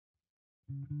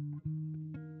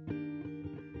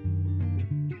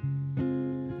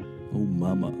Oh,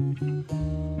 mama.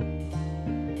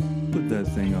 Put that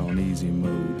thing on easy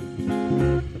mode.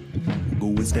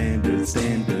 Going standard,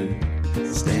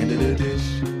 standard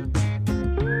edition.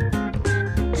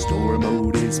 Story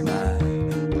mode is my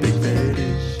big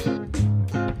fetish.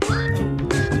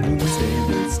 Going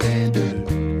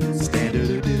standard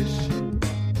edition.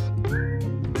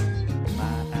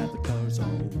 My avatar's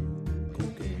on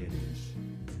coquettish.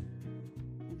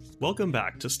 Welcome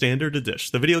back to Standard Edition,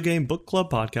 the video game book club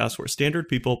podcast where standard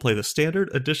people play the standard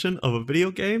edition of a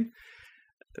video game.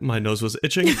 My nose was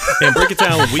itching, and break it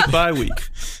down week by week.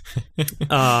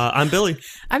 I'm Billy.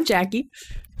 I'm Jackie.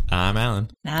 I'm Alan.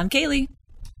 I'm Kaylee.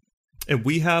 And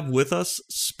we have with us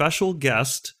special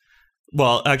guest.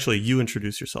 Well, actually, you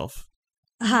introduce yourself.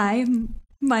 Hi,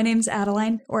 my name's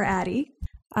Adeline, or Addie.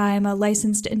 I'm a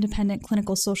licensed independent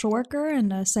clinical social worker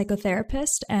and a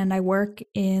psychotherapist, and I work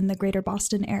in the greater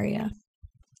Boston area.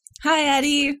 Hi,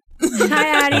 Addie.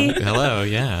 Hi, Addie. Hello,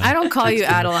 yeah. I don't call you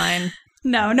Adeline.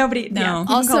 No, nobody. No. Yeah,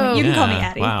 Also- you can call me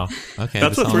Addie. Wow. Okay.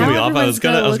 That's what all threw right. me off. I was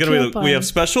gonna look be you like, up we on- have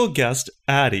special guest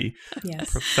Addie,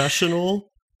 Yes. professional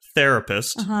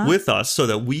therapist, with us, so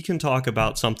that we can talk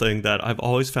about something that I've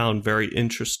always found very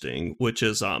interesting, which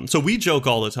is so we joke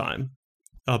all the time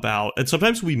about, and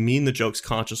sometimes we mean the jokes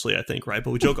consciously, I think, right?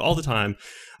 But we joke all the time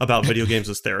about video games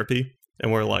as therapy.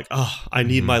 And we're like, oh, I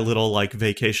need my little like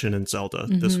vacation in Zelda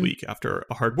this week after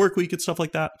a hard work week and stuff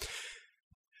like that.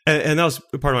 And that was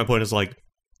part of my point, is like,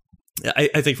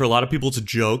 I think for a lot of people it's a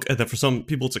joke, and then for some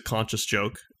people it's a conscious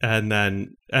joke, and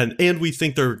we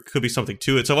think there could be something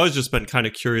to it. So I've always just been kind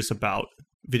of curious about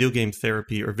video game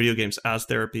therapy, or video games as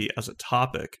therapy, as a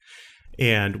topic.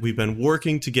 And we've been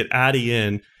working to get Addie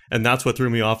in, and that's what threw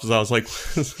me off. Is I was like,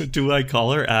 do I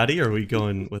call her Addie, or are we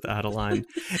going with Adeline?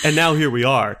 And now here we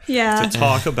are, Yeah. to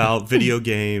talk about video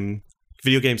games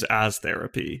as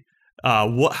therapy.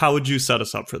 How would you set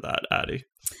us up for that, Addie?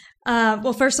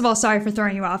 Well, first of all, sorry for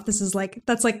throwing you off.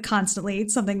 That's constantly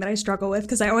something that I struggle with,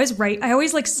 because I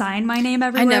always like sign my name I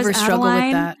everywhere. never as struggle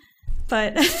Adeline, with that.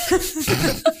 But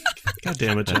God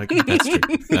damn it, Jackie. That's true.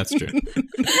 That's true.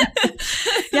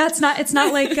 yeah, it's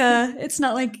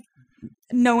not like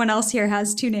no one else here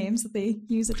has two names that they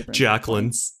use at different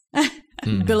Jacqueline. points.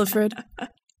 Billifred.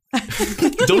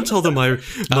 Don't tell them my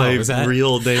was that-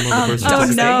 real name on the first Oh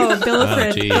certificate. no,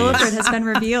 Billifred. geez. Billifred has been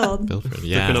revealed. Bilfred, They're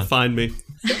yeah. gonna find me.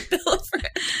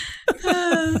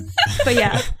 But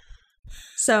yeah.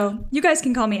 So you guys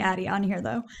can call me Addie on here,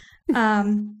 though.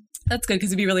 That's good, because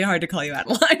it'd be really hard to call you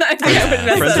Adeline. I think I would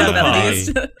mess Friends it of up the at pod.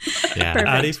 least. Yeah. Perfect.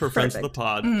 Addie for Friends of the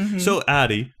Pod. So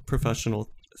Addie, professional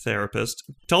therapist,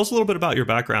 tell us a little bit about your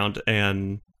background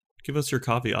and give us your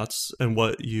caveats and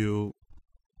what you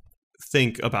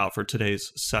think about for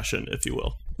today's session, if you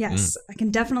will. Yes, I can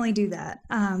definitely do that,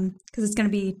 because it's going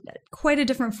to be quite a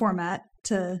different format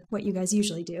to what you guys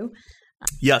usually do.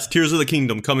 Yes, Tears of the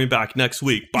Kingdom coming back next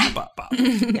week. Bah, bah, bah.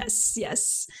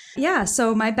 Yes. Yeah,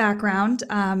 so my background,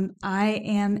 I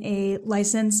am a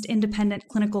licensed independent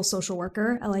clinical social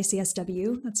worker,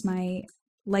 LICSW. That's my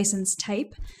license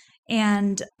type.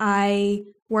 And I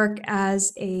work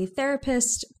as a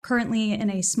therapist currently in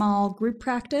a small group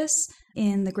practice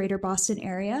in the greater Boston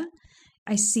area.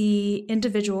 I see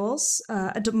individuals,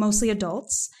 mostly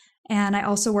adults, and I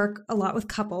also work a lot with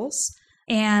couples.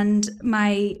 And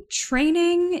my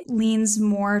training leans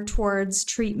more towards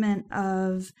treatment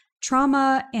of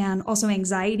trauma and also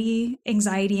anxiety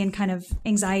and kind of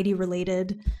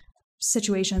anxiety-related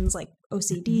situations like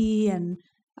OCD and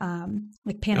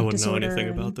like panic I wouldn't disorder. know anything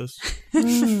about this.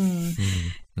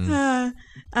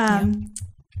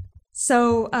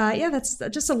 So that's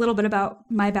just a little bit about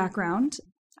my background.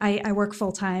 I work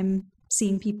full-time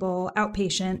seeing people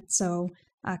outpatient, so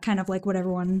kind of like what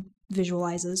everyone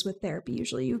visualizes with therapy.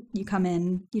 Usually you come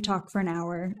in, you talk for an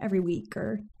hour every week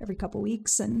or every couple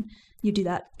weeks, and you do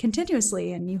that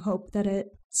continuously, and you hope that it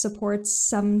supports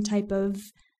some type of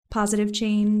positive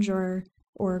change or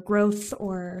growth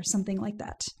or something like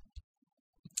that.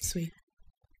 Sweet.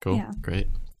 Cool. Yeah. Great.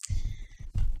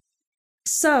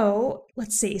 So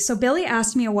let's see. So Billy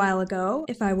asked me a while ago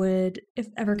if I would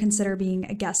ever consider being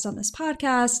a guest on this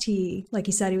podcast. Like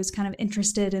he said, he was kind of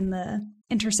interested in the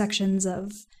intersections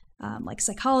of like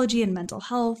psychology and mental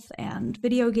health and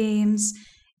video games.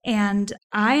 And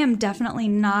I am definitely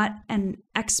not an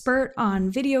expert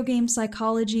on video game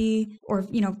psychology or,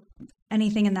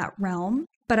 anything in that realm.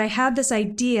 But I had this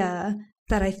idea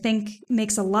that I think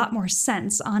makes a lot more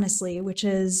sense, honestly, which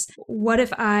is, what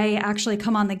if I actually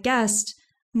come on the guest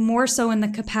more so in the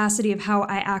capacity of how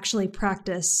I actually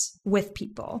practice with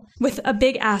people. With a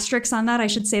big asterisk on that, I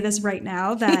should say this right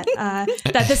now, that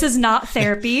that this is not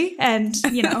therapy, and,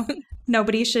 you know,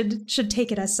 nobody should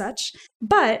take it as such.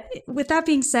 But with that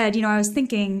being said, you know, I was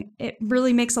thinking it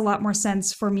really makes a lot more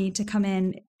sense for me to come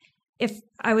in if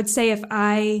I'm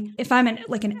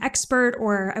an expert,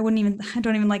 or I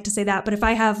don't even like to say that, but if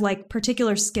I have like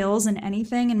particular skills in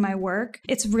anything in my work,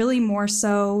 it's really more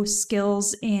so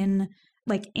skills in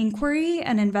like inquiry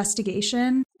and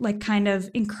investigation, like kind of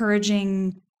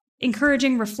encouraging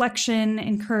reflection,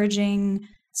 encouraging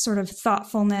sort of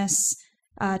thoughtfulness,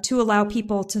 to allow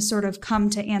people to sort of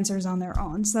come to answers on their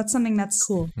own. So that's something that's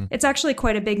cool. It's actually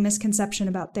quite a big misconception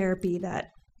about therapy that,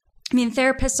 I mean,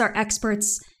 therapists are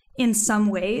experts in some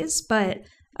ways, but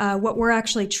what we're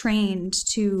actually trained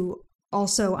to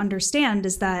also understand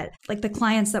is that like the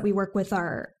clients that we work with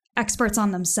are experts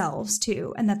on themselves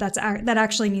too, and that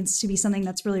actually needs to be something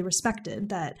that's really respected,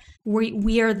 that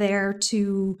we are there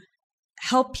to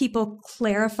help people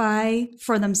clarify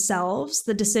for themselves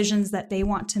the decisions that they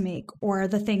want to make, or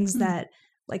the things that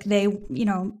like they, you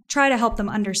know, try to help them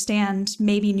understand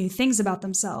maybe new things about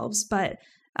themselves, but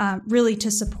really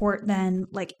to support then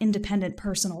like independent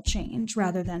personal change,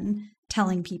 rather than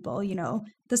telling people, you know,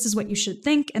 this is what you should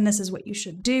think and this is what you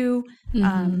should do.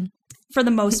 For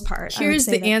the most part, here's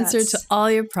the answer to all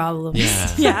your problems.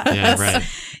 Yeah, right.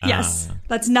 Yes,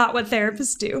 that's not what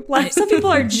therapists do. Like, some people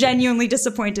are genuinely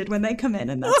disappointed when they come in,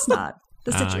 and that's not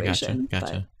the situation.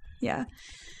 Gotcha. But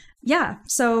yeah.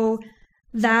 So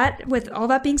that, with all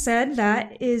that being said,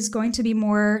 that is going to be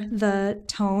more the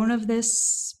tone of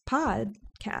this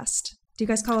podcast. Do you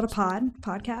guys call it a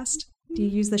podcast? Do you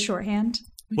use the shorthand?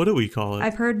 What do we call it?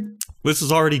 I've heard this is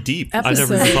already deep. Episode. I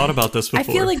never even thought about this before. I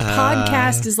feel like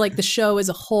podcast is like the show as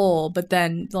a whole, but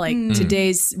then like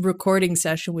today's recording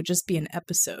session would just be an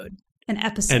episode.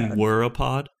 And we're a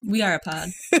pod? We are a pod.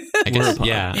 I guess,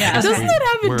 yeah. Doesn't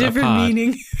that have a different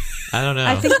meaning? I don't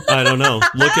know. I don't know.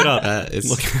 Look it up.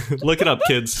 Look it up,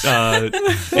 kids.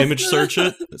 Image search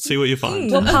it. See what you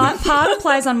find. Well, pod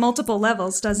applies on multiple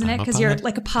levels, doesn't it? Because you're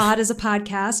like, a pod is a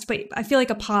podcast, but I feel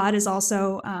like a pod is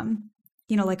also,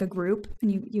 you know, like a group, and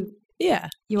you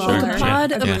all Sure. are A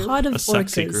pod of a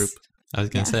sexy orcas. group. I was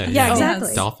going to say. Yeah,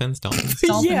 exactly. Dolphins.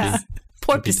 Yeah.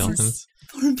 Porpoises.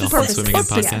 Dolphins swimming in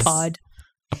podcasts. Pod.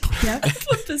 Yeah.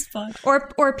 Porpoise pod.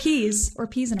 Or peas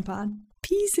in a pod.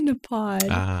 Peas in a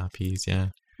pod. Peas, yeah.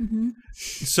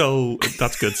 So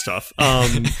that's good stuff. So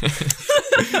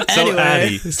Anyway.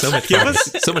 Addie, So much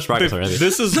progress already.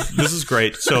 This is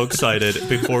great. So excited.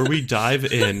 Before we dive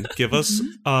in, give us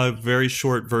a very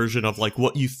short version of like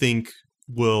what you think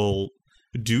we'll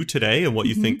do today, and what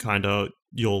you think kind of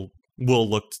we'll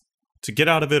look to get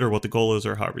out of it, or what the goal is,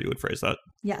 or however you would phrase that.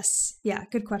 Yes. Yeah.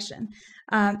 Good question.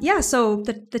 So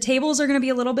the tables are going to be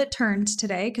a little bit turned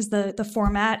today, because the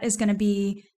format is going to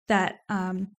be that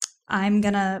I'm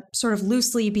going to sort of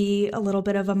loosely be a little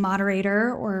bit of a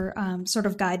moderator, or sort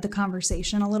of guide the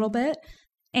conversation a little bit.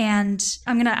 And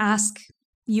I'm going to ask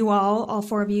you all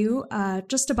four of you,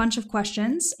 just a bunch of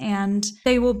questions, and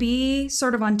they will be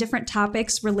sort of on different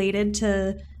topics related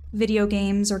to video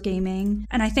games or gaming.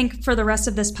 And I think for the rest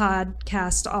of this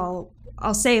podcast,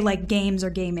 I'll say like games or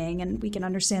gaming, and we can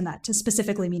understand that to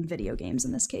specifically mean video games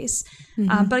in this case.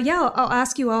 But yeah, I'll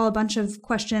ask you all a bunch of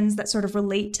questions that sort of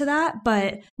relate to that,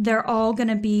 but all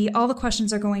the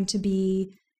questions are going to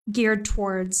be geared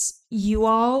towards you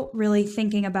all really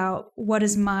thinking about what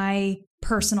is my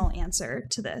personal answer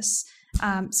to this.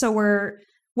 So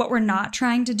what we're not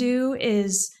trying to do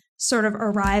is sort of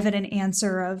arrive at an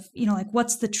answer of, you know, like,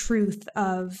 what's the truth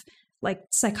of like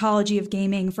psychology of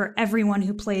gaming for everyone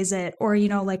who plays it, or, you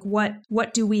know, like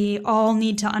what do we all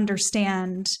need to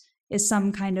understand is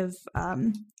some kind of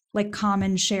like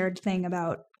common shared thing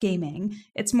about gaming.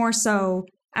 It's more so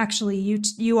actually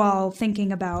you all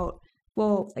thinking about,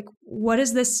 well, like, what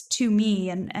is this to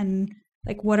me, and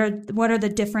like what are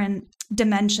the different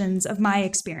dimensions of my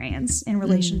experience in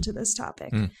relation to this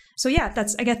topic. So yeah, I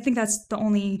think that's the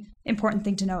only important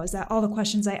thing to know, is that all the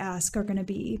questions I ask are going to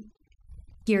be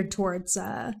geared towards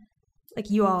like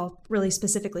you all really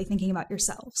specifically thinking about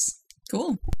yourselves.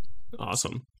 Cool.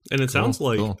 Awesome. And it sounds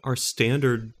like our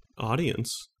standard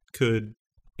audience could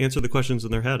answer the questions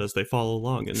in their head as they follow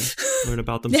along and learn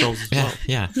about themselves as well.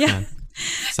 Yeah. I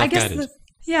Self-guided.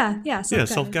 guess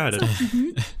self-guided.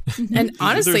 And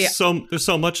honestly, there's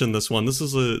so much in this one. This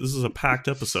is a packed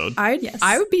episode.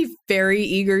 I would be very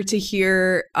eager to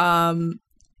hear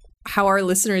how our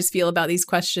listeners feel about these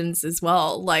questions as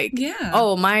well. Like,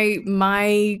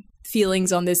 my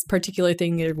feelings on this particular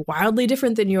thing are wildly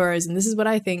different than yours, and this is what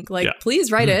I think. Like,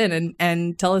 please write in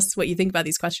and tell us what you think about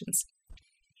these questions.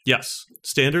 Yes.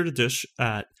 Standardish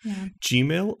at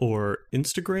Gmail or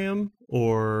Instagram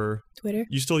or Twitter.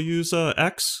 You still use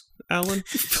X, Alan?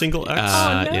 Single X?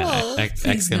 Yeah,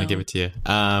 X gonna give it to you.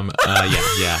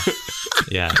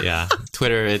 Yeah.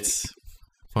 Twitter, it's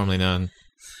formerly known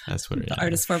as Twitter. The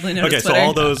artist formerly known as Twitter. Okay, so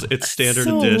all those, it's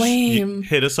Standardish. Lame.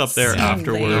 Hit us up there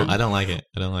afterward. I don't like it.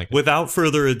 Without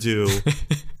further ado,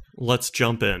 let's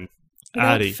jump in.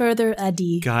 Without Addie. further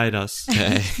ado. Guide us.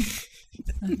 Okay.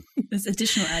 This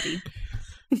additional Addie.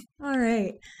 All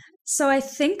right. So I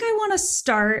think I want to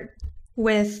start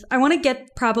with, I want to get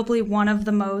probably one of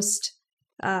the most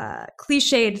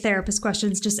cliched therapist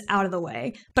questions just out of the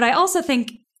way. But I also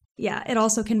think, it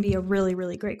also can be a really,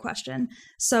 really great question.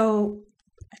 So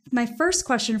my first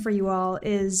question for you all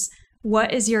is,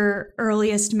 what is your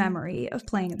earliest memory of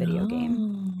playing a video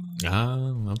game?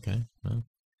 Oh, okay.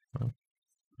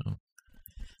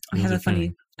 I have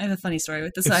a funny story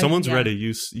with this. If someone's ready,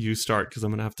 you start, because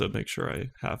I'm going to have to make sure I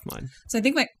have mine. So I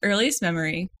think my earliest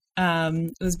memory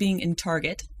was being in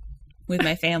Target with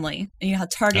my family. And you know how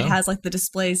Target has like the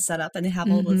displays set up and they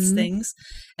have all those things.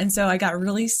 And so I got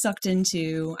really sucked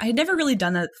into, I had never really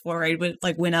done that before. I would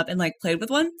like went up and like played with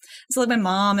one. So like my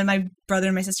mom and my brother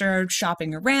and my sister are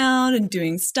shopping around and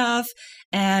doing stuff.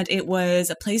 And it was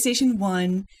a PlayStation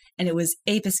 1 and it was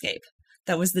Ape Escape.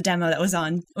 That was the demo that was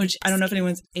on, which I don't know if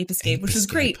anyone's Ape Escape, which was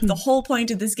great. The whole point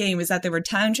of this game is that there were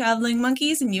time-traveling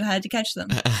monkeys and you had to catch them.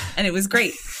 And it was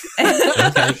great.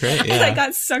 Okay, great, yeah. And I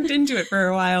got sucked into it for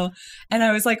a while. And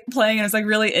I was like playing and I was like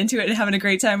really into it and having a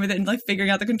great time with it and like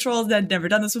figuring out the controls. And I'd never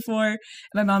done this before. And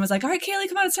my mom was like, all right, Kaylee,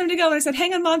 come on, it's time to go. And I said,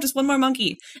 hang on, Mom, just one more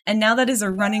monkey. And now that is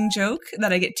a running joke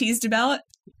that I get teased about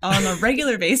on a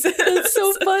regular basis. It's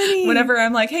so funny. Whenever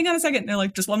I'm like, hang on a second, they're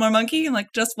like, just one more monkey? I'm like,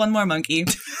 just one more monkey.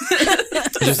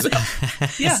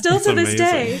 Yeah. Still to this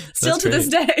day. Still to this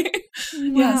day.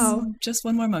 Wow. Yes, just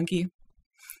one more monkey.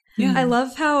 Yeah. I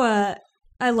love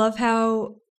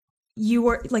how you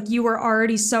were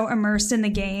already so immersed in the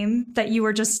game that you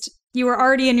were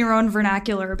already in your own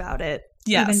vernacular about it.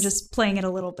 Yes. Even just playing it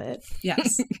a little bit.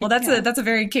 Yes. Well, that's a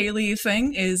very Kaylee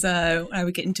thing is I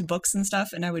would get into books and stuff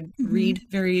and I would read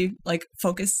very like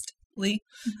focusedly.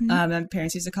 My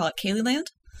parents used to call it Kaylee Land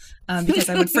because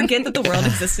I would forget that the world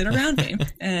existed around me.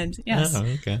 And yes. Oh,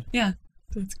 okay. Yeah.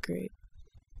 That's great.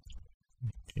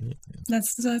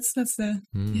 That's the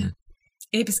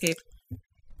Ape Escape.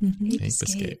 Ape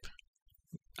Escape.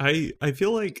 I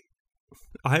feel like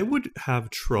I would have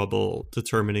trouble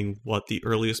determining what the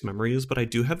earliest memory is, but I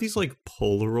do have these like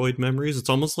Polaroid memories. It's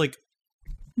almost like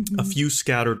a few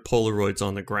scattered Polaroids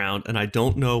on the ground, and I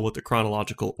don't know what the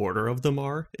chronological order of them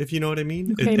are, if you know what I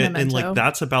mean. Okay, and like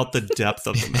that's about the depth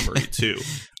of the memory too,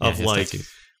 of like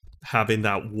having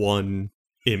that one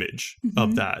image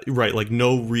of that, right? Like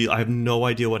I have no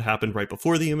idea what happened right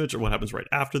before the image or what happens right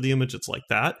after the image. It's like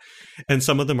that. And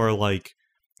some of them are like,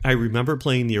 I remember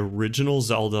playing the original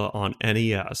Zelda on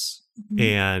NES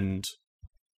and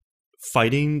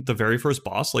fighting the very first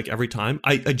boss, like every time.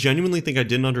 I genuinely think I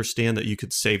didn't understand that you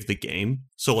could save the game.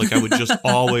 So like I would just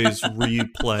always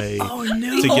replay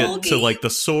to get to like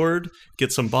the sword,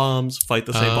 get some bombs, fight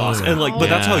the same boss. And like, but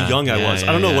that's how young I was.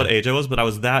 I don't know what age I was, but I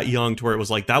was that young to where it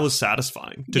was like, that was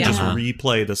satisfying to just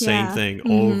replay the same thing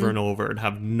over and over and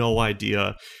have no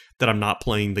idea that I'm not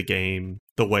playing the game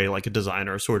the way like a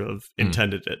designer sort of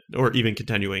intended it, or even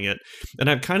continuing it. And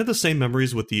I have kind of the same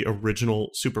memories with the original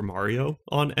Super Mario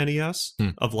on NES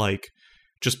of like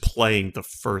just playing the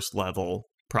first level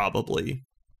probably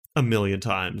a million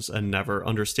times and never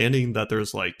understanding that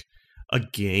there's like a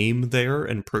game there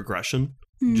and progression,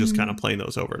 just kind of playing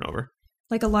those over and over.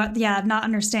 Like a lot, not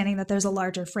understanding that there's a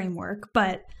larger framework,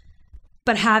 but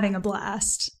having a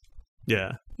blast.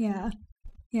 Yeah.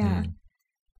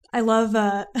 I love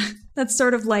that's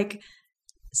sort of like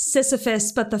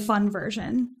Sisyphus, but the fun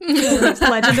version.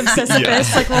 Legend of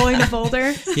Sisyphus, like rolling the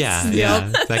boulder. Yeah,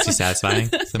 it's actually satisfying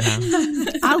somehow.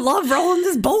 I love rolling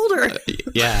this boulder.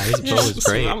 This boulder's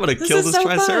great. I'm gonna kill this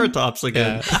Triceratops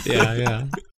again. Yeah.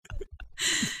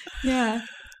 Yeah.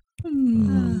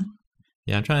 I'm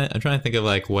trying to think of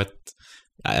like what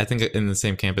I think in the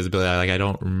same camp as Billy. Like I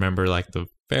don't remember like the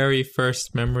very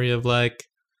first memory of like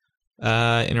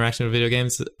interaction with video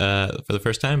games for the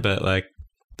first time, but like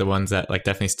the ones that like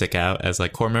definitely stick out as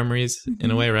like core memories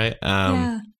in a way, right?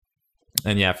 And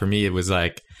for me it was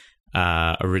like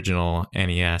original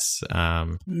NES.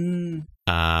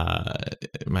 My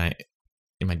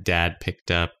dad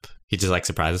picked up, he just like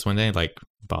surprised us one day, like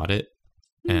bought it,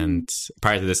 and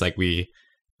prior to this, like we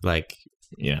like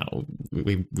you know,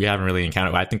 we haven't really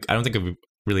encountered. I don't think we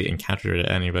really encountered it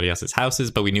at anybody else's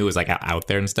houses, but we knew it was like out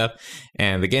there and stuff.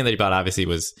 And the game that he bought obviously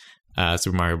was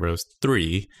Super Mario Bros.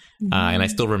 3. And I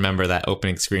still remember that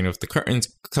opening screen with the curtains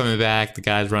coming back, the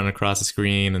guys running across the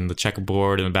screen, and the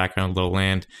checkerboard in the background, little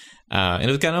land. And it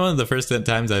was kind of one of the first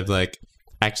times I've like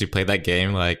actually played that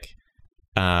game like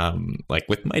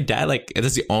with my dad. Like, this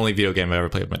is the only video game I've ever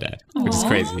played with my dad, which is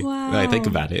crazy. Wow. Like, think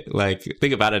about it. Like,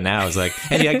 think about it now. It's like,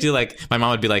 and he actually like, my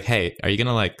mom would be like, "Hey, are you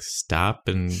gonna like stop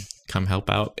and come help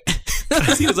out?"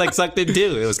 He was like sucked in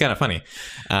too. It was kind of funny.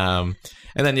 And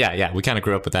then yeah, we kind of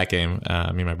grew up with that game, me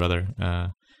and my brother,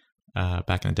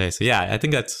 back in the day. So yeah, I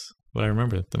think that's what I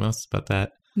remember the most about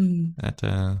that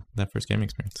that first gaming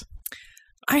experience.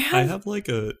 I have like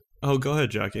a. Oh, go ahead,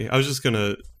 Jackie. I was just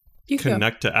gonna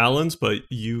connect to Alan's, but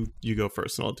you go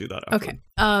first, and I'll do that after. Okay.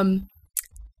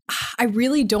 I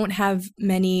really don't have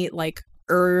many like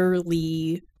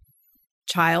early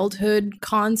childhood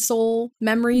console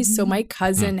memories. So my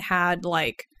cousin had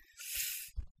like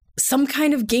some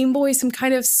kind of Game Boy, some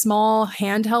kind of small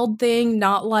handheld thing,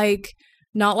 not like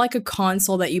a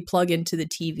console that you plug into the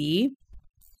TV.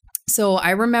 So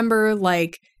I remember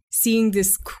like seeing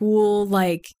this cool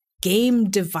like game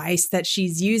device that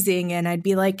she's using, and I'd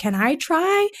be like, "Can I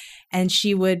try?" And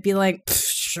she would be like,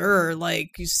 "Sure, like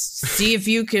see if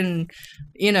you can,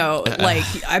 you know, like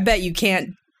I bet you can't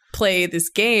play this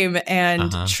game."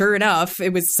 And sure enough,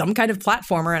 it was some kind of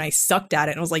platformer, and I sucked at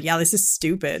it and was like, "Yeah, this is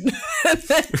stupid." and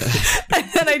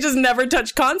then I just never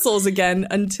touched consoles again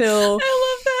until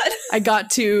I love that. I got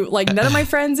to like, none of my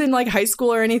friends in like high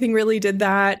school or anything really did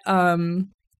that.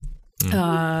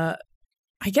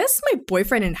 I guess my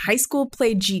boyfriend in high school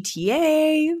played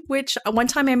GTA, which one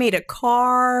time I made a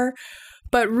car,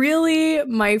 but really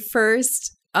my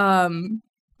first time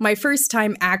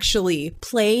actually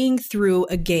playing through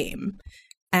a game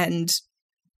and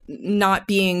not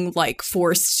being like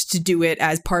forced to do it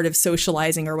as part of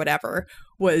socializing or whatever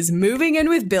was moving in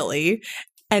with Billy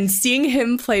and seeing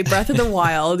him play Breath of the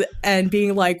Wild and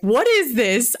being like, "What is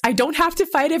this? I don't have to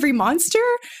fight every monster.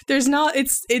 There's not,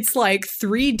 it's like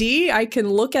 3D. I can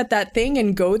look at that thing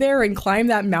and go there and climb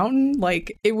that mountain."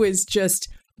 Like, it was just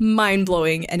mind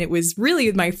blowing. And it was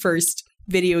really my first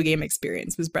video game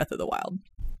experience was Breath of the Wild.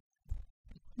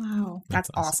 Wow. That's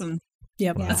awesome.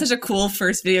 Yep. Yeah. That's such a cool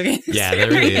first video game experience. Yeah, that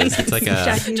really is. It's like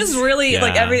a just really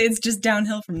like Yeah. everything's just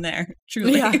downhill from there.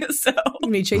 Truly. Yeah. So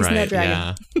Me chasing that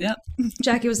dragon. Yeah.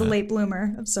 Jackie was a late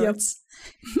bloomer of sorts.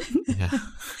 Yeah.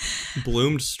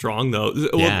 Bloomed strong though. Well,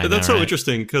 Yeah, that's no, so right.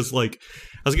 interesting because like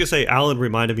I was gonna say, Alan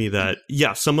reminded me that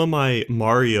some of my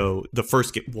Mario, the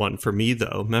first one for me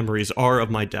though, memories are of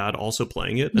my dad also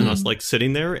playing it, and I was like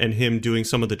sitting there and him doing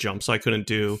some of the jumps I couldn't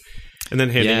do, and then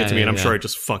handing it to me, and I'm sure I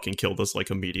just fucking killed us like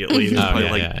immediately. And he's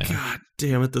probably God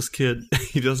damn it, this kid,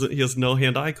 he has no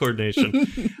hand-eye coordination.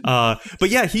 But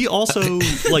yeah, he also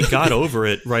like got over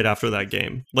it right after that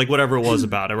game, like whatever it was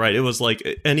about it. Right, it was like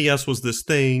NES was this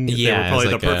thing. Yeah, they were probably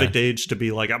it was the like perfect age to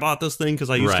be like, I bought this thing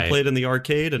because I used to play it in the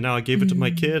arcade, and now I gave it to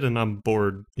my kid, and I'm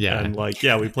bored. Yeah. And like,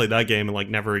 we played that game and like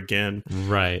never again.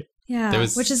 Right. Yeah. There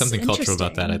was which is something cultural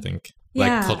about that, I think.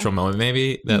 Yeah. Like cultural moment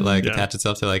maybe that like Yeah. attached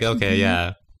itself to like, okay,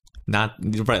 yeah. Not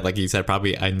right, like you said,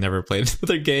 probably I never played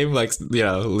another game like, you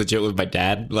know, legit with my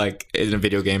dad, like in a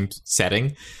video game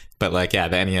setting. But like, yeah,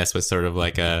 the NES was sort of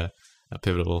like a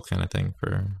pivotal kind of thing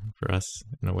for us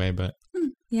in a way. But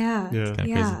Yeah. Yeah. kinda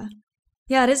Yeah. crazy.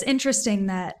 Yeah, it is interesting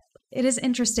that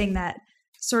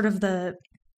sort of the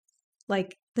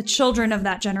children of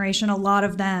that generation, a lot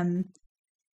of them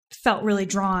felt really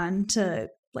drawn to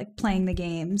like playing the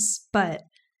games, but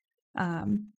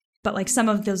like some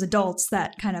of those adults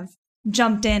that kind of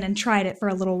jumped in and tried it for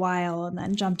a little while and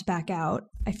then jumped back out.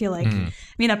 I feel like, I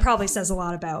mean, that probably says a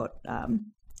lot about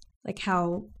like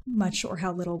how much or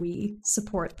how little we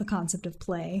support the concept of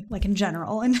play, like in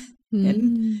general and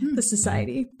in the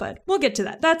society. But we'll get to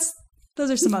that. Those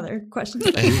are some other questions.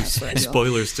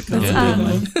 Spoilers to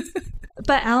come.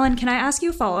 But Alan, can I ask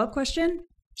you a follow-up question?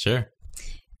 Sure.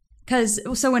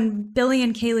 So when Billy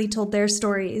and Kaylee told their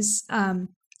stories,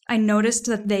 I noticed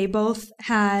that they both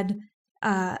had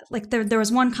like there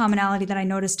was one commonality that I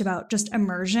noticed about just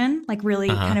immersion, like really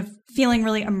kind of feeling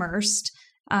really immersed,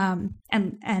 and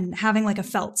having like a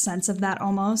felt sense of that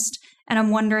almost. And I'm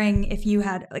wondering if you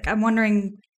had I'm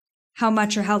wondering how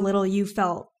much or how little you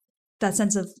felt that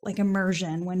sense of like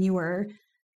immersion when you were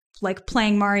like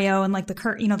playing Mario and like the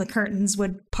curtains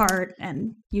would part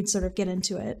and you'd sort of get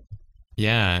into it.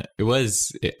 Yeah, it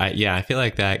was. I feel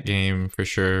like that game for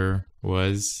sure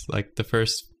was like the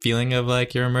first feeling of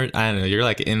like you're immersed. I don't know, you're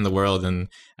like in the world, and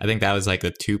I think that was like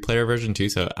the 2-player version too.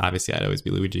 So obviously I'd always be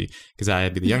Luigi because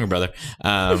I'd be the younger brother.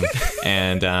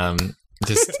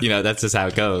 Just that's just how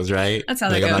it goes, right? That's how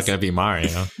like that I'm goes. not gonna be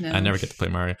Mario. No. I never get to play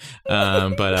Mario.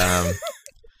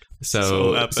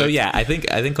 So epic. yeah, I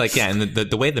think like and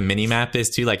the way the mini map is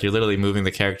too, like you're literally moving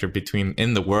the character between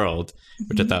in the world,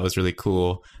 which I thought was really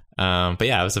cool. But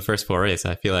yeah, it was the first foray, so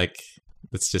I feel like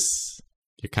it's just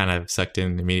you're kind of sucked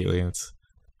in immediately, and it's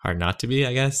hard not to be,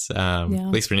 I guess. At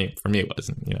least for me it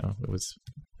wasn't. It was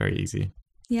very easy.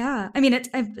 Yeah, I mean,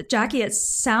 Jackie, it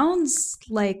sounds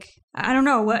like, I don't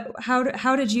know,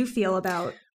 how did you feel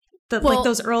about like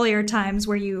those earlier times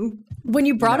where when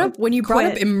you brought up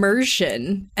quit.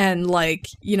 immersion and like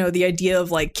the idea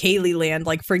of like Kaylee Land,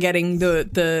 like forgetting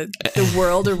the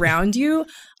world around you,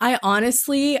 I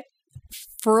honestly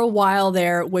for a while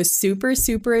there was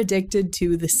super addicted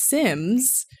to The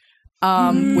Sims.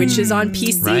 Which is on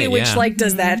PC, right, which yeah. like,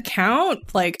 does that count?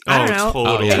 Like, I don't know.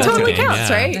 Totally. It That's totally a game, counts,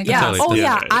 yeah. right? Yeah. Yeah. Totally. Oh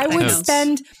yeah. I would counts.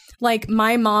 spend like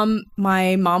my mom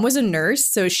was a nurse,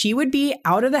 so she would be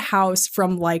out of the house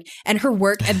from like, and her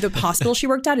work at the hospital she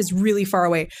worked at is really far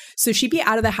away. So she'd be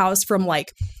out of the house from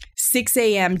like 6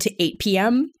 a.m. to 8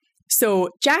 p.m. So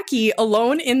Jackie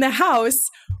alone in the house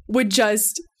would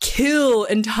just kill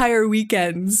entire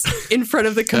weekends in front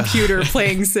of the computer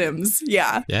playing Sims.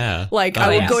 Yeah. Yeah. Like Oh, I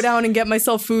would yes. go down and get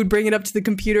myself food, bring it up to the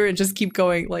computer and just keep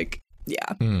going. Like,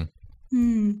 yeah.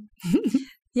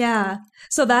 Yeah.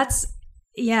 So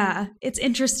it's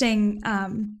interesting.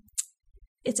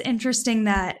 It's interesting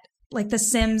that like The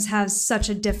Sims has such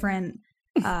a different,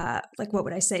 like, what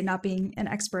would I say, not being an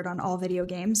expert on all video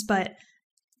games, but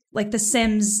like The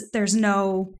Sims, there's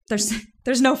no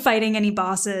fighting any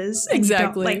bosses. And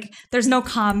Exactly. like there's no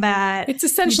combat. It's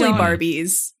essentially You don't-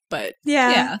 Barbies, but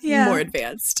Yeah. more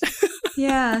advanced.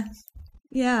 Yeah.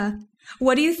 Yeah.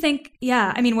 What do you think?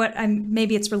 Yeah. I mean,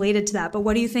 maybe it's related to that, but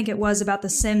what do you think it was about The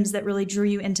Sims that really drew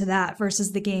you into that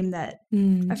versus the game that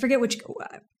I forget which game.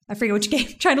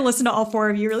 I'm trying to listen to all four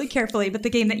of you really carefully, but the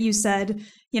game that you said,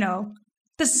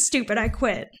 this is stupid, I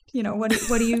quit. What do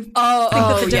you think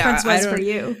that the difference was for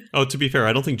you? Oh, to be fair,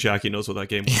 I don't think Jackie knows what that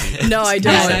game was. No, I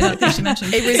don't. I don't think she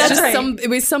mentioned It was That's just right. it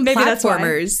was some Maybe that's why.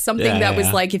 platformers, something Yeah, that was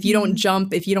yeah. like if you don't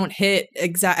jump, if you don't hit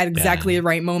at exactly the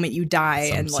right moment, you die.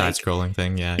 Some and like, side-scrolling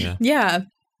thing. Yeah. yeah.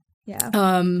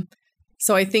 Yeah.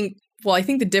 So I think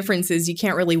the difference is you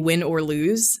can't really win or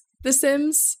lose The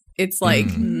Sims. It's like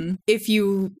if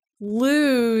you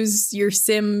lose, your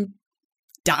sim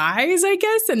dies, I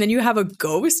guess, and then you have a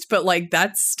ghost, but like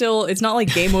that's still, it's not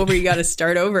like game over, you got to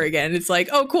start over again. It's like,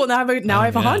 oh cool, now I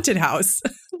have a haunted house.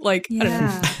 Like, I don't know.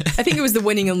 Yeah. I think it was the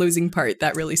winning and losing part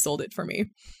that really sold it for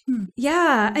me.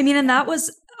 Yeah. I mean, and that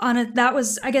was,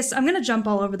 I guess I'm going to jump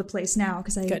all over the place now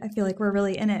because I feel like we're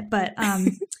really in it. But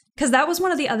because that was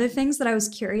one of the other things that I was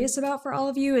curious about for all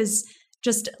of you is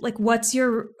just like, what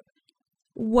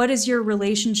is your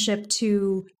relationship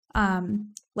to,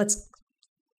 let's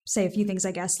say a few things,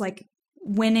 I guess, like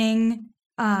winning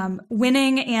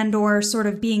and or sort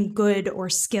of being good or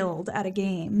skilled at a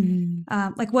game.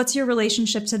 Like, what's your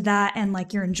relationship to that and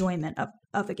like your enjoyment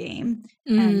of a game?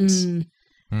 And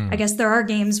I guess there are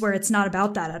games where it's not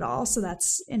about that at all. So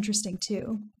that's interesting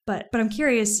too. But I'm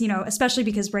curious, especially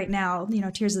because right now,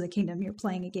 Tears of the Kingdom, you're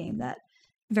playing a game that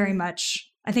very much,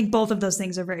 I think both of those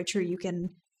things are very true.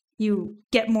 You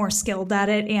get more skilled at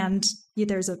it and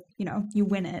you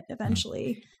win it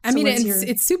eventually. I mean,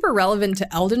 it's super relevant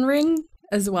to Elden Ring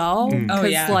as well. Oh,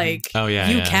 yeah. Like,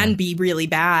 you can be really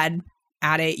bad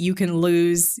at it. You can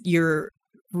lose your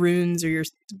runes or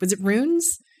was it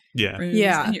runes? Yeah.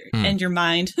 Yeah. And your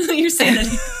mind, your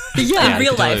sanity. Yeah. In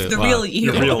real totally. life, the Wow. real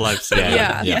you. Your real life.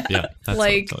 Yeah. That's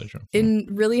Like, totally true. in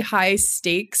really high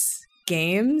stakes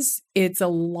games, it's a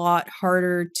lot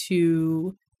harder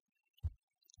to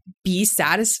be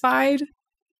satisfied,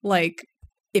 like,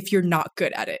 if you're not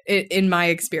good at it, in my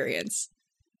experience.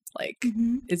 Like,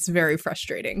 it's very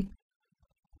frustrating.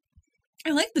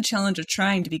 I like the challenge of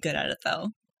trying to be good at it, though.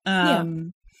 Yeah.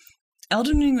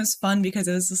 Elden Ring was fun because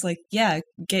it was just like,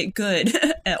 get good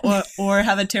or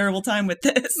have a terrible time with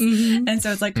this. And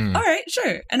so it's like, all right,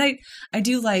 sure. And I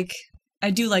do like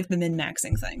the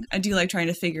min-maxing thing. I do like trying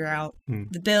to figure out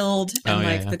the build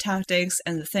and the tactics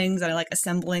and the things, and I like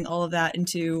assembling all of that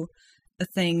into a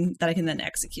thing that I can then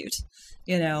execute.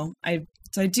 So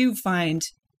I do find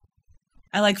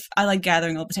I like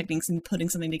gathering all the techniques and putting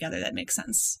something together that makes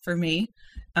sense for me.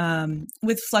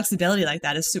 with flexibility like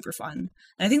that is super fun.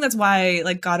 And I think that's why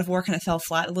like God of War kind of fell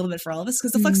flat a little bit for all of us,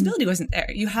 because the flexibility wasn't there.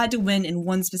 You had to win in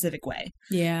one specific way.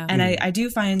 Yeah. And I do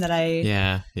find that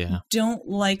I Yeah. don't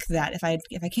like that. If I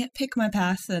can't pick my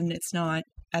path, then it's not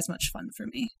as much fun for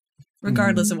me,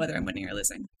 regardless of whether I'm winning or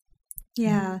losing.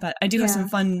 Yeah. But I do have some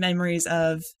fun memories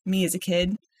of me as a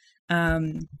kid.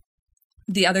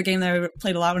 The other game that I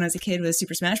played a lot when I was a kid was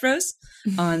Super Smash Bros.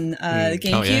 On the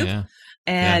GameCube. Yeah.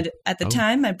 And at the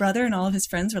time, my brother and all of his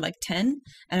friends were like 10,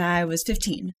 and I was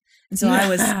 15. And so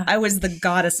I was the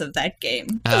goddess of that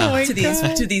game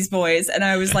to these boys, and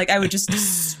I was like, I would just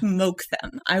smoke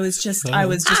them. I was just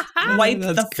wipe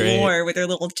the floor with their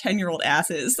little 10-year-old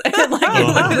asses. And like,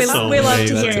 we love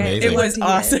to hear it. It was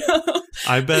awesome.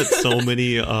 I bet so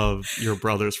many of your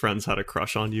brother's friends had a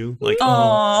crush on you. Like,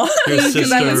 your sister.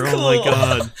 that was cool. Oh my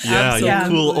god, yeah, Absolutely. your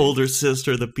cool older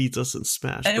sister that beats us in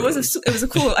Smash. And Bros. it was a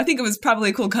cool. I think it was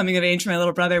probably a cool coming of age for my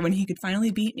little brother when he could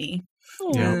finally beat me.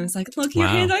 Yeah. And I was like, look, your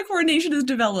hand-eye coordination is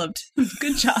developed.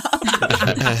 Good job.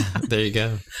 There you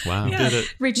go. Wow. Yeah. Did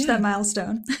it. Reached that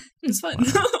milestone. It was fun.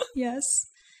 Yes.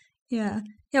 Yeah.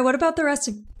 Yeah. What about the rest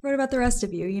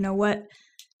of you? You know, what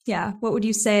would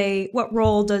you say, what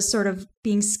role does sort of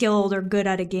being skilled or good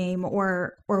at a game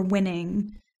or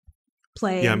winning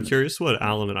play? Yeah, I'm curious what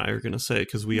Alan and I are going to say,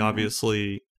 because we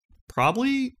obviously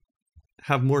probably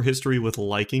have more history with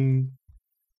liking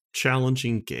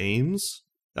challenging games.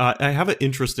 I have an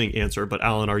interesting answer, but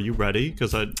Alan, are you ready?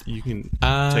 Because you can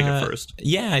take it first.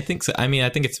 Yeah, I think so. I mean, I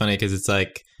think it's funny because it's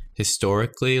like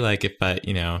historically, like if I,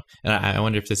 and I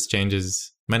wonder if this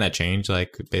might not change,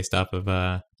 like based off of,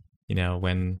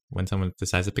 when someone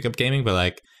decides to pick up gaming. But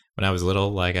like when I was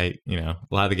little, like a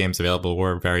lot of the games available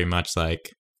were very much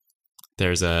like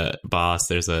there's a boss,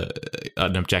 there's an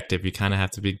objective. You kind of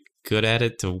have to be good at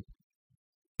it to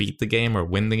beat the game or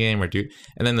win the game and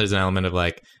then there's an element of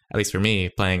like, at least for me,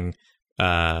 playing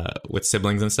with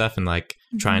siblings and stuff and like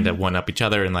trying to one up each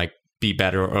other and like be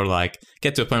better or like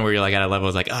get to a point where you're like at a level,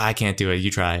 it's like, I can't do it, you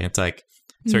try. It's like,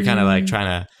 so we're kind of like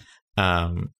trying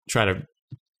to try to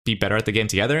be better at the game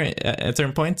together at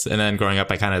certain points. And then growing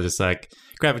up, I kind of just like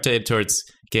gravitated towards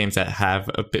games that have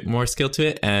a bit more skill to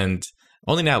it. And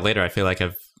only now later, I feel like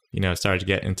I've, started to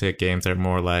get into games that are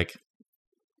more like,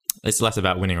 it's less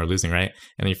about winning or losing, right?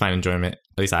 And you find enjoyment,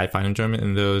 at least I find enjoyment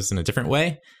in those in a different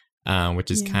way,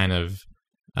 which is kind of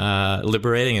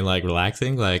liberating and like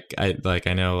relaxing. Like I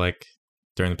know like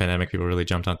during the pandemic, people really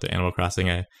jumped onto Animal Crossing.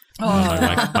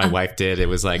 My wife did. It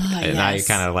was like, and I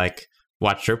kind of like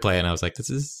watched her play, and I was like,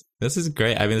 this is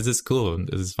great. I mean, this is cool.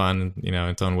 This is fun. In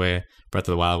its own way. Breath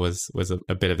of the Wild was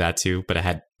a bit of that too, but it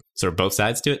had sort of both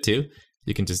sides to it too.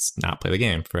 You can just not play the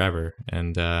game forever,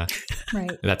 and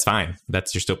that's fine. You're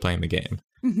still playing the game,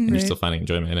 and you're still finding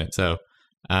enjoyment in it. So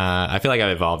I feel like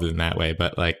I've evolved in that way,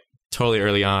 but like totally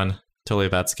early on, totally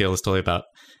about skills, totally about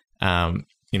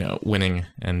winning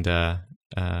and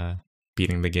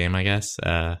beating the game, I guess.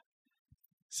 That's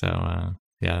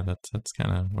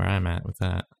kind of where I'm at with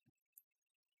that.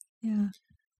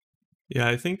 Yeah,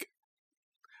 I think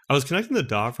I was connecting the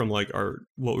dot from like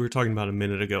what we were talking about a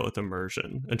minute ago with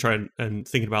immersion and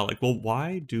thinking about like, well,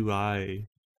 why do I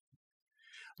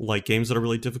like games that are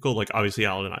really difficult? Like obviously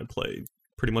Alan and I play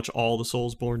pretty much all the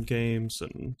Soulsborne games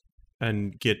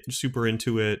and get super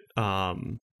into it.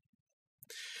 But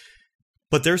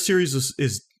their series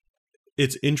is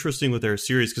it's interesting with their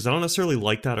series because I don't necessarily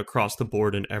like that across the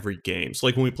board in every game. So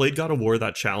like when we played God of War,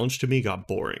 that challenge to me got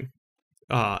boring.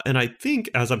 And I think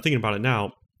as I'm thinking about it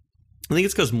now, I think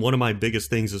it's because one of my biggest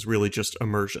things is really just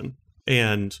immersion.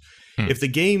 And if the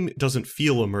game doesn't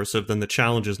feel immersive, then the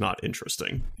challenge is not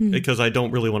interesting because I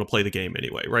don't really want to play the game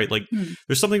anyway, right? Like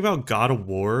there's something about God of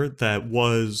War that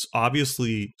was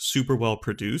obviously super well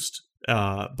produced,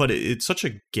 but it's such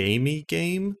a gamey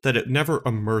game that it never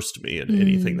immersed me in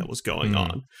anything that was going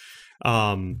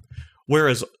on.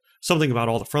 Whereas something about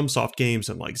all the FromSoft games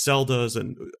and like Zeldas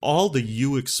and all the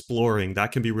you exploring,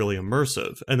 that can be really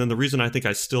immersive. And then the reason I think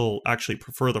I still actually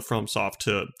prefer the FromSoft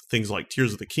to things like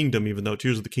Tears of the Kingdom, even though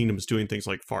Tears of the Kingdom is doing things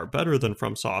like far better than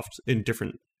FromSoft in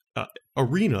different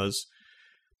arenas,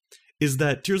 is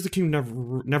that Tears of the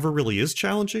Kingdom never really is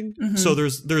challenging. So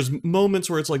there's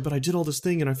moments where it's like, but I did all this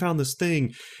thing and I found this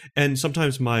thing. And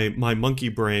sometimes my monkey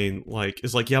brain like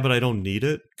is like, yeah, but I don't need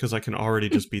it because I can already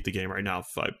just beat the game right now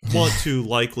if I want to,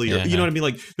 likely. Or, you know what I mean?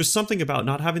 Like there's something about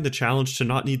not having the challenge to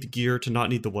not need the gear, to not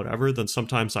need the whatever. Then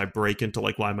sometimes I break into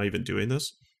like, why am I even doing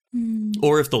this?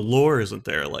 Or if the lore isn't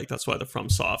there, like that's why the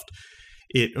FromSoft,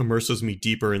 it immerses me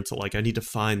deeper into like I need to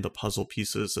find the puzzle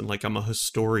pieces and like I'm a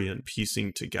historian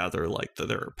piecing together like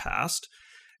their past,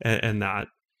 and that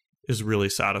is really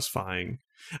satisfying.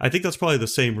 I think that's probably the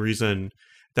same reason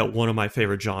that one of my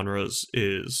favorite genres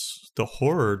is the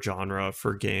horror genre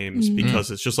for games,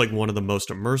 because it's just like one of the most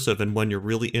immersive, and when you're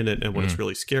really in it and when it's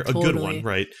really scary, a good one,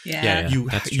 right? Yeah. You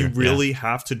really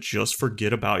have to just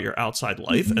forget about your outside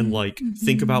life and like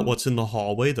think about what's in the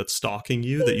hallway that's stalking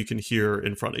you that you can hear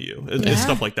in front of you and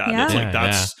stuff like that. Yeah. It's like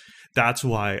that's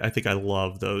why I think I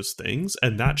love those things,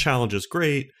 and that challenge is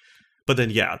great. But then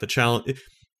the challenge,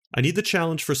 I need the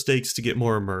challenge for stakes to get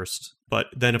more immersed. But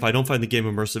then if I don't find the game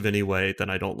immersive anyway, then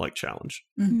I don't like challenge.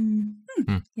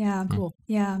 Yeah. Cool.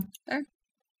 Yeah. Fair.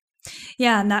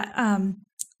 Yeah. And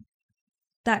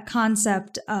that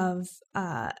concept of,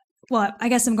 well, I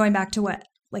guess I'm going back to what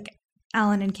like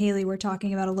Alan and Kaylee were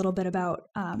talking about a little bit about,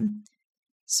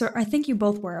 so I think you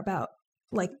both were about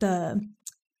like the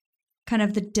kind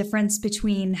of the difference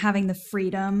between having the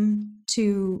freedom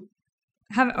to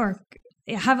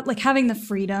having the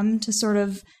freedom to sort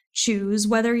of choose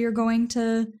whether you're going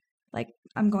to like,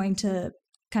 I'm going to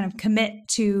kind of commit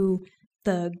to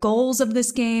the goals of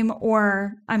this game,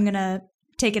 or I'm going to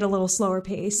take it a little slower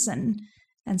pace and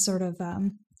sort of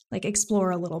like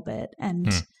explore a little bit.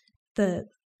 And the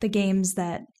games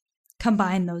that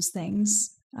combine those things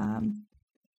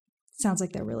sounds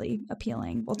like they're really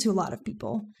appealing. Well, to a lot of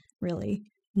people, really.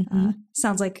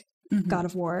 Sounds like God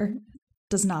of War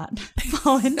does not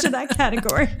fall into that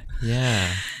category.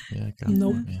 Yeah.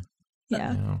 Nope.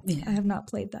 Yeah. No. I have not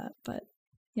played that, but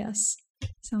yes,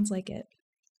 sounds like it.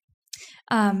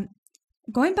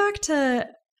 Going back to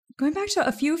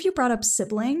a few of you brought up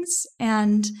siblings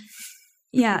and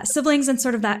siblings and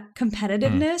sort of that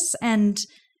competitiveness. And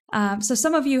so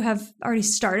some of you have already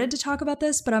started to talk about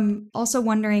this, but I'm also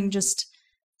wondering just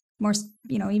more,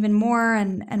 even more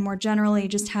and more generally,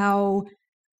 just how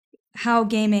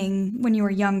gaming when you were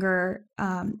younger,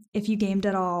 if you gamed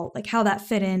at all, like how that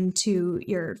fit into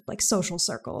your like social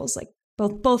circles, like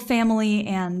both family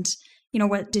and,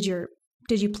 what did you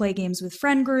play games with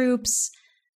friend groups?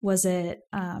 Was it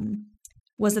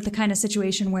the kind of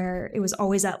situation where it was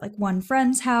always at like one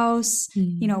friend's house?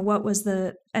 What was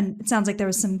and it sounds like there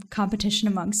was some competition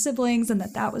among siblings and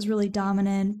that was really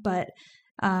dominant, but,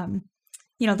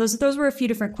 those were a few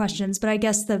different questions, but I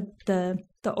guess the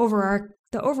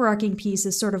overarching piece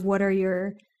is sort of what are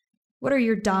your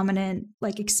dominant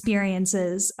like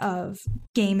experiences of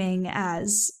gaming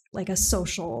as like a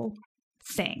social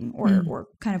thing or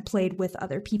kind of played with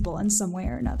other people in some way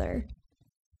or another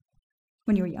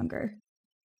when you were younger.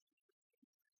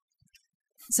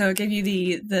 So it gave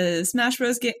you the Smash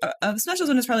Bros. Smash Bros.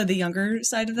 One is probably the younger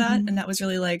side of that, and that was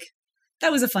really like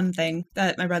that was a fun thing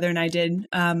that my brother and I did.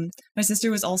 My sister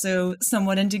was also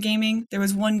somewhat into gaming. There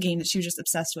was one game that she was just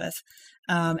obsessed with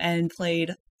and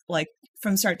played like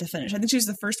from start to finish. I think she was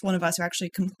the first one of us who actually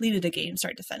completed a game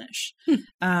start to finish,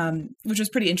 which was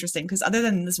pretty interesting because other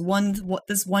than this one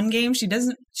game, she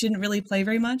didn't really play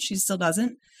very much. She still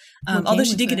doesn't. Although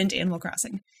she did get into Animal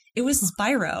Crossing. It was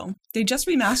Spyro. They just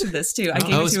remastered this too. I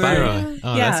gave it to Spyro. her.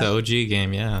 Oh, that's an OG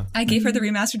game, yeah. I gave her the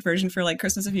remastered version for like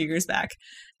Christmas a few years back.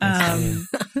 I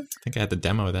think I had the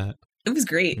demo of that. It was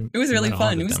great. It was really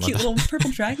fun. It was a cute little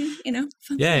purple dragon,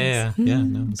 fun Yeah.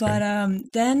 No, but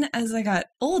then as I got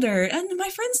older, and my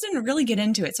friends didn't really get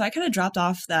into it, so I kind of dropped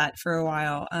off that for a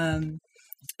while.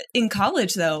 In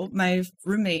college, though, my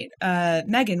roommate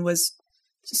Megan was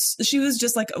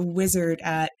just like a wizard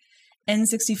at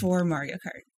N64 Mario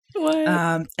Kart. What?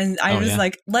 And I was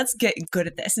like, let's get good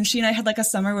at this. And she and I had like a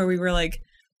summer where we were like,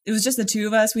 it was just the two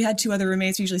of us. We had two other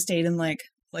roommates. We usually stayed in like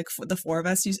the four of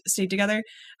us stayed together.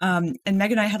 And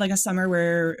Meg and I had like a summer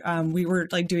where we were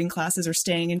like doing classes or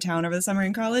staying in town over the summer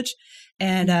in college.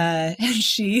 And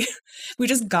we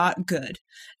just got good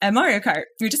at Mario Kart.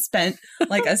 We just spent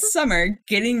like a summer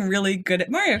getting really good at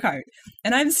Mario Kart.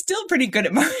 And I'm still pretty good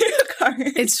at Mario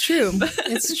Kart. It's true.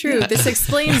 It's true. This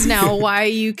explains now why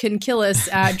you can kill us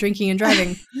at drinking and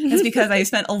driving. It's because I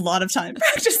spent a lot of time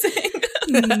practicing.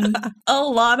 A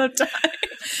lot of time.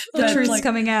 The truth's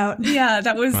coming out. Yeah,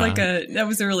 that was that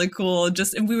was a really cool.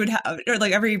 And we would have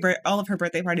like all of her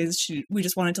birthday parties. We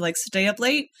just wanted to like stay up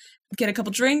late, get a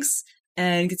couple drinks,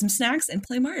 and get some snacks and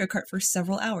play Mario Kart for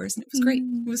several hours, and it was great.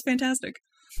 It was fantastic.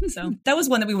 So that was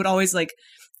one that we would always like.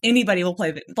 Anybody will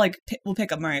play like will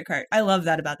pick up Mario Kart. I love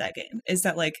that about that game. Is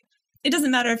that like it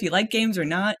doesn't matter if you like games or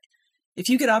not. If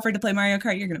you get offered to play Mario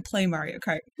Kart, you're going to play Mario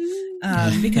Kart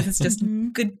because it's just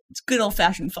good old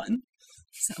fashioned fun.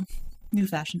 So new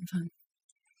fashioned fun.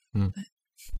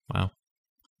 Wow.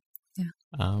 Yeah.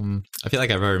 I feel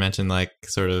like I've already mentioned like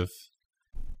sort of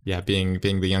being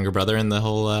the younger brother in the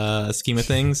whole scheme of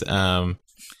things. I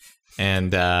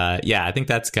think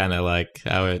that's kind of like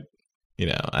how it.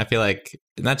 I feel like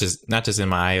not just in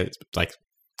my like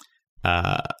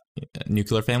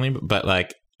nuclear family, but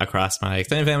like across my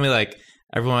extended family, like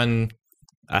everyone,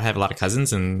 I have a lot of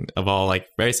cousins and of all like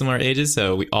very similar ages,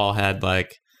 so we all had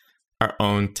like our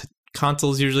own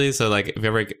consoles usually. So like if you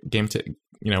ever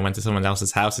went to someone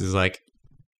else's house, it's like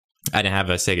I didn't have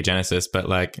a Sega Genesis, but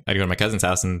like I'd go to my cousin's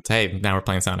house and say, hey, now we're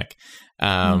playing Sonic.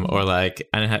 Or like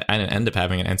I didn't end up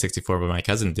having an N64, but my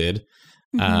cousin did.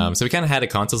 So we kind of had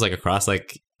consoles like across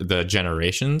like the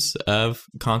generations of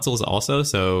consoles also.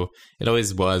 So it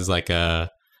always was like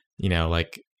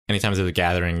like anytime there was a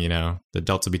gathering, the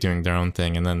adults would be doing their own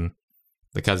thing, and then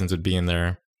the cousins would be in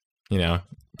there,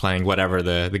 playing whatever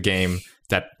the game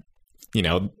that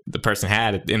the person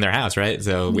had in their house, right?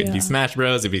 So it'd be Smash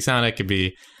Bros, it'd be Sonic, it'd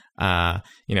be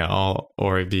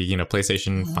or it'd be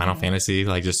PlayStation, Final Fantasy,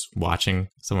 like just watching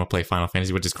someone play Final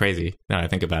Fantasy, which is crazy now that I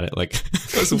think about it. Like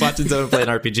I was watching someone play an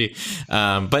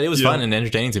RPG, but it was fun and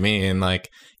entertaining to me, and like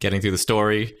getting through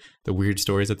the weird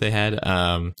stories that they had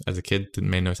as a kid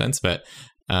made no sense, but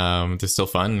they're still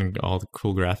fun, and all the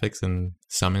cool graphics and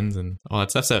summons and all that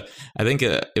stuff. So I think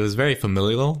it was very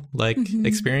familial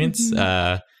experience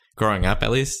growing up,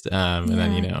 at least, and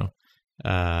then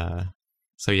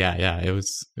so yeah, it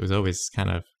was always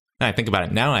kind of. Now I think about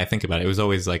it, it was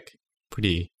always like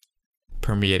pretty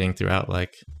permeating throughout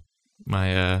like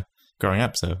my growing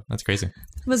up. So that's crazy.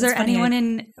 Was there anyone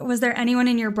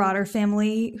in your broader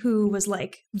family who was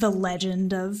like the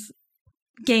legend of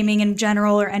gaming in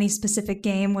general, or any specific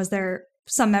game? Was there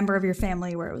some member of your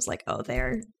family where it was like, oh,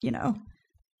 they're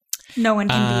no one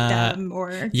can beat them?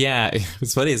 Or yeah,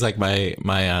 it's funny. It's like my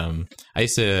I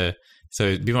used to. So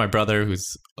it'd be my brother,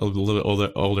 who's a little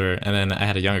bit older, and then I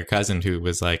had a younger cousin who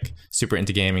was like super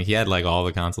into gaming. He had like all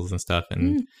the consoles and stuff,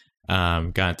 and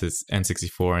got into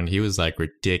N64, and he was like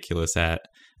ridiculous at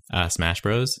Smash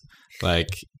Bros, like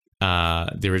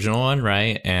the original one,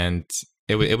 right? And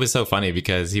it was so funny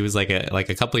because he was like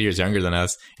a couple of years younger than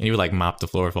us, and he would like mop the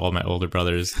floor for all my older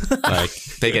brothers. Like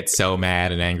they get so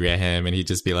mad and angry at him, and he'd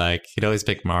just be like, he'd always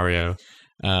pick Mario.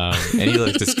 And he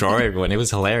like destroy everyone. It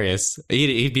was hilarious.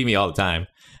 He beat me all the time.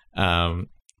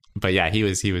 But yeah, he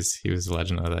was a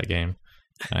legend of that game.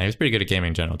 He was pretty good at gaming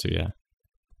in general too. Yeah.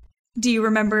 Do you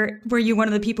remember? Were you one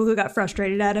of the people who got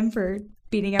frustrated at him for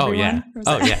beating everyone?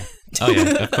 Oh yeah.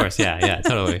 Of course. Yeah.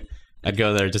 Totally. I'd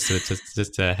go there just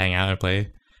to hang out and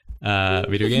play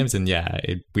video games, and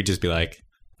we'd just be like,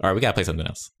 all right, we gotta play something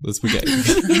else. We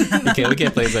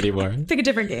can't play this anymore. Pick a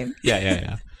different game.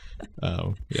 Yeah.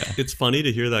 It's funny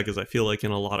to hear that, because I feel like in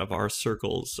a lot of our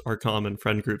circles, our common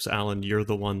friend groups, Alan, you're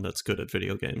the one that's good at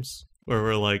video games. Where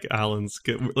we're like, Alan's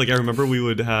good. Like I remember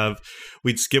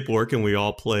we'd skip work and we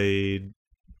all played.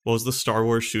 What was the Star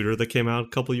Wars shooter that came out a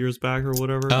couple years back or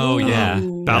whatever? Oh yeah,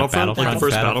 Battlefront, like the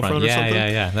first Battlefront or something.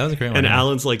 Yeah, that was a great one. And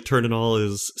Alan's like turning all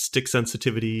his stick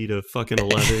sensitivity to fucking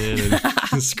 11, and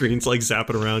the screen's like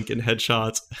zapping around, getting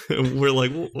headshots. And we're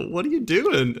like, what are you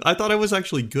doing? I thought I was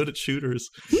actually good at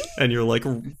shooters, and you're like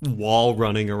wall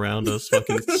running around us,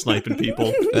 fucking sniping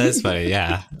people. That's funny.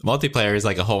 Yeah, multiplayer is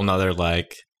like a whole nother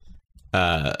like.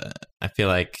 I feel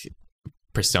like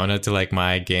persona to like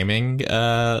my gaming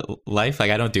life.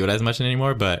 Like I don't do it as much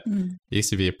anymore, but it used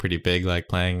to be a pretty big like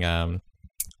playing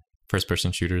first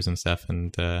person shooters and stuff.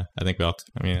 And I think I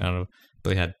don't know,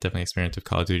 Billy had definitely experience with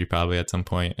Call of Duty probably at some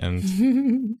point, and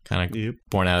kind of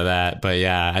born out of that. But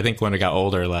yeah, I think when I got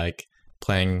older, like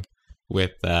playing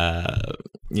with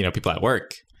people at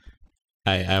work,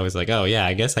 I was like, oh yeah,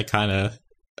 I guess I kind of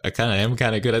am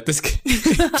kind of good at this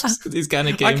these kind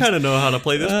of games. I kind of know how to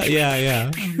play this.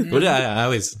 Yeah. But I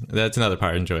always, that's another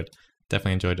part I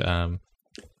definitely enjoyed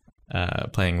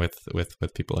playing with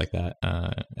people like that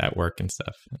at work and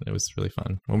stuff. It was really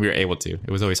fun when we were able to.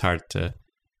 It was always hard to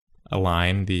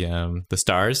align the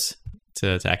stars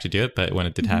to actually do it, but when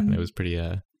it did happen, it was pretty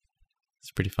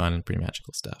fun and pretty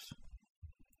magical stuff.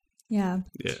 Yeah.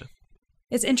 Yeah.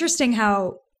 It's interesting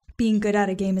how being good at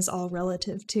a game is all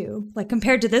relative too. Like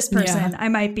compared to this person, I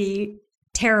might be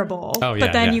terrible. Oh, yeah,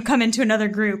 but then you come into another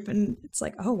group and it's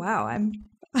like, oh wow,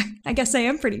 I guess I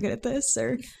am pretty good at this.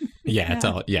 Or it's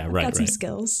all right. Got some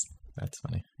skills. That's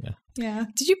funny. Yeah. Yeah.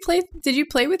 Did you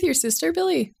play with your sister,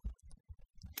 Billy?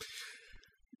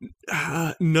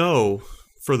 No,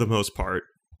 for the most part.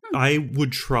 I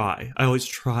would try. I always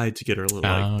tried to get her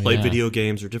to play video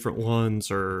games or different ones,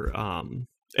 or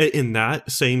in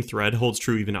that same thread holds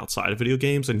true even outside of video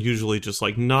games, and usually just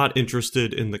like not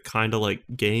interested in the kind of like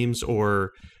games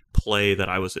or play that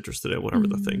I was interested in, whatever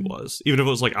the thing was. Even if it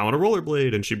was like, I want to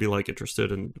rollerblade, and she'd be like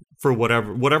interested in for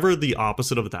whatever the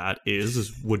opposite of that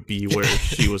would be where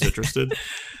she was interested.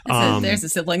 There's a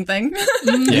sibling thing.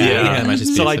 It might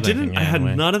just be So a I sibling didn't. thing, I yeah, had in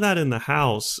a way. none of that in the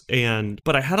house,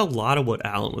 but I had a lot of what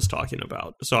Alan was talking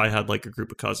about. So I had like a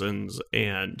group of cousins,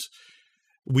 and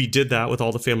we did that with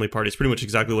all the family parties, pretty much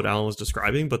exactly what Alan was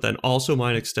describing. But then also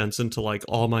mine extends into like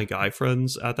all my guy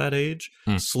friends at that age.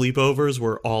 Sleepovers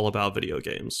were all about video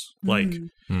games, like,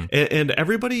 and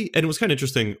everybody. And it was kind of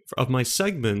interesting of my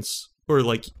segments, or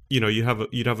like, you know, you'd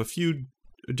have a few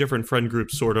different friend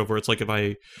groups sort of, where it's like if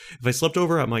I slept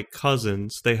over at my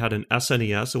cousin's, they had an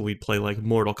SNES and we'd play like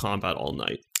Mortal Kombat all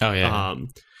night. Oh yeah.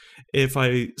 If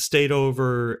I stayed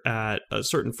over at a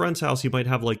certain friend's house, he might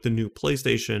have like the new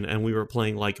PlayStation, and we were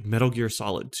playing like Metal Gear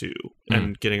Solid 2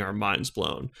 and getting our minds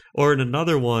blown. Or in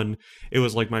another one, it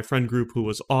was like my friend group who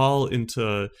was all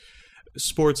into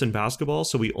sports and basketball,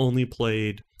 so we only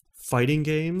played fighting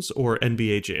games or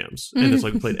NBA jams. And it's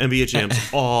like we played NBA jams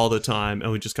all the time,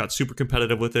 and we just got super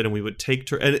competitive with it, and we would take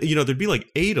turns. And, you know, there'd be like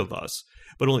 8 of us,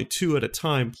 but only 2 at a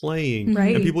time playing.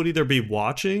 Right. And people would either be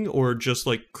watching or just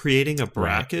like creating a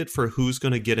bracket for who's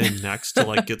going to get in next to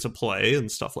like get to play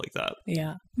and stuff like that.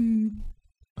 Yeah.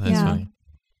 That's Yeah. funny.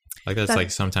 Like that's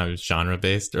like sometimes genre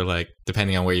based, or like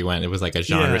depending on where you went, it was like a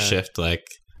genre shift. Like,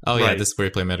 oh yeah, Right. this is where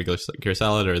you play Metal Gear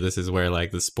Solid, or this is where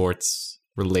like the sports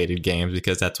related games,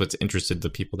 because that's what's interested the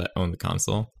people that own the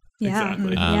console. Yeah.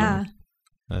 Exactly. Yeah.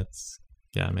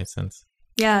 It makes sense.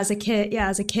 Yeah, as a kid,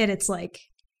 it's like,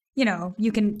 you know,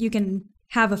 you can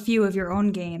have a few of your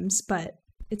own games, but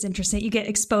it's interesting. You get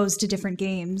exposed to different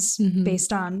games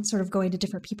based on sort of going to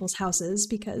different people's houses,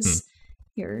 because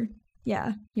you're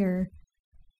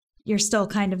still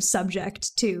kind of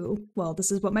subject to, well, this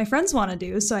is what my friends want to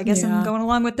do, so I guess I'm going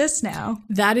along with this now.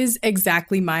 That is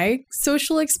exactly my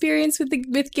social experience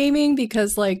with gaming,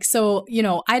 because like, so, you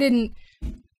know, I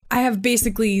have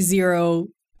basically zero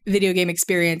video game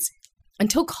experience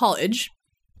until college.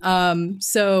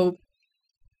 So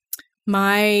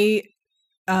my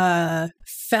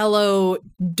fellow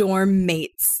dorm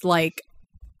mates, like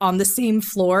on the same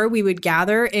floor, we would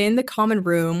gather in the common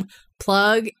room,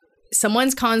 plug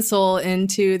someone's console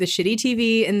into the shitty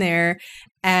TV in there,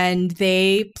 and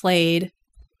they played.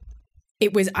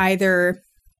 It was either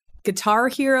Guitar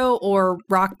Hero or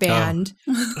Rock Band.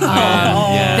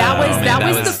 That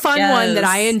was the fun one that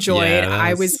I enjoyed. Yeah,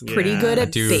 I was pretty good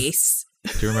at do bass.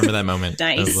 you remember that moment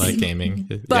of like gaming?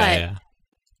 But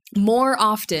more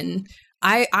often,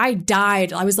 I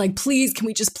died. I was like, please, can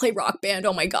we just play Rock Band?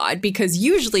 Oh my God. Because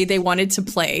usually they wanted to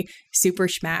play Super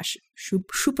Smash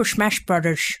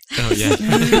Brothers. Oh yeah.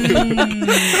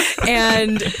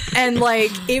 and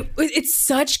like it's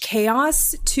such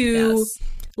chaos to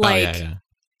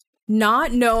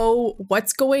not know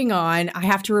what's going on. I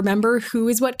have to remember who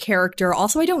is what character.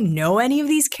 Also, I don't know any of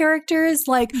these characters.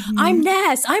 Like, I'm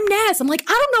Ness. I'm like,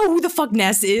 I don't know who the fuck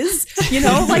Ness is. You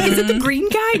know, like, is it the green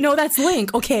guy? No, that's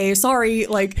Link. Okay, sorry.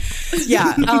 Like,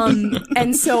 yeah.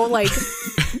 And so, like,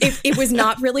 it was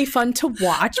not really fun to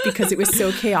watch because it was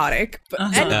so chaotic.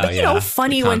 But, but you know,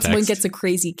 funny when someone gets a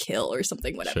crazy kill or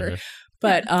something, whatever. Sure.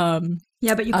 But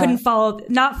yeah, but you couldn't follow,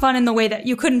 not fun in the way that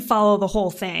you couldn't follow the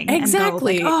whole thing.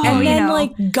 Exactly. And, go like, and then,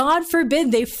 like, God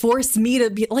forbid they force me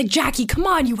to be like, Jackie, come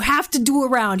on, you have to do a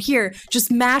round here. Just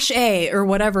mash A or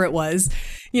whatever it was,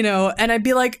 you know? And I'd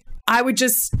be like, I would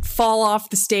just fall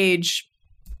off the stage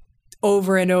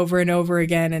over and over and over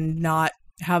again and not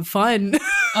have fun.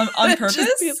 On purpose?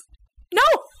 No.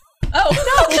 Oh,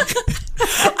 no.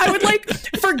 I would like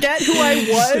forget who I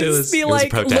was,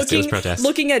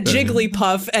 looking at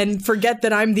Jigglypuff and forget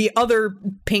that I'm the other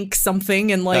pink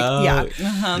something, and like,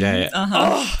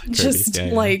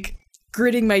 like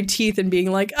gritting my teeth and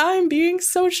being like, I'm being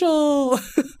social.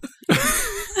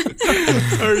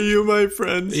 Are you my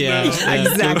friends? Yeah, now?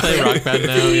 Exactly. Rock Band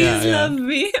now. Please love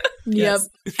me. Yep. Yes.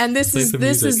 And this is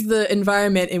the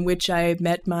environment in which I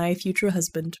met my future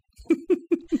husband.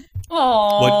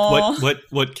 Aww.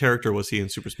 What character was he in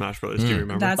Super Smash Bros? Do you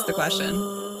remember? That's the question.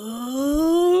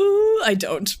 I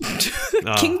don't.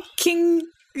 King.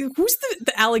 Who's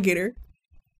the alligator?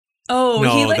 Oh,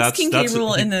 No, he likes that's- King K. that's-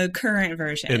 Rool in the current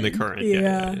version. In the current,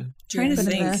 Yeah. Trying to but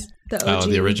in think. the OG.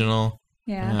 the original.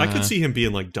 Yeah. I could see him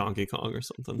being like Donkey Kong or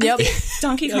something. Yep.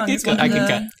 Donkey Kong is one I of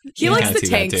can the... He Yeah, likes I the see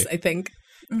that tanks, too. I think.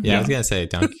 Yeah, I was gonna say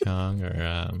Donkey Kong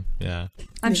or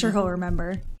I'm sure he'll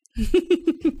remember.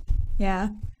 Yeah.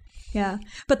 Yeah.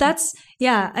 But that's,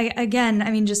 again,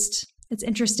 I mean, just, it's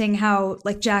interesting how,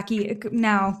 like, Jackie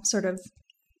now sort of,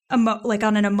 like,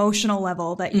 on an emotional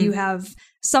level, that you have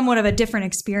somewhat of a different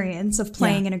experience of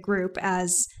playing in a group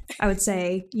as, I would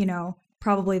say, you know,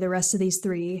 probably the rest of these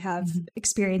three have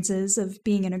experiences of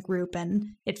being in a group and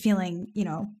it feeling,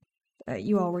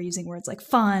 you all were using words like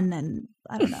fun and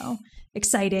I don't know,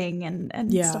 exciting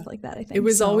and stuff like that. I think it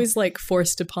was always like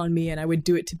forced upon me, and I would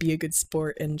do it to be a good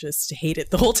sport and just hate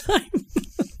it the whole time.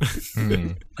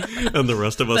 And the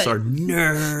rest of us are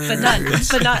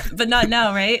nerds. But not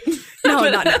now, right? No,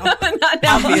 not now. Not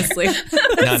now. Obviously.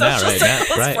 No, now,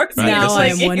 right? Now I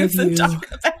am one of you.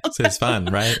 So it's fun,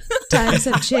 right? times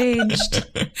have changed.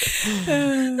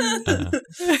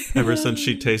 Ever since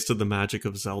she tasted the magic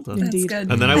of Zelda. Indeed. That's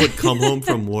good. And then I would come home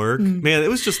from work. Man, it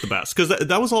was just the best. Because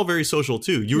that was all very social,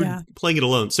 too. You were playing it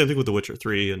alone. Same thing with The Witcher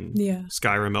 3 and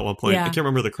Skyrim at one point. Yeah. I can't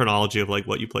remember the chronology of like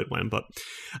what you played when, but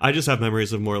I just have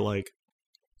memories of more like,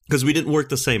 because we didn't work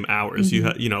the same hours. You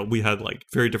had, we had like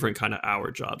very different kind of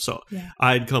hour jobs. So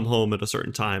I'd come home at a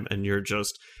certain time and you're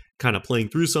just kind of playing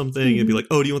through something and be like,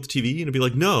 oh, do you want the TV? And it'd be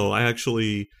like, no, I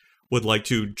actually would like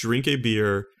to drink a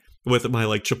beer with my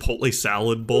like Chipotle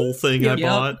salad bowl thing I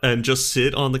bought and just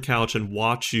sit on the couch and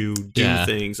watch you do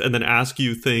things and then ask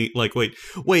you like,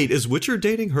 wait, is Witcher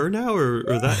dating her now or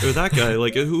that guy?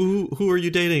 Like who are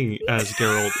you dating as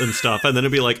Geralt and stuff? And then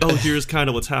it'd be like, oh, here's kind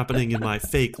of what's happening in my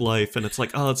fake life. And it's like,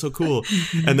 oh, it's so cool.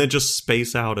 And then just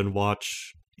space out and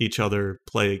watch each other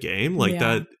play a game like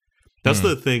that. That's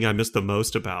the thing I miss the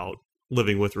most about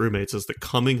living with roommates is the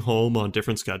coming home on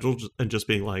different schedules and just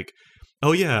being like,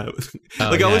 oh yeah.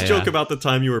 I always joke about the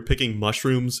time you were picking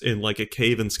mushrooms in like a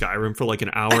cave in Skyrim for like an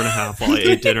hour and a half while I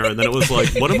ate dinner. And then it was like,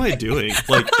 what am I doing?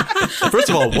 Like, first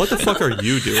of all, what the fuck are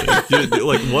you doing?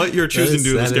 Like what you're choosing to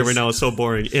do in this game right now is so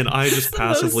boring. And I just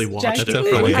passively watched it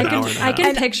for like an hour and a half. I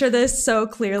can picture this so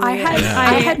clearly.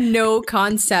 I had no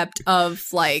concept of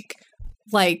like,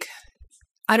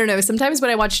 I don't know. Sometimes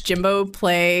when I watch Jimbo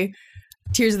play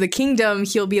Tears of the Kingdom,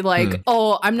 he'll be like,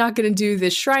 oh, I'm not going to do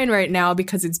this shrine right now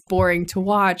because it's boring to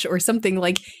watch or something.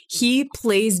 Like he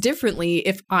plays differently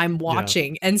if I'm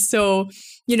watching. And so,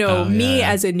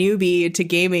 as a newbie to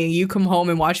gaming, you come home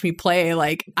and watch me play.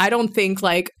 Like, I don't think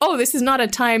like, oh, this is not a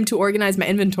time to organize my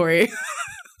inventory.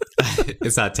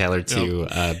 It's not tailored to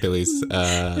Billy's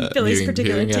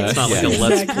particular taste. It's not like a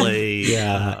let's play.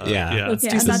 Let's do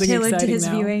it's not something tailored to exciting his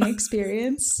now. viewing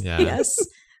experience. Yes.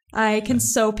 I can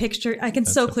so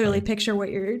clearly picture what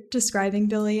you're describing,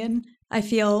 Billy, and I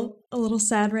feel a little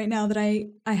sad right now that I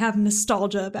have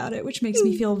nostalgia about it, which makes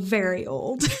me feel very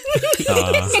old.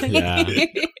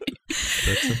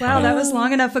 Wow, that was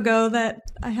long enough ago that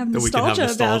I have nostalgia, we can have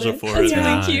nostalgia about for it.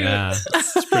 Thank you.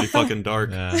 It's pretty fucking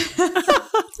dark.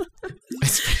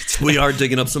 We are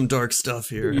digging up some dark stuff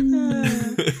here.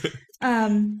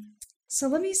 So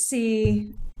let me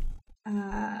see.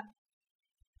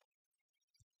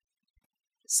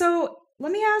 So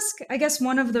let me ask, I guess,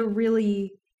 one of the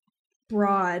really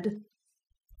broad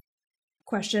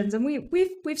questions, and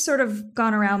we've sort of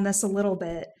gone around this a little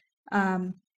bit,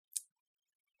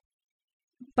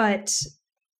 but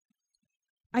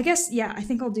I guess, I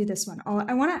think I'll do this one.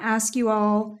 I want to ask you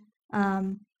all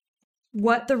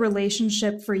what the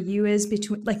relationship for you is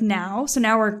between, like now. So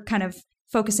now we're kind of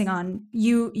focusing on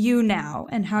you now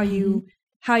and how you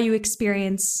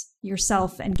experience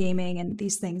yourself and gaming and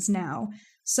these things now.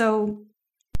 So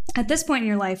at this point in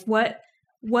your life,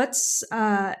 what's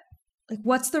the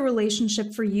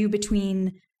relationship for you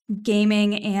between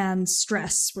gaming and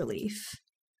stress relief?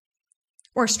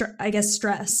 Or stress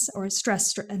and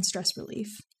stress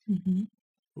relief.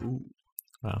 Ooh.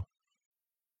 Wow.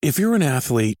 If you're an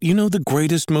athlete, you know the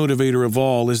greatest motivator of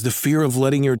all is the fear of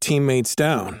letting your teammates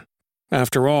down.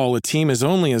 After all, a team is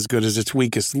only as good as its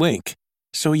weakest link.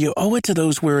 So you owe it to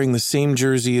those wearing the same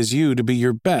jersey as you to be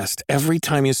your best every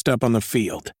time you step on the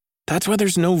field. That's why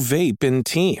there's no vape in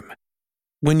team.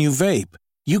 When you vape,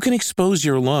 you can expose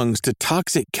your lungs to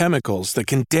toxic chemicals that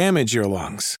can damage your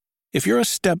lungs. If you're a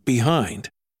step behind,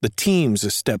 the team's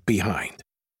a step behind.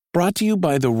 Brought to you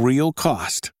by The Real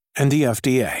Cost and the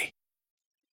FDA.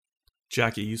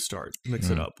 Jackie, you start. Mix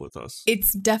it up with us.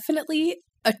 It's definitely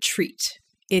a treat.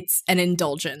 It's an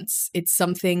indulgence. It's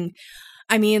something,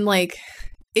 I mean, like,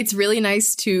 it's really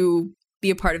nice to be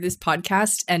a part of this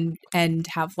podcast and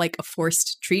have like a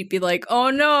forced treat, be like, oh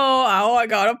no, I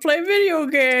gotta play video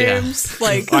games. Yeah.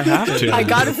 Like I have to. I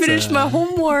gotta finish my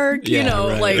homework,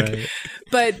 right.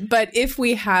 But if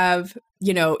we have,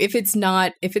 if it's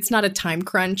not a time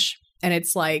crunch and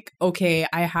it's like, okay,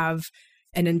 I have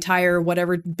an entire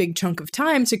whatever big chunk of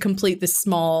time to complete this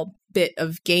small bit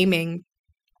of gaming,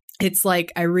 it's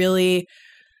like I really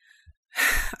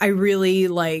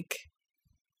like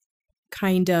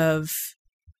kind of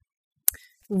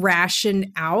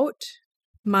ration out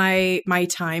my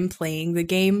time playing the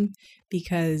game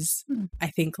because I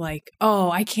think like, oh,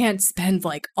 I can't spend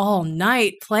like all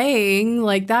night playing.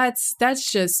 Like that's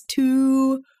just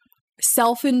too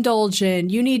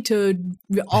self-indulgent. You need to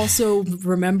also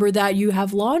remember that you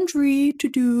have laundry to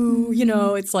do. You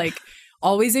know, it's like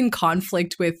always in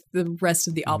conflict with the rest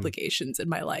of the obligations in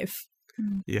my life.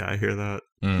 Yeah, I hear that.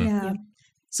 Yeah.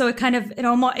 So it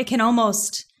can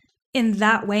almost in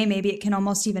that way, maybe it can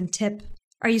almost even tip.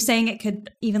 Are you saying it could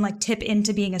even like tip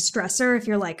into being a stressor if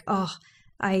you're like, or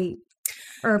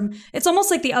it's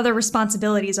almost like the other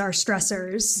responsibilities are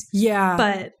stressors. Yeah.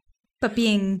 But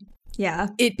being,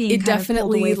 it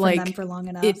definitely away from like them for long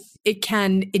enough. It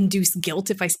can induce guilt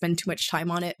if I spend too much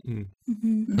time on it.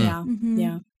 Mm-hmm. Yeah. Mm-hmm.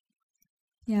 Yeah.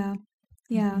 Yeah.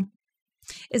 Yeah.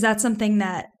 Is that something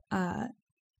that, how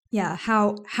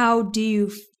do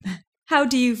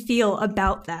you feel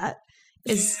about that?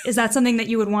 Is that something that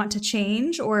you would want to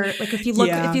change, or like if you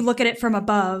look at it from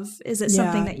above, is it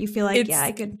something that you feel like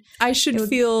I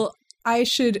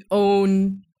should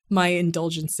own my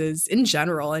indulgences in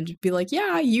general and be like,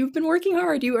 yeah, you've been working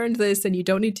hard, you earned this, and you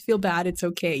don't need to feel bad. It's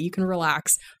okay. You can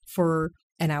relax for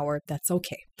an hour. That's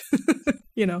okay.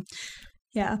 You know.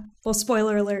 Yeah. Well,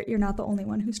 spoiler alert, you're not the only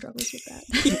one who struggles with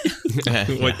that.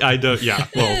 Like I don't. Yeah.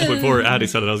 Well, before Addie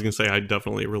said it, I was going to say I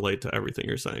definitely relate to everything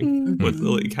you're saying with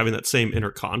like having that same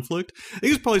inner conflict. I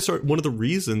think it's probably one of the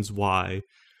reasons why.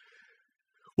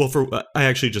 Well, I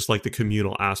actually just like the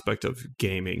communal aspect of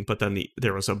gaming, but then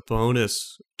there was a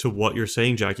bonus to what you're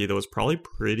saying, Jackie, that was probably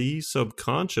pretty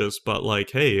subconscious. But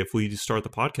like, hey, if we start the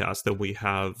podcast, then we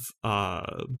have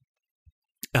a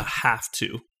have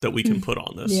to that we can put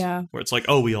on this, where it's like,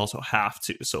 oh, we also have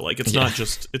to. So like, it's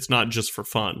not just for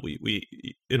fun. We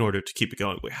in order to keep it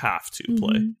going, we have to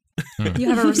play. You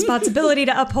have a responsibility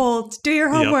to uphold. Do your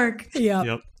homework.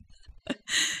 Yep.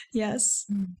 Yes,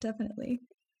 definitely.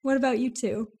 What about you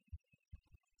two?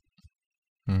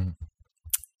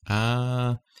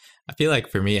 I feel like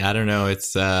for me, I don't know.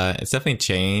 It's definitely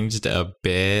changed a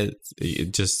bit.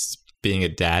 Just being a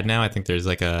dad now, I think there's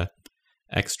like a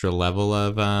extra level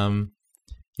of when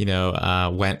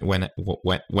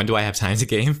do I have time to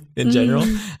game in general.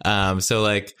 So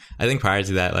like I think prior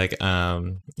to that, like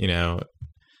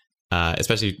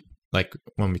especially like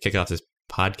when we kick off this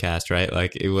podcast, right,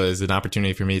 like it was an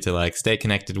opportunity for me to like stay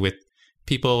connected with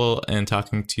people and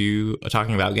talking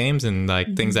about games and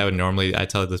like things I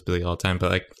tell this Billy all the time,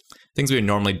 but like things we would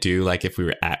normally do like if we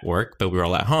were at work, but we were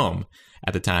all at home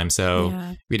at the time.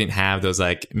 So we didn't have those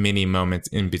like mini moments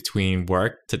in between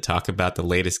work to talk about the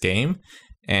latest game.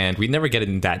 And we'd never get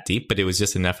in that deep, but it was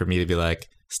just enough for me to be like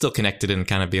still connected and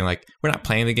kind of being like, we're not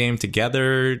playing the game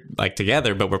together,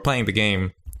 but we're playing the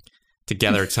game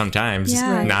together sometimes,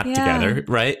 not together,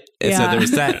 right? And so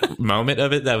there's that moment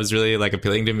of it that was really like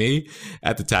appealing to me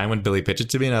at the time when Billy pitched it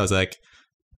to me, and I was like,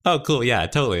 oh, cool, yeah,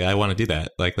 totally, I want to do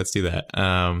that. Like, let's do that.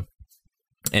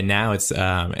 And now it's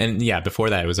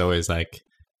before that it was always like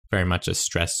very much a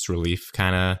stress relief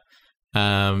kind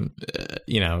of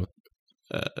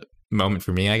moment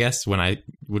for me, I guess, when I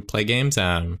would play games.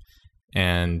 To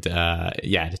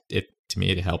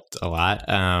me it helped a lot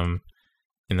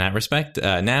in that respect.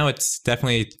 Now it's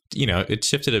definitely, it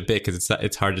shifted a bit because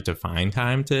it's harder to find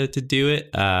time to do it.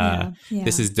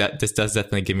 This does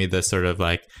definitely give me the sort of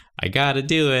like, I gotta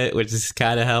do it, which just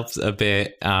kind of helps a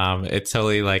bit. It's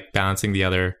totally like balancing the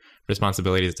other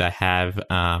responsibilities that I have.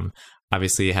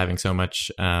 Obviously having so much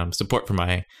support from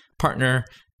my partner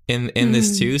in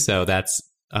this too. So that's,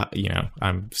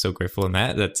 I'm so grateful in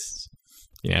that. That's,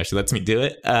 she lets me do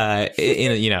it,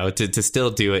 to still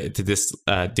do it to this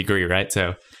degree, right?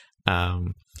 So,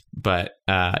 so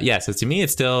to me,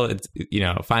 it's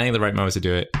finding the right moments to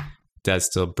do it does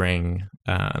still bring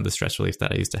the stress relief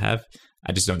that I used to have.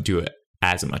 I just don't do it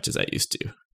as much as I used to.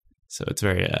 So it's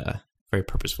very, very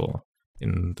purposeful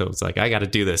in those, like, I got to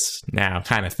do this now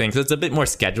kind of thing. So it's a bit more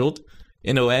scheduled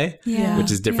in a way,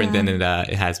 which is different than it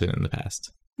has been in the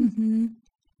past. Mm-hmm.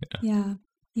 Yeah.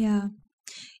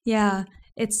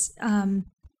 It's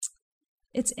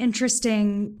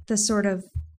interesting, the sort of,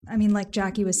 I mean, like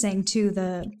Jackie was saying too,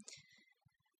 the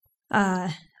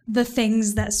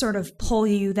things that sort of pull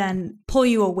you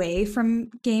away from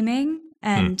gaming,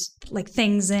 and like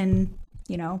things in,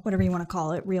 whatever you want to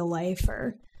call it, real life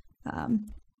or I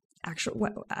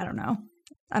don't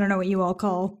know what you all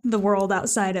call the world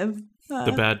outside of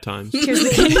the bad times. Tears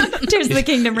of the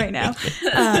Kingdom right now.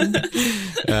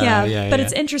 But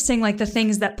it's interesting, like the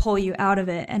things that pull you out of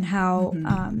it, and how,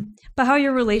 but how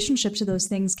your relationship to those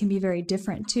things can be very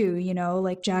different too.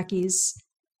 Like Jackie's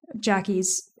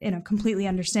in a completely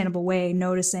understandable way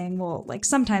noticing, well, like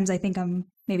sometimes I think I'm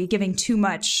maybe giving too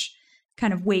much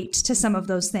kind of weight to some of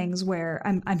those things where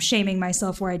I'm shaming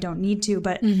myself where I don't need to.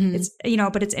 But it's, you know,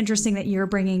 but it's interesting that you're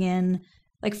bringing in,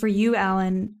 like for you,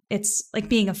 Alan, it's like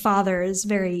being a father is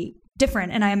very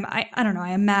different. And I don't know,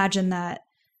 I imagine that,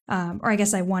 or I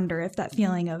guess I wonder if that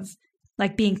feeling of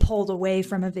like being pulled away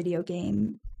from a video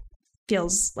game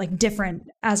feels like different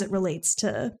as it relates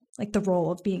to like the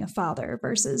role of being a father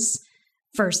versus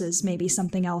maybe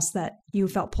something else that you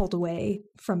felt pulled away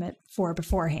from it for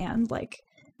beforehand, like,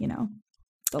 you know,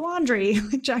 the laundry,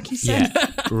 like Jackie said.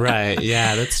 Yeah, right.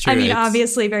 Yeah, that's true. I mean,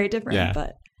 obviously very different,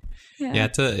 but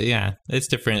it's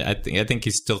different. I think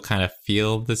you still kind of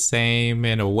feel the same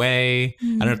in a way. I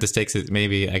don't know if the stakes is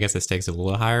I guess the stakes are a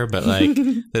little higher, but like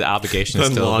the obligation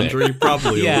is still laundry, there.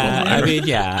 probably. Yeah, I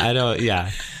mean, I don't.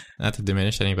 Yeah, not to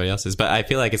diminish anybody else's, but I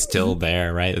feel like it's still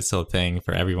there, right? It's still a thing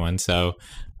for everyone. So,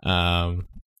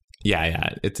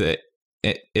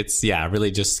 it's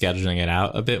really just scheduling it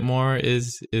out a bit more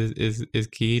is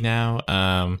key now.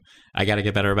 I got to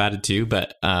get better about it too,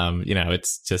 but you know,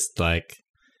 it's just like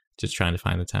just trying to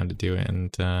find the time to do it,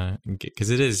 and because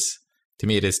it is, to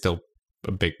me, it is still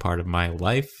a big part of my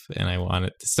life, and I want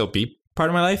it to still be part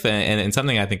of my life, and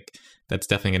something I think that's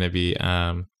definitely going to be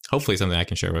hopefully something I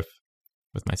can share with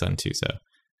my son too. So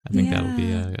I think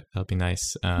that'll be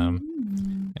nice, and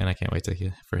I can't wait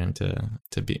for him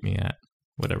to beat me at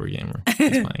whatever game he's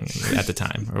playing at the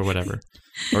time or whatever,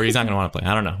 or he's not going to want to play.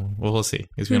 I don't know. Well, we'll see.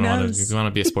 He's going to want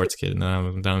to be a sports kid, and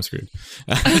then I'm screwed.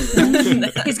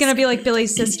 He's going to be like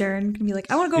Billy's sister and be like,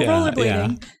 I want to go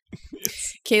rollerblading. Yeah.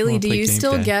 Kaylee, do you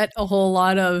still get a whole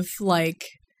lot of like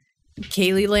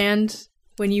Kaylee Land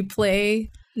when you play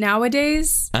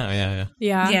nowadays? Oh yeah.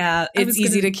 Yeah. It's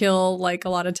easy to kill like a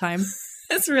lot of time.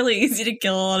 It's really easy to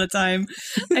kill a lot of time.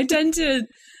 I tend to.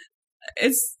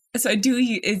 It's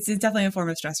definitely a form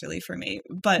of stress relief for me.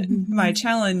 But my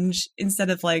challenge,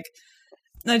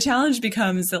 the challenge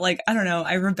becomes that, like, I don't know,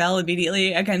 I rebel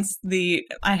immediately against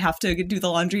I have to do the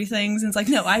laundry things. And it's like,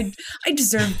 no, I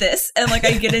deserve this. And like,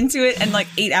 I get into it and like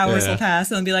 8 hours will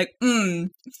pass and I'll be like,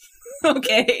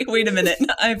 okay, wait a minute.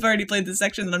 I've already played this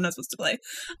section that I'm not supposed to play.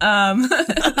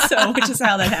 So, which is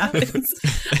how that happens.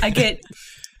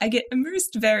 I get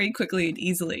immersed very quickly and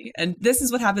easily. And this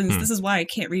is what happens. This is why I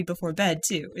can't read before bed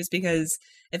too, is because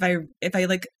if I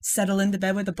like settle into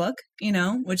bed with a book, you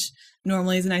know, which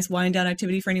normally is a nice wind down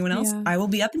activity for anyone else, I will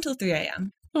be up until 3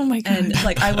 a.m. Oh my God. And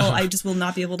like, I just will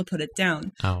not be able to put it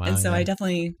down. Oh, wow, and so I'm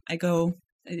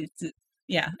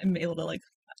able to like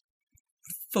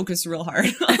focus real hard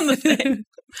on the thing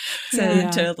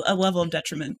to a level of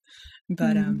detriment.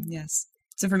 But yes.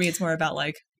 So for me, it's more about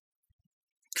like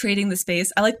creating the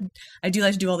space. I do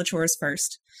like to do all the chores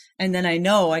first, and then I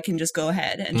know I can just go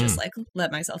ahead and just like let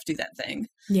myself do that thing.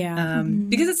 Yeah.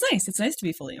 Because it's nice to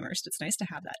be fully immersed. It's nice to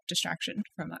have that distraction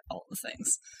from all the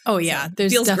things. Oh yeah. So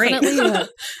there's definitely a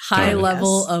high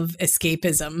level of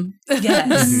escapism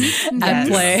at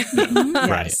play.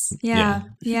 Right. Yeah.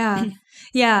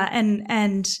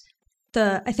 And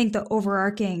I think the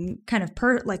overarching kind of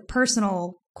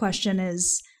personal question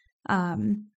is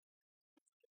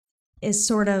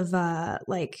sort of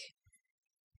like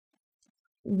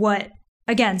what,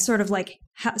 again, sort of like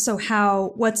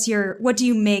what do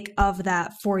you make of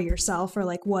that for yourself, or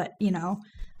like what, you know,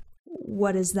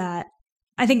 what is that?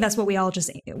 I think that's what we all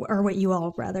what you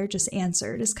all rather just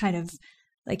answered, is kind of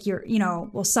like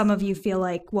some of you feel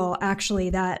like, well,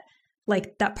 actually that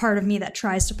part of me that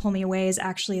tries to pull me away is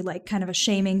actually like kind of a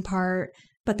shaming part,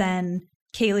 but then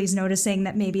Kaylee's noticing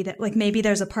that maybe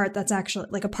there's a part that's actually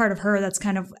like a part of her that's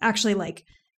kind of actually like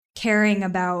caring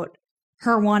about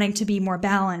her wanting to be more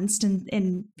balanced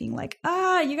and being like,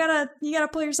 you gotta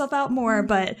pull yourself out more.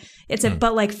 But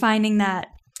but like finding that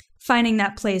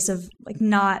place of like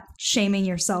not shaming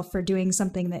yourself for doing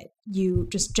something that you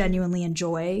just genuinely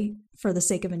enjoy for the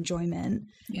sake of enjoyment.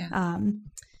 Yeah.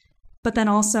 But then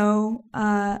also,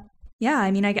 I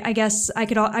mean, I guess I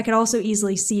could also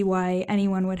easily see why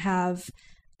anyone would have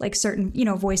like certain, you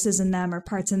know, voices in them or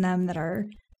parts in them that are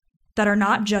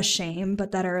not just shame,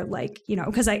 but that are like, you know,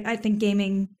 because I think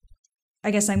gaming,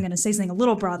 I guess I'm going to say something a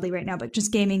little broadly right now, but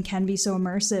just gaming can be so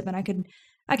immersive, and I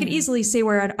could easily see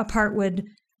where a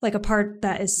part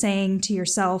that is saying to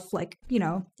yourself, like, you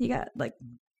know, you got like,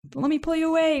 let me pull you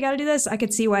away, you got to do this. I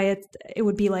could see why it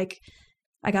would be like,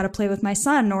 I got to play with my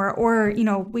son, or, you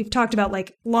know, we've talked about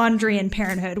like laundry and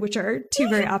parenthood, which are two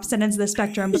very opposite ends of the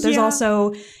spectrum, but there's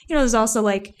also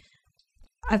like,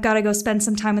 I've got to go spend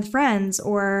some time with friends,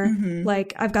 or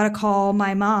like I've got to call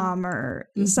my mom, or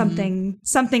something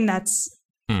that's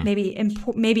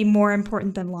maybe more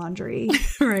important than laundry.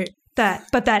 Right.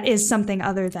 But that is something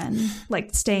other than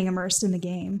like staying immersed in the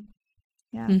game.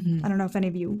 Yeah. Mhm. I don't know if any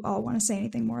of you all want to say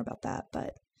anything more about that,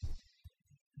 but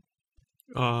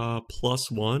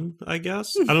 +1, I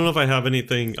guess. I don't know if I have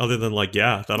anything other than like,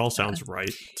 yeah, that all sounds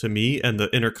right to me, and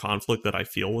the inner conflict that I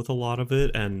feel with a lot of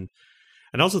it. And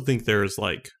I also think there's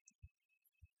like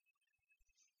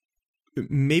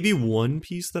maybe one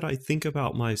piece that I think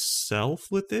about myself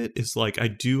with it is like, I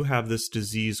do have this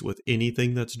disease with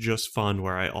anything that's just fun,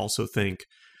 where I also think,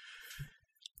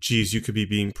 geez, you could be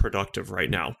being productive right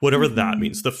now. Whatever that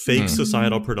means. The fake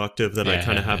societal productive that I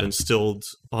kind of have instilled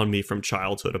on me from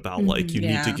childhood about like, you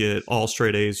need to get all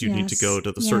straight A's, you need to go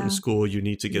to the certain school, you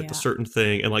need to get the certain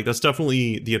thing. And like, that's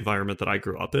definitely the environment that I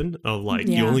grew up in, of like,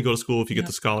 you only go to school if you get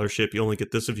the scholarship, you only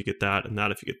get this if you get that, and that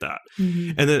if you get that.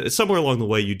 And then somewhere along the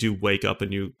way, you do wake up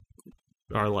and you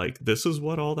are like, this is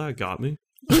what all that got me.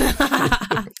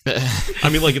 I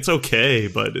mean, like, it's okay,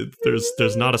 but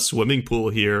there's not a swimming pool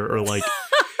here, or like,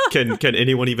 can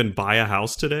anyone even buy a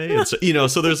house today? It's, you know,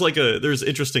 so there's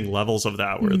interesting levels of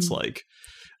that where it's like,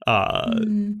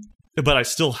 but I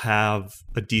still have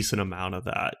a decent amount of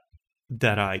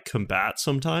that I combat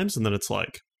sometimes, and then it's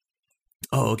like,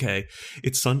 oh, okay,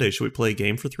 it's Sunday, should we play a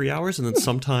game for 3 hours? And then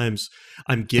sometimes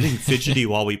I'm getting fidgety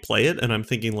while we play it, and I'm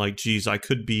thinking like, geez, I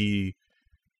could be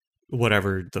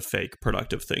whatever the fake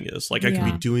productive thing is. Like, I could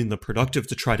be doing the productive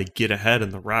to try to get ahead in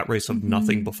the rat race of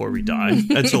nothing before we die.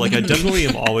 And so like, I definitely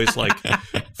am always like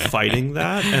fighting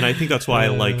that. And I think that's why I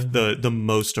like the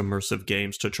most immersive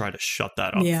games, to try to shut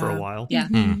that up for a while. Yeah.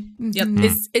 Yep.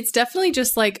 It's definitely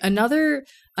just like another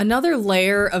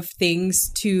layer of things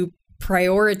to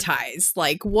prioritize.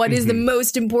 Like, what is the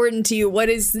most important to you? What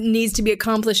needs to be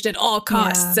accomplished at all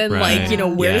costs? And like, you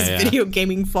know, where does video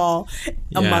gaming fall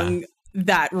among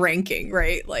that ranking,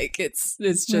 right? Like, it's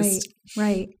just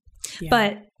right.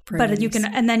 But you can,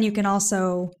 and then you can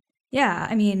also,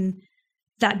 I mean,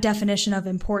 that definition of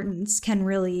importance can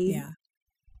really,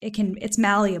 it's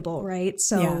malleable, right?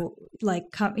 So like,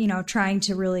 you know, trying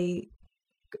to really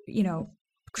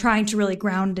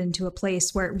ground into a place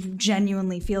where it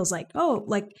genuinely feels like, oh,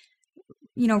 like,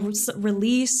 you know,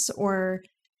 release or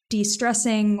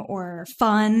de-stressing or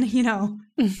fun, you know.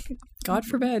 God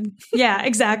forbid. Yeah,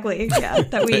 exactly. Yeah,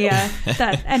 that we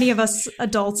that any of us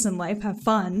adults in life have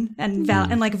fun and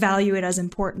and like value it as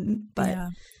important. But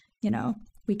you know,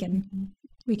 we can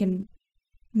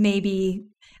maybe.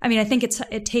 I mean, I think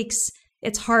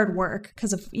it's hard work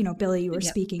because of, you know, Billy, you were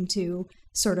speaking to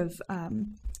sort of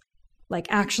like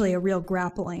actually a real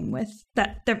grappling with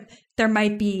that. There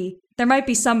might be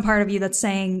some part of you that's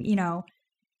saying, you know,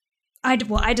 I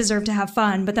deserve to have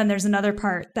fun, but then there's another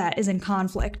part that is in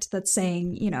conflict that's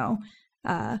saying, you know,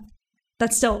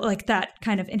 that's still like that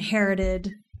kind of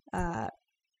inherited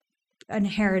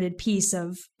piece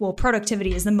of, well,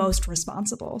 productivity is the most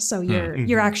responsible, so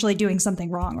you're actually doing something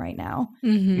wrong right now,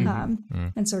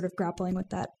 and sort of grappling with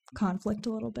that conflict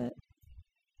a little bit.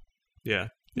 Yeah,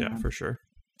 for sure.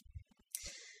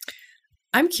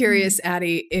 I'm curious,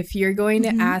 Addie, if you're going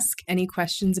to ask any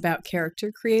questions about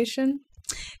character creation.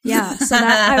 Yeah, so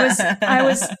that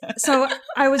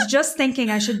I was just thinking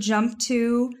I should jump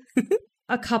to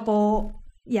a couple.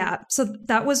 Yeah, so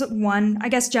that was one. I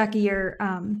guess, Jackie, you're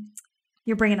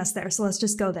bringing us there, so let's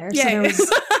just go there. Yeah. So there was,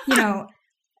 you know,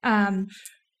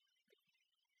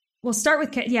 we'll start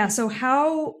with So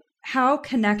how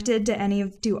connected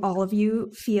do all of you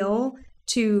feel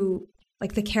to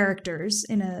like the characters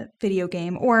in a video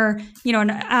game, or, you know,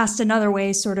 and asked another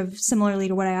way, sort of similarly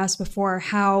to what I asked before,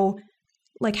 how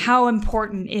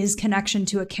important is connection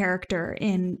to a character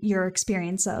in your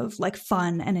experience of like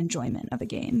fun and enjoyment of a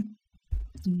game?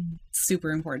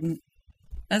 Super important.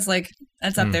 That's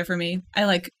up there for me. I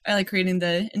like creating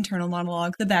the internal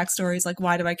monologue, the backstories, like,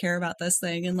 why do I care about this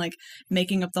thing, and like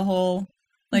making up the whole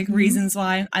like reasons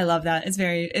why. I love that.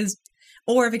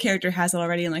 Or if a character has it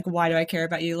already, and like, why do I care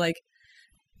about you? Like,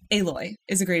 Aloy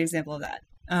is a great example of that.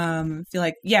 Feel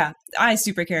like, I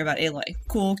super care about Aloy.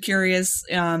 Cool, curious,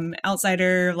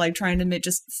 outsider, like trying to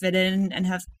just fit in and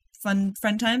have fun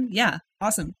friend time. Yeah,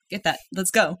 awesome. Get that.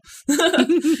 Let's go.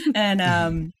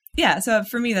 And so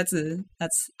for me, that's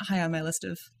high on my list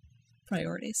of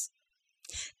priorities.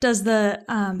 Does the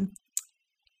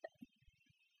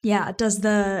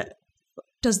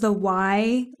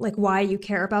why, like why you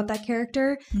care about that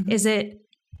character,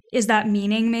 is that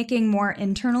meaning making more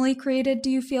internally created, do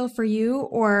you feel, for you,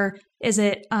 or is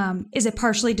it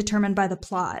partially determined by the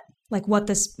plot, like what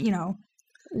this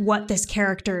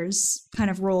character's kind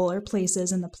of role or place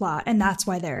is in the plot, and that's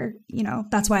why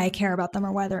that's why I care about them,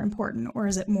 or why they're important? Or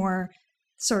is it more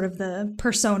sort of the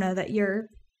persona that you're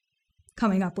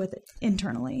coming up with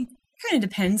internally? Kind of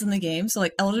depends on the game. So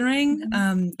like Elden Ring,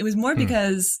 it was more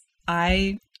because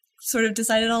I sort of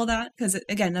decided all that because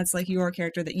again, that's like your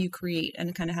character that you create and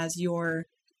it kind of has your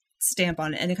stamp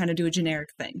on it and they kind of do a generic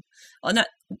thing. Well,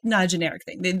 not a generic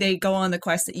thing. They go on the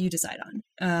quest that you decide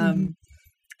on.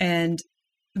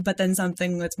 But then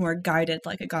something that's more guided,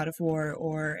 like a God of War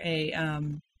or a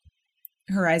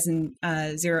Horizon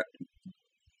Zero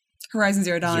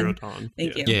Dawn.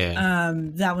 Thank you. Yeah.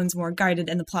 That one's more guided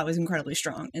and the plot was incredibly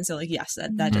strong. And so like, yes,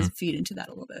 that does feed into that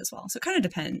a little bit as well. So it kind of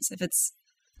depends if it's,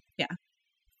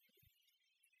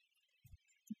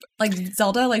 like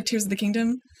Zelda, like Tears of the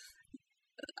Kingdom.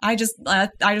 I just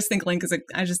think Link is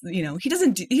he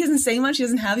doesn't say much.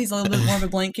 He's a little bit more of a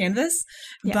blank canvas,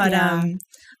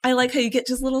 I like how you get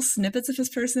just little snippets of his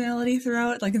personality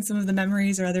throughout, like in some of the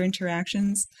memories or other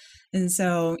interactions. And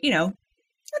so, I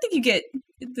think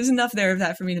there's enough there of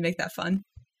that for me to make that fun.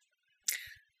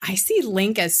 I see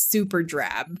Link as super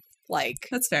drab. Like,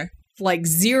 that's fair. Like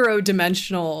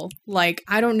 0-dimensional. Like,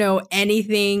 I don't know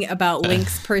anything about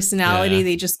Link's personality. Yeah.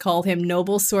 They just call him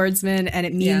Noble Swordsman and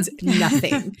it means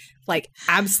nothing. Like,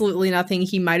 absolutely nothing.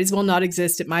 He might as well not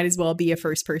exist. It might as well be a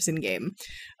first-person game.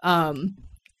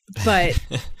 But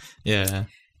yeah.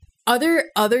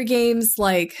 Other games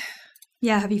like...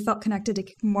 Yeah, have you felt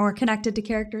more connected to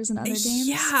characters in other games?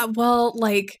 Yeah, well,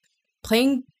 like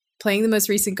playing the most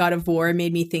recent God of War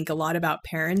made me think a lot about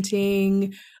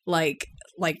parenting, like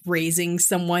raising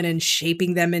someone and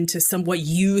shaping them into what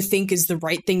you think is the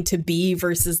right thing to be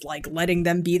versus like letting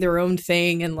them be their own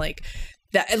thing. And like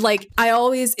that, like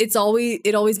it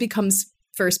always becomes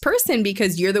first person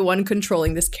because you're the one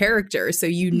controlling this character. So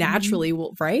you naturally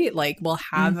will, right? Like will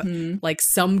have like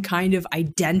some kind of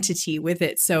identity with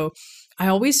it. So I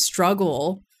always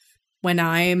struggle when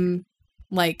I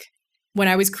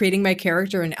was creating my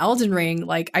character in Elden Ring,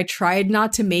 like I tried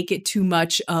not to make it too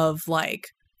much of like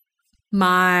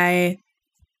my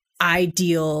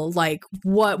ideal, like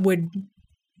what would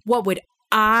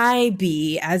I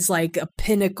be as like a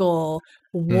pinnacle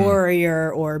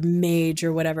warrior or mage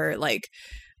or whatever. Like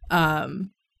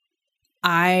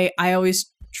I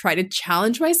always try to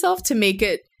challenge myself to make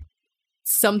it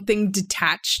something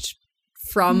detached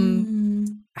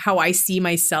from how I see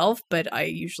myself, but I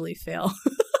usually fail.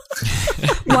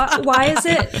 Why is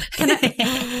it? Can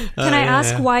I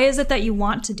ask why is it that you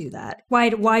want to do that?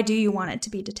 Why do you want it to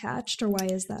be detached, or why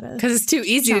is that because it's too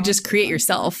easy to just create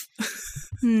yourself.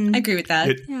 I agree with that.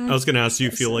 I was going to ask, do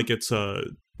you feel like it's a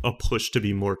push to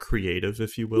be more creative,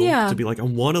 if you will? Yeah. To be like, I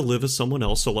want to live as someone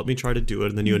else, so let me try to do it,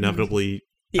 and then you inevitably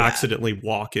accidentally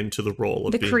walk into the role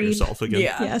of being yourself again.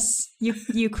 Yeah. Yes,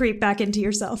 you creep back into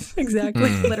yourself. Exactly.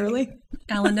 Literally.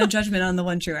 Alan, no judgment on the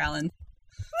one true Alan.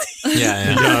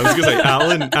 Yeah. I was gonna say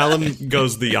Alan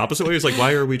goes the opposite way. He's like,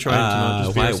 why are we trying to not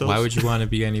just be ourselves? Why would you want to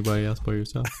be anybody else but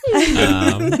yourself?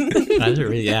 I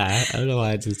don't know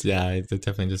why. I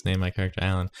definitely just named my character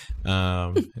Alan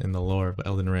in the lore of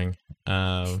Elden Ring.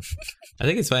 I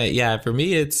think it's funny. Yeah, for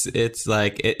me, it's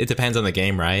like it depends on the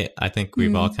game, right? I think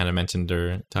we've all kind of mentioned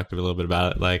or talked a little bit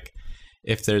about it. Like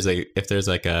if there's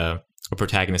like a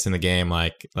protagonist in the game,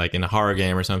 like in a horror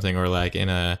game or something, or like in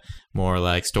a more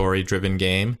like story driven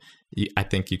game, I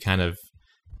think you kind of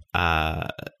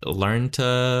learn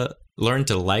to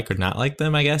like or not like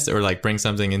them, I guess, or like bring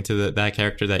something into that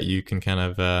character that you can kind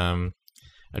of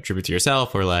attribute to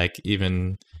yourself, or like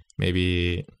even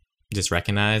maybe just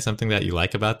recognize something that you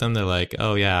like about them. They're like,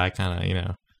 oh yeah, I kind of,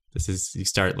 you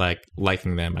start like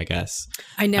liking them, I guess.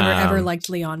 I never ever liked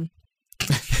Leon.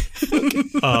 Did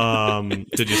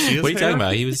you see his What are you hair? talking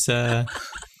about? He was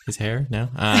his hair? No.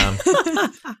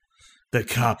 The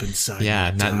cop inside.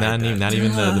 Yeah, not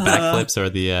even the backflips or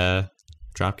the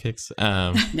drop kicks.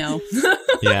 No.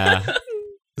 Yeah.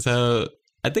 So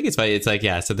I think it's funny. It's like,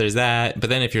 yeah, so there's that. But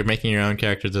then if you're making your own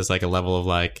character, there's like a level of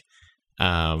like,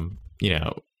 I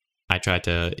try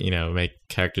to, make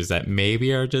characters that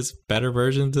maybe are just better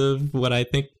versions of what I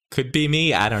think could be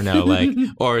me. I don't know, like,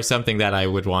 or something that I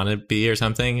would want to be or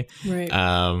something. Right.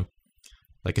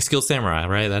 Like a skilled samurai,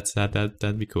 right?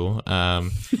 That'd be cool.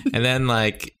 And then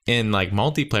like in like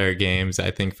multiplayer games,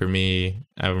 I think for me,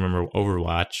 I remember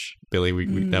Overwatch, Billy, we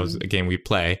that was a game we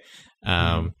play.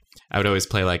 I would always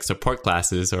play like support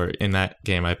classes, or in that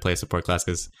game I play support class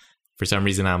because for some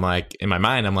reason I'm like, in my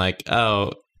mind, I'm like,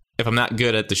 oh, if I'm not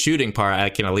good at the shooting part, I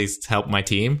can at least help my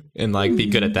team and like be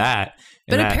good at that.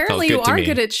 And but that apparently felt you to are me.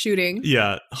 good at shooting.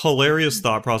 Yeah, hilarious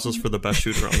thought process for the best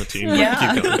shooter on the team.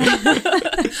 Yeah. Keep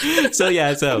going. So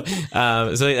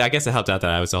I guess it helped out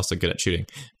that I was also good at shooting.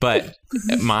 But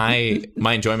my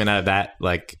enjoyment out of that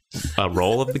like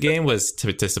role of the game was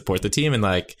to support the team and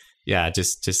like I don't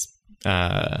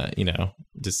know,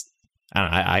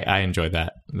 I enjoyed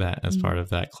that as part of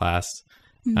that class.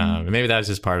 Maybe that was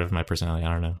just part of my personality.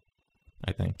 I don't know.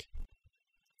 I think,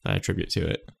 that I attribute to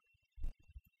it.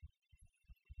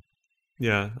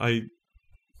 Yeah,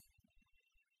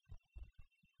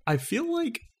 I feel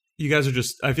like you guys are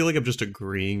just, I feel like I'm just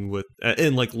agreeing with,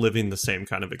 and like living the same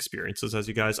kind of experiences as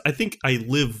you guys. I think I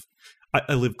live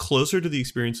closer to the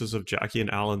experiences of Jackie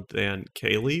and Alan than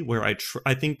Kaylee, where I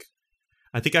think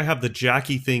I have the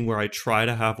Jackie thing where I try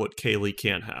to have what Kaylee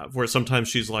can't have, where sometimes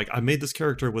she's like, I made this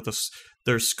character with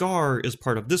their scar is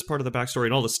part of this part of the backstory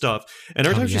and all this stuff. And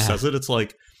every time she says it, it's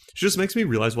like, she just makes me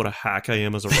realize what a hack I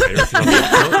am as a writer.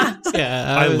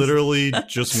 I literally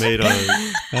just made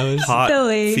a hot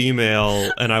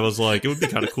female, and I was like, it would be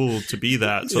kind of cool to be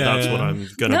that. So that's what I'm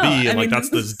going to be. And like,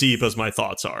 that's as deep as my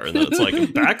thoughts are. And then it's like a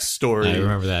backstory. I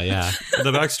remember that, yeah.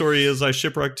 The backstory is I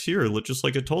shipwrecked here, just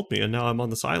like it told me, and now I'm on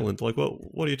this island. Like,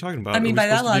 what are you talking about? I mean, by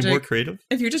that logic, more creative?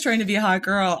 If you're just trying to be a hot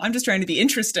girl, I'm just trying to be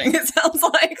interesting, it sounds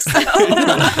like. So.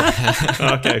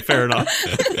 Okay, fair enough.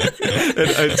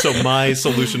 and so my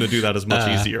solution to do that is much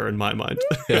easier in my mind.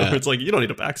 Yeah. It's like, you don't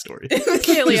need a backstory.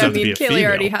 Kaylee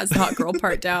already has the hot girl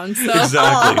part down. So.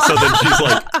 Exactly. So then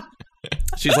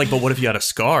she's like, but what if you had a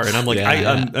scar? And I'm like,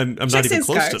 I'm not even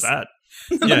close to that.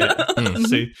 Yeah.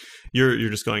 See, you're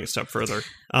just going a step further.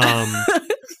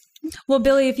 Well,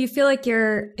 Billy, if you feel like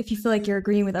you're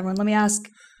agreeing with everyone, let me ask,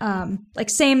 like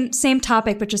same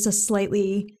topic, but just a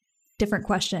slightly different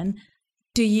question.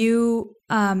 Do you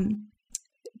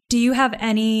have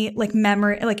any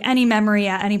memory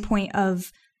at any point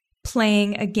of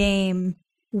playing a game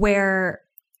where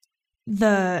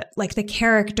the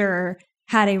character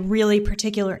had a really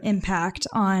particular impact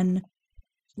on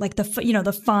like the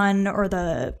fun or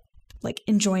the like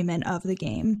enjoyment of the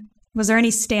game? Was there any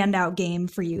standout game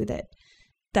for you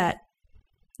that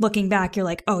looking back you're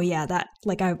like, oh yeah,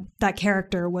 that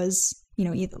character was,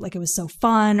 either like it was so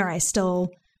fun, or I still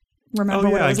remember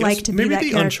what it was like to be that character.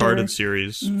 Maybe the Uncharted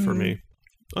series for me.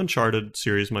 Uncharted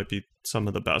series might be some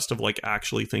of the best of like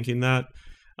actually thinking that.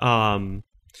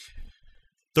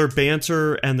 Their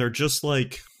banter, and they're just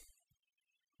like...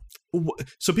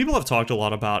 So people have talked a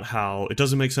lot about how it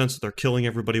doesn't make sense that they're killing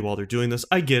everybody while they're doing this.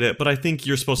 I get it, but I think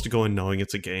you're supposed to go in knowing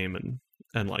it's a game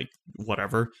and like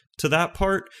whatever to that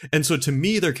part. And so to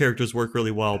me, their characters work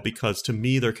really well, because to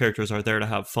me, their characters are there to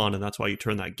have fun, and that's why you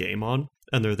turn that game on,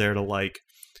 and they're there to like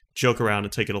joke around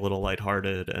and take it a little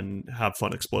lighthearted and have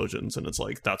fun explosions. And it's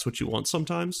like, that's what you want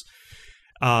sometimes.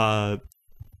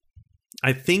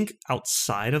 I think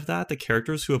outside of that, the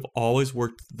characters who have always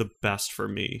worked the best for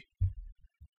me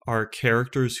are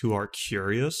characters who are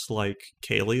curious, like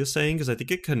Kaylee is saying, because I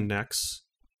think it connects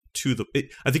to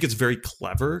I think it's very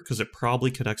clever, because it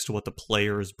probably connects to what the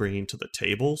player is bringing to the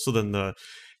table. So then the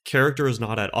character is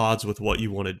not at odds with what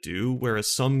you want to do.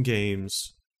 Whereas some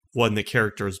games, when the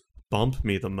characters bump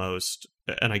me the most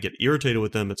and I get irritated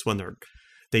with them, it's when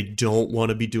they don't want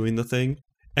to be doing the thing.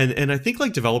 And I think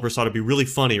like developers thought it'd be really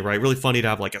funny, right? Really funny to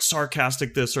have like a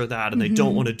sarcastic this or that, and they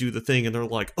don't want to do the thing, and they're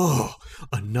like, oh,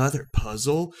 another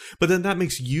puzzle? But then that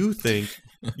makes you think,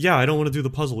 yeah, I don't want to do the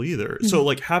puzzle either. So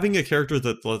like having a character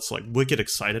that's like wicked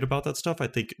excited about that stuff, I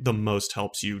think the most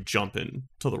helps you jump into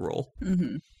the role.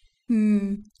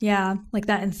 Yeah, like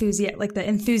that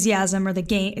enthusiasm or the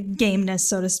gameness,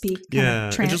 so to speak. Yeah,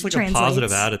 and just like a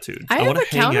positive attitude. I want to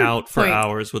hang out for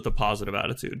hours with a positive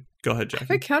attitude. Go ahead, Jackie.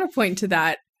 I have a counterpoint to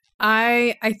that.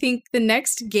 I think the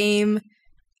next game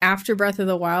after Breath of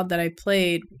the Wild that I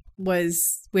played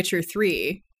was Witcher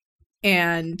 3,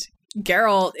 and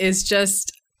Geralt is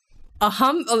just a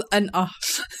humbug. A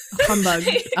humbug?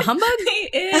 He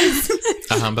is.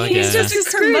 A humbug, He's just a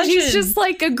Scrooge. He's just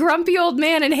like a grumpy old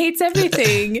man and hates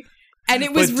everything. And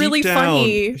it was really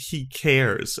funny. He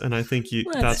cares, and I think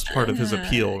that's part of his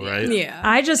appeal, right? Yeah.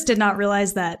 I just did not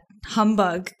realize that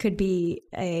humbug could be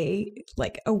a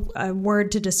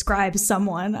word to describe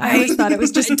someone. I always thought it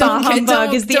was just "bah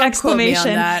humbug" is the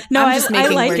exclamation. No, I'm just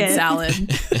making I like word it.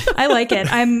 Salad. I like it.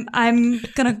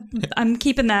 I'm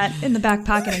keeping that in the back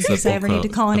pocket in case I ever need to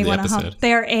call anyone a humbug.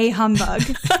 They are a humbug.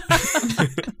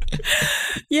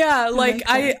 Yeah, like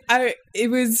it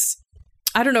was.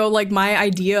 I don't know, like my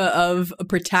idea of a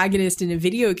protagonist in a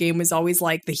video game was always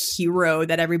like the hero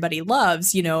that everybody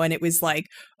loves, and it was like,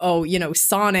 oh,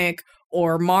 Sonic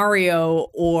or Mario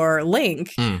or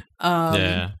Link.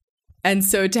 Yeah. And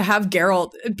so to have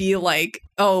Geralt be like,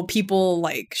 oh, people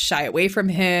like shy away from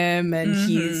him, and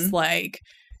he's like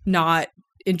not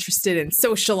interested in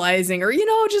socializing, or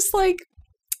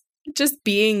just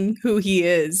being who he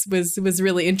is was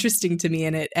really interesting to me,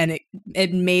 and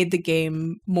it made the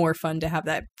game more fun to have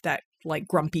that like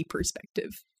grumpy perspective.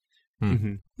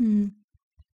 That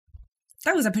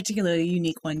was a particularly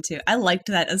unique one too. I liked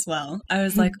that as well. I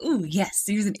was like, ooh, yes,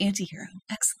 here's an anti-hero.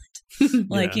 Excellent.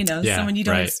 Like, Yeah, someone you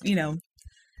don't, right.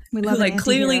 We who love like an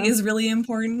clearly anti-hero. is really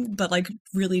important, but like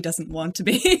really doesn't want to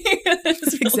be.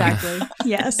 Exactly.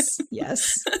 Yes.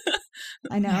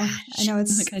 I know. It's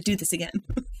I'm gonna do this again.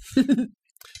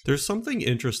 There's something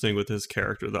interesting with his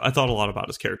character, though. I thought a lot about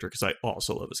his character because I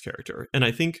also love his character, and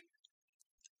I think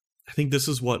this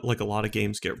is what like a lot of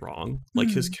games get wrong. Like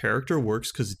his character works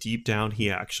because deep down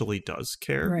he actually does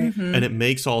care, Right. Mm-hmm. and it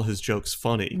makes all his jokes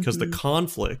funny because the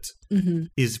conflict Mm-hmm.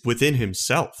 is within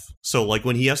himself. So like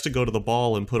when he has to go to the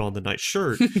ball and put on the nice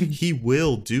shirt, he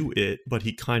will do it, but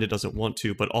he kind of doesn't want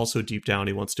to. But also deep down,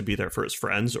 he wants to be there for his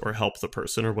friends or help the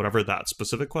person or whatever that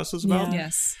specific quest is about. Yeah.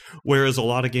 Yes. Whereas a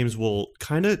lot of games will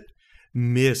kind of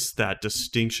miss that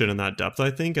distinction and that depth, I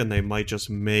think, and they might just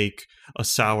make a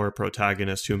sour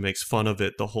protagonist who makes fun of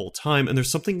it the whole time. And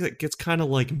there's something that gets kind of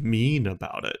like mean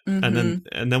about it. And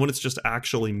then when it's just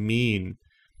actually mean,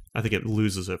 I think it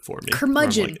loses it for me.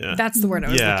 Curmudgeon. Like, yeah. That's the word I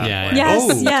was Yeah. looking Yeah, for. yeah. yes,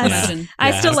 Oh, yes. curmudgeon. I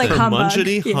Yeah, still it's like humbug.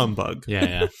 Curmudgeon-y Yeah. humbug.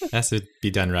 Yeah. It has to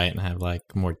be done right and have like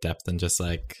more depth than just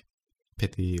like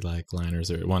pithy like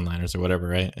liners or one-liners or whatever,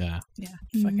 right? Yeah.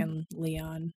 Fucking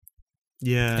Leon.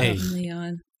 Yeah. Hey.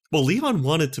 Leon. Well, Leon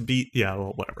wanted to be,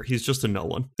 well, whatever. He's just a no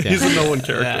one. Yeah. He's a no one Yeah,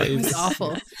 character. It's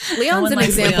awful. Leon's one an likes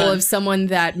example Leon. of someone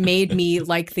that made me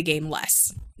like the game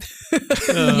less.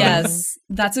 Yes,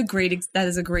 that is a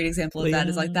great example of that.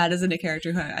 Is like that isn't a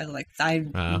character who I like.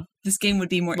 Wow. This game would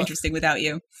be more interesting without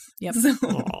you. Yep. So,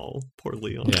 Oh, poor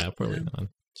Leon. Yeah, poor Leon.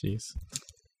 Jeez.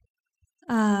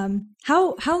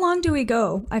 How long do we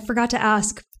go? I forgot to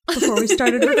ask before we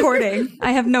started recording.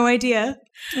 I have no idea.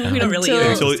 we don't really.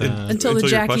 Until- either. Until the your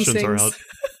Jackie questions are sings. out.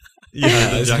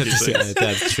 Yeah, the Jackie Yeah, sings.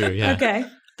 that's true. Yeah. Okay,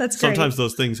 that's great. Sometimes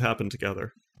those things happen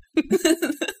together.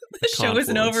 The show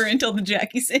isn't Confluence. over until the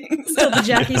Jackie sings. Until the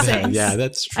Jackie sings. Yeah,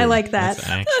 that's true. I like that. That's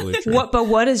actually true.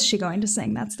 What is she going to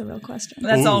sing? That's the real question.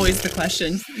 That's Ooh. always the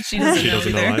question. She doesn't She know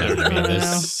doesn't know either. either. I mean, I don't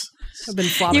there's I've been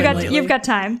flopping You got lately. you've got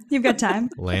time. You've got time.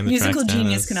 laying the Musical tracks down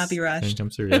genius as cannot be rushed. thing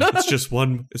comes through, yeah.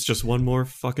 It's just one more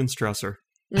fucking stressor.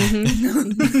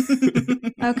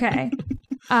 Okay.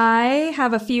 I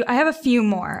have a few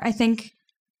more. I think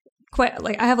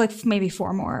I have like maybe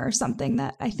 4 more or something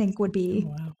that I think would be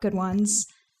good ones.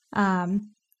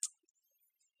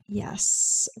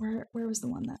 Yes. Where was the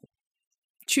one that?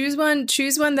 Choose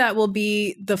one that will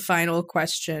be the final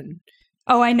question.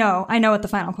 Oh, I know what the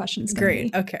final question is going to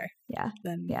Great. be. Okay. Yeah.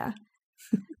 Then Yeah.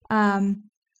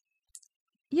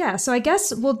 Yeah, so I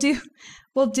guess we'll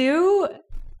do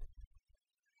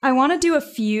I want to do a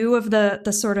few of the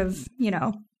sort of,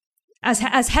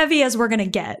 as heavy as we're going to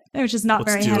get, which is not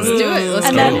Let's very do heavy. it. Let's do it. Let's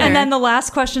And go then there. and then the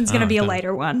last question is going to be a okay.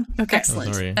 lighter one. Okay.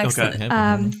 Excellent. Sorry. Excellent.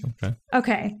 Um, Okay.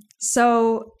 Okay.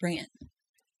 So Bring it.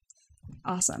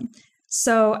 awesome.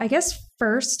 So I guess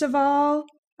first of all,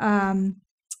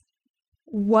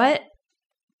 what,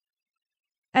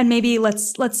 and maybe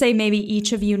let's say maybe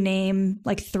each of you name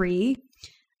like 3.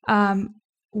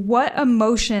 What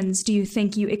emotions do you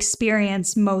think you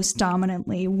experience most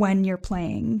dominantly when you're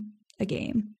playing a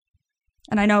game?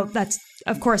 And I know that's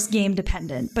of course game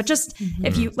dependent, but just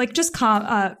if you like just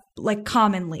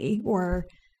commonly or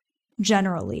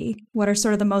generally, what are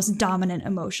sort of the most dominant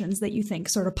emotions that you think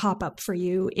sort of pop up for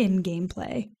you in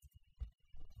gameplay?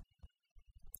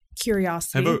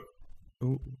 Curiosity.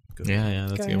 Ooh, good. Yeah,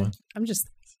 that's Go a good ahead. one. I'm just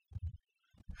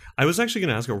I was actually going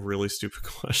to ask a really stupid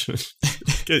question.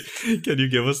 Can you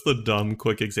give us the dumb,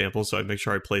 quick example so I make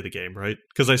sure I play the game right?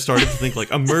 Because I started to think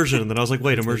like immersion, and then I was like,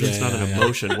 wait, immersion's not an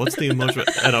emotion. What's the emotion?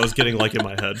 And I was getting like in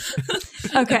my head.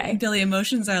 Okay. Billy,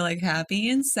 emotions are like happy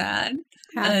and sad.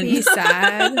 happy, And-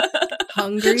 sad,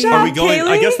 hungry. job. Are we going?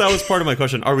 I Kaylee? guess that was part of my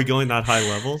question. Are we going that high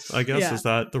level? I guess Yeah. is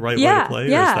that the right way Yeah, to play? Or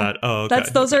yeah. is that? Oh, okay.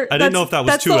 Those are. I didn't know if that was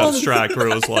that's too the only- abstract, where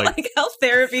it was like, Like health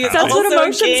therapy is That's what also a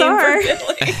emotions game for are. Billy.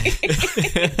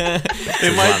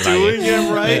 am I doing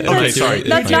it right? Yeah, Okay, that's- sorry.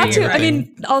 That's You're not doing too. it I right.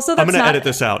 mean, also I'm that's gonna not. edit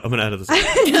this out. I'm gonna edit this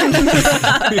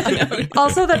out.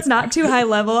 Also, that's not too high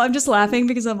level. I'm just laughing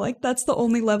because I'm like, that's the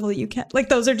only level you can. Like,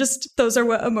 those are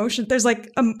what emotion. There's like,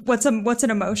 what's an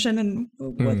emotion and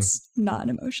what's not an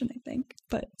emotion. I think,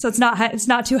 but so it's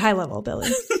not too high level, Billy.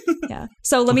 Yeah.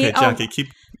 So let me. Okay, Jackie, keep.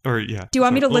 Or yeah. Do you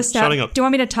want me to Sorry. list out? Shutting up. Do you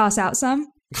want me to toss out some?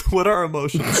 What are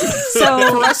emotions?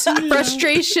 So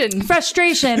Frustration.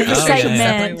 frustration, Oh, yeah, excitement,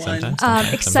 Definitely Sometimes, one.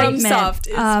 sometimes. excitement. FromSoft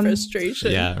is um,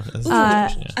 frustration. Yeah. that's uh,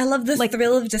 emotion, yeah. I love the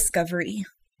thrill of discovery.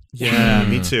 Yeah,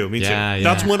 me too. Me too. Yeah, yeah.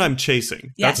 That's what I'm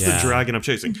chasing. Yes. That's the Yeah. dragon I'm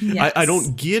chasing. Yes. I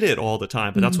don't get it all the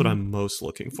time, but that's what I'm most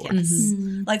looking for. Yes.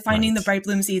 Mm-hmm. Like finding Right. the bright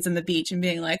bloom seeds on the beach and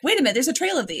being like, wait a minute, there's a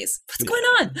trail of these. What's going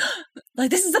on?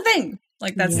 Like, this is the thing.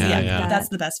 Like, that's, Yeah, yeah, yeah. that's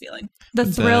the best feeling. The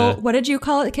The- thrill. What did you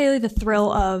call it, Kaylee? The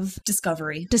thrill of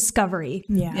Discovery. discovery.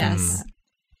 Yeah. Yes.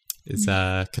 is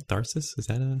catharsis. Is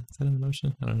that an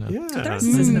emotion? I don't know. Yeah.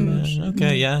 Catharsis is an emotion.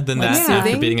 Okay, yeah. Then Like that after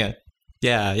soothing? beating it.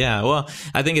 Yeah. Well,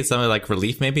 I think it's something like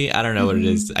relief. Maybe I don't know what it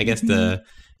is. I guess the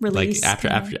Release. like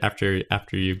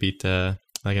after you beat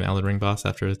like an Elden Ring boss.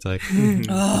 After it's like it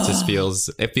just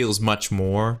feels much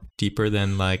more deeper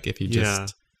than like if you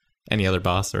just any other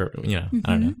boss or I don't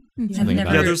know. Something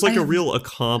about Yeah, it. there's like a real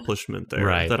accomplishment there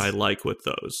Right. that I like with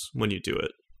those when you do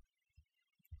it.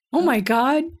 Oh my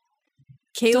god. worry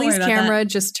Kaylee's about camera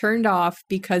just turned off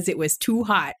because it was too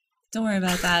hot. Don't worry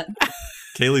about that.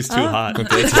 Kaylee's too hot. Okay.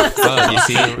 Oh, you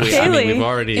see, Kaylee, we've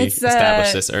already it's,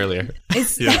 established this earlier.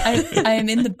 It's I'm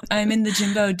in the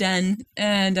Jimbo den,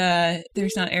 and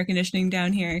there's not air conditioning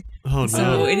down here, Oh no.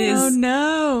 so it Oh is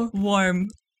no. warm.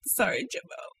 Sorry,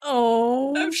 Jimbo.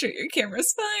 Oh. I'm sure your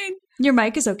camera's fine. Your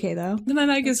mic is okay though. My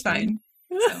mic is fine.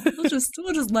 So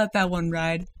we'll just let that one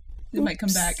ride. It might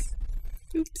come back.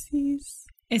 Oopsies.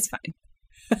 It's fine.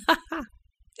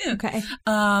 Okay.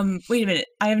 Wait a minute.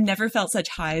 I have never felt such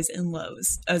highs and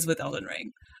lows as with Elden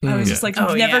Ring. I Mm. was just like, Oh,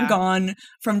 I've never yeah. gone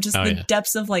from just Oh, the yeah.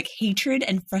 depths of like hatred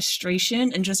and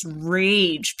frustration and just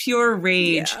rage, pure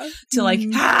rage, Yeah. to like,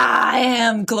 I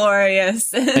am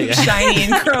glorious and Yeah. shiny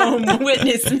and chrome.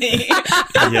 Witness me.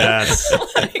 Yes.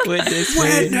 Witness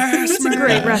That's a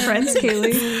great reference,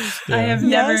 Kaylee. I have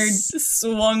never Yes.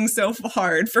 swung so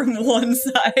hard from one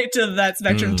side of that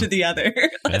spectrum to the other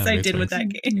as I makes did with that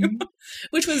game,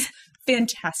 which was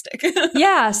fantastic.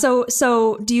 Yeah.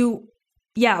 So do you?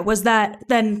 Yeah. Was that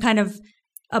then kind of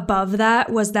above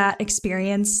that? Was that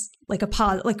experience like a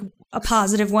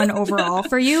positive one overall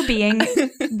for you?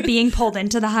 Being pulled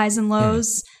into the highs and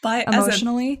lows But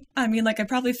emotionally. I mean, like I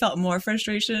probably felt more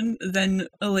frustration than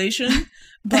elation,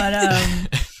 but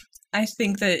I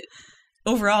think that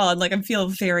overall, like I feel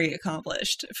very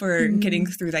accomplished for getting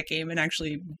through that game and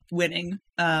actually winning.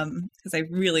 Because I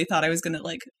really thought I was gonna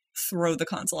like throw the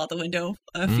console out the window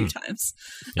a few times,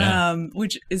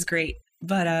 which is great.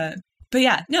 But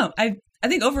yeah, no, I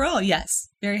think overall, yes,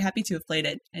 very happy to have played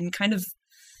it and kind of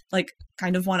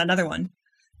want another one.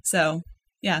 So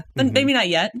yeah, but maybe not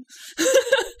yet.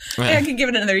 I can give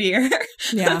it another year.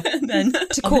 Yeah. And then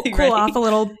To I'll be ready. off a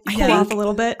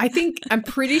little bit. I'm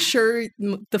pretty sure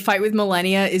the fight with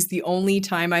Millennia is the only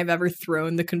time I've ever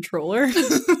thrown the controller.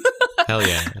 Hell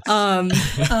yeah.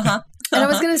 Uh-huh. And I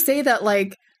was going to say that,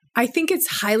 like, I think it's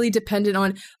highly dependent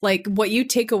on, like, what you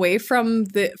take away from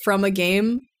a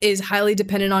game is highly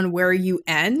dependent on where you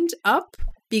end up.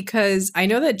 Because I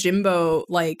know that Jimbo,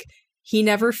 like, he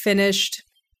never finished,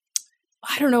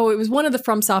 I don't know, it was one of the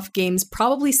FromSoft games,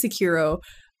 probably Sekiro,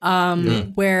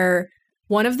 where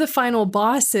one of the final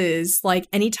bosses, like,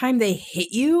 anytime they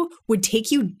hit you, would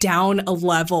take you down a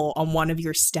level on one of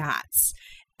your stats.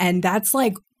 And that's,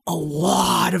 like, a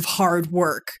lot of hard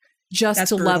work just That's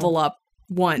to brutal. level up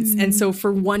once. And so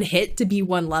for one hit to be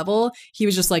one level, he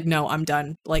was just like, no, I'm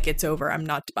done. Like, it's over. I'm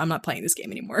not playing this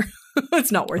game anymore.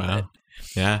 It's not worth it.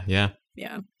 Yeah. Yeah.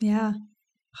 Yeah.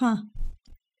 Huh.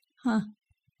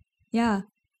 Yeah.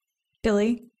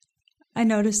 Billy, I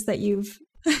noticed that you've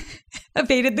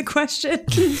evaded the question.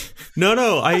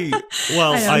 No. I'm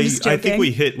I just think joking.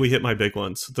 we hit my big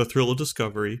ones. The thrill of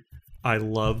discovery. I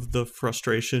love the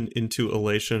frustration into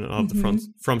elation of the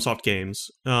FromSoft games.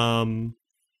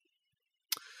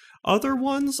 Other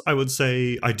ones, I would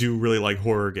say I do really like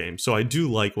horror games. So I do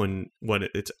like when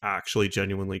it's actually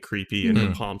genuinely creepy and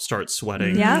your palms start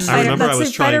sweating. Yeah, I remember that's I was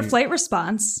a fight or trying. flight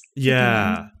response.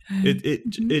 Yeah,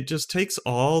 it just takes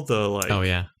all the like Oh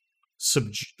yeah.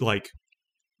 like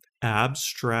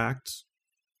abstract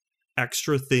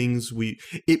extra things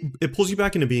it pulls you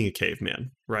back into being a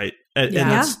caveman, right? And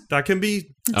that can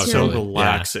be That's so your-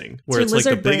 relaxing. Where it's it's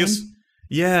your like the lizard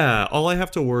biggest all I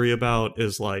have to worry about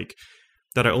is like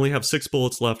that I only have 6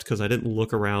 bullets left because I didn't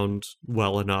look around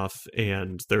well enough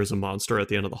and there's a monster at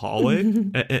the end of the hallway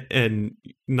and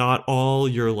not all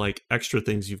your like extra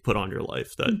things you've put on your life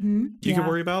that you can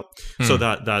worry about. So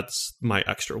that's my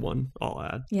extra one I'll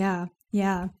add. Yeah.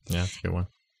 That's a good one.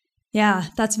 Yeah,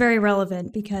 that's very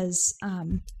relevant because,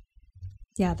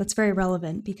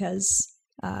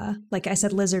 like I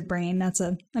said, lizard brain. That's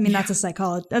a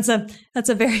psychology. That's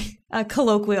a very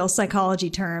colloquial psychology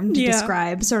term to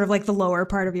describe sort of like the lower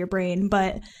part of your brain,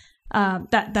 but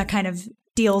that kind of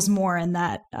deals more in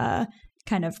that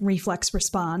kind of reflex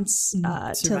response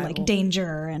to like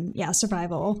danger and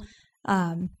survival.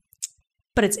 But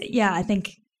it's I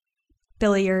think.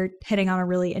 Billy, you're hitting on a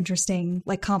really interesting,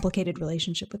 like complicated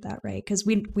relationship with that, right? Because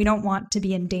we don't want to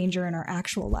be in danger in our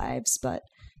actual lives, but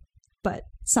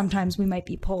sometimes we might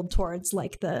be pulled towards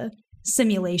like the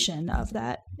simulation of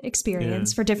that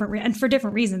experience for different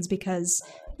reasons. Because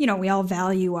we all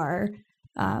value our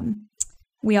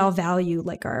we all value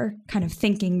like our kind of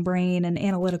thinking brain and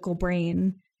analytical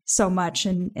brain so much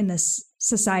in this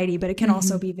society, but it can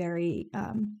also be very,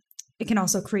 it can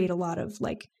also create a lot of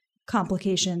like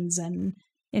complications and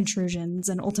intrusions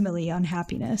and ultimately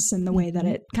unhappiness in the way that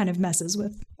it kind of messes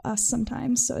with us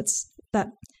sometimes. So that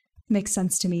makes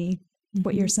sense to me,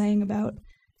 what you're saying about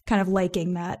kind of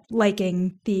liking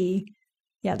the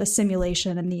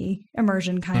simulation and the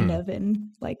immersion kind of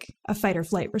in like a fight or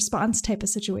flight response type of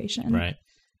situation. Right.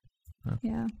 Huh.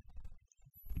 Yeah.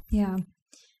 Yeah.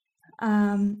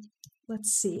 Let's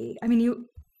see. I mean,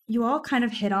 you all kind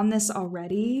of hit on this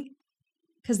already,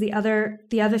 because the other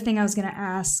thing I was going to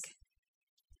ask,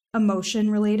 emotion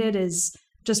related, is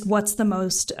just what's the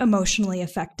most emotionally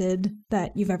affected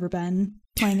that you've ever been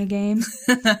playing a game?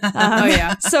 Oh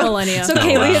yeah, so Millennia. So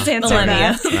Kaylee has answered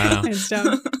that.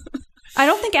 Wow. I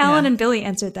don't think Alan and Billy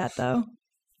answered that though.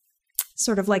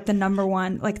 Sort of like the number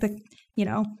one, like the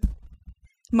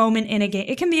moment in a game.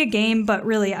 It can be a game, but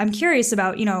really, I'm curious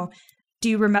about do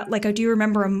you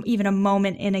remember even a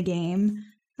moment in a game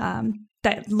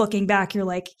that looking back you're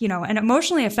like and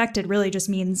emotionally affected really just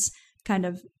means kind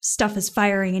of stuff is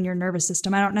firing in your nervous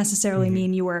system. I don't necessarily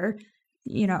mean you were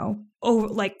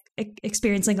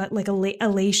experiencing like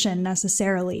elation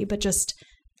necessarily, but just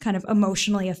kind of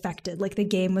emotionally affected. Like the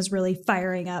game was really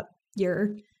firing up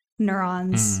your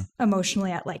neurons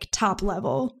emotionally at like top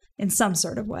level in some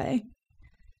sort of way.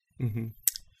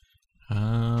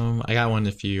 I got one.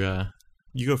 If you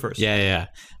go first. Yeah.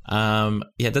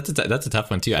 That's a tough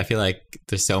one too. I feel like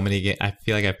there's so many games. I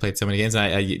feel like I've played so many games,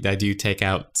 and I do take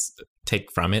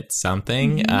from it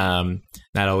something.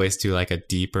 Not always to like a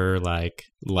deeper like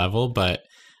level, but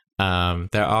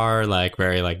there are like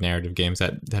very like narrative games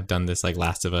that have done this. Like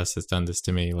Last of Us has done this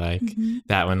to me. Like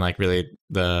that one, like really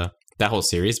that whole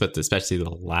series, but especially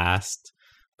the last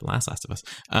Last of Us.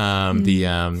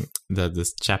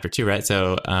 This chapter 2, right?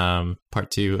 So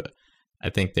part 2. I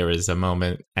think there was a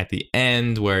moment at the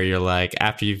end where you're like,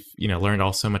 after you've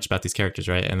learned so much about these characters,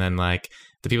 right? And then like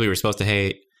the people you were supposed to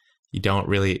hate, you don't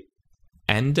really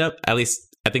end up. At least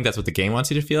I think that's what the game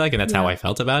wants you to feel like, and that's how I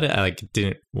felt about it. I like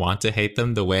didn't want to hate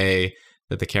them the way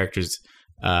that the characters,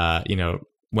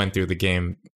 went through the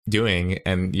game doing,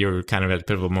 and you're kind of at a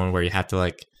pivotal moment where you have to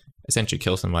like essentially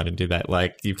kill someone and do that.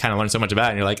 Like you kind of learn so much about it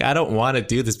and you're like, I don't want to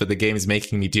do this, but the game is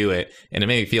making me do it. And it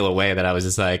made me feel a way that I was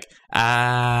just like,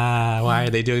 why are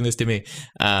they doing this to me?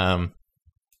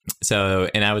 So,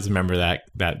 and I always remember that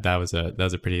was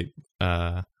a pretty,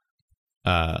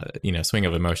 swing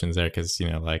of emotions there. Cause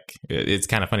like it's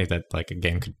kind of funny that like a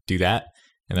game could do that.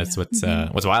 And that's what's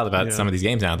wild about some of these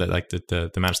games now, that like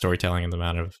the amount of storytelling and the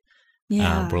amount of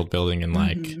world building and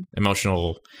like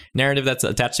emotional narrative that's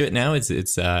attached to it now.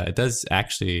 It does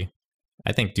actually,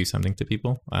 I think, do something to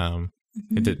people.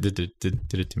 It did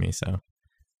it to me. So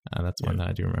that's one that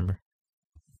I do remember.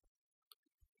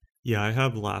 Yeah, I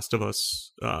have Last of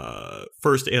Us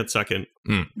first and second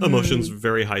emotions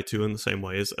very high too in the same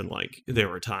ways. And like there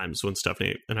were times when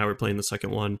Stephanie and I were playing the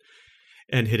second one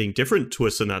and hitting different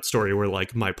twists in that story where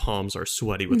like my palms are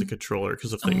sweaty with the controller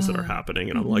because of things that are happening.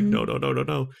 And I'm like, no.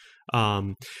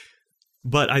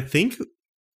 But I think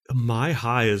my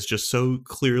high is just so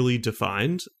clearly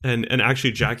defined. And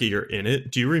actually, Jackie, you're in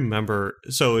it. Do you remember?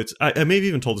 So I may have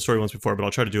even told the story once before, but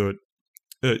I'll try to do it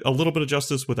a little bit of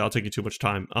justice without taking too much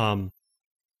time.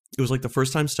 It was like the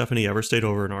first time Stephanie ever stayed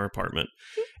over in our apartment.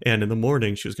 And in the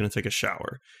morning, she was going to take a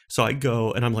shower. So I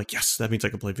go and I'm like, yes, that means I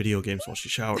can play video games while she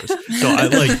showers. So I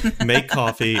like make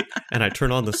coffee and I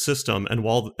turn on the system. And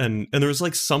and there was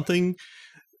like something,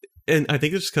 and I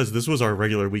think it's because this was our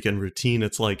regular weekend routine.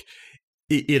 It's like,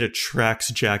 it attracts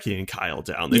Jackie and Kyle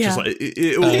down. They just like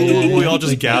we all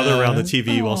just gather around the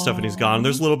TV while Stephanie's gone.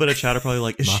 There's a little bit of chatter, probably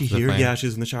like, is she here? Yeah,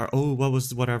 she's in the shower. Oh, what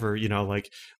was whatever, like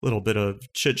a little bit of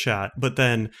chit chat. But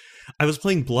then I was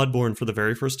playing Bloodborne for the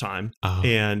very first time,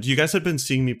 and you guys had been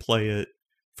seeing me play it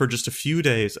for just a few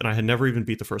days, and I had never even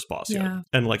beat the first boss yet.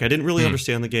 And like I didn't really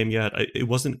understand the game yet. It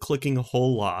wasn't clicking a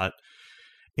whole lot.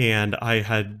 And I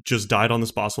had just died on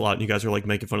this boss a lot, and you guys were like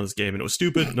making fun of this game, and it was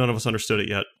stupid. None of us understood it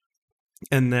yet.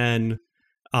 And then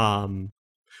I'm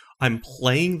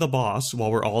playing the boss while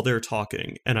we're all there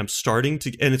talking, and I'm starting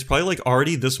to, and it's probably like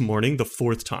already this morning, the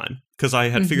fourth time, because I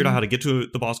had figured out how to get to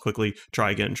the boss quickly,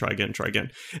 try again. And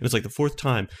it's like the fourth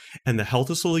time, and the health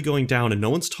is slowly going down, and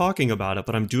no one's talking about it,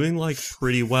 but I'm doing like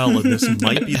pretty well, and this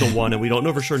might be the one, and we don't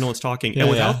know for sure, no one's talking. And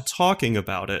without talking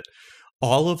about it,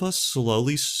 all of us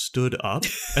slowly stood up,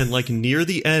 and like near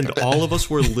the end, all of us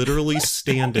were literally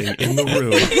standing in the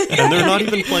room, and they're not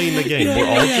even playing the game. We're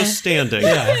all just standing.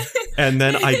 And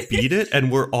then I beat it,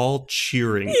 and we're all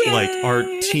cheering. Yay! Like, our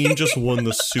team just won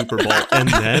the Super Bowl. And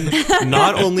then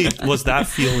not only was that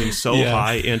feeling so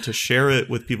high, and to share it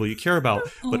with people you care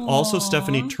about, but also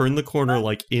Stephanie turned the corner,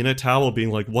 like, in a towel, being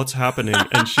like, what's happening?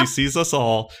 And she sees us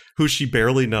all, who she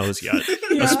barely knows yet,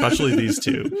 especially these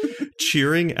two,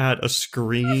 cheering at a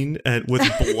screen and with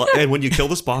blood. And when you kill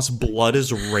this boss, blood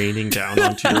is raining down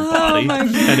onto your body.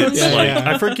 And it's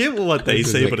I forget what they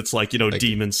say, but it's like,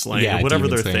 demon slain or whatever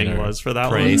their thing was for that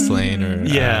prey one. slain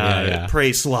or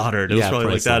prey slaughtered. It was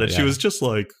probably like that. And she was just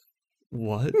like,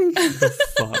 what the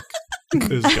fuck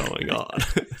is going on?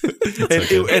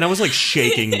 And I was like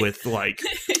shaking with like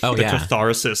the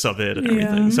catharsis of it and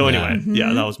everything. So anyway,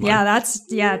 that was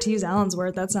mine. To use Alan's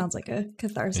word, that sounds like a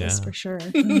catharsis for sure.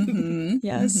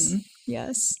 Yes.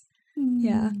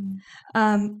 Yeah.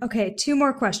 Okay, 2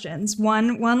 more questions.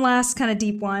 One last kind of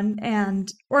deep one,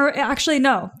 or actually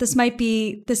no, this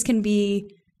can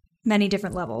be many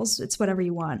different levels. It's whatever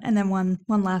you want. And then one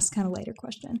last kind of lighter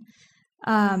question.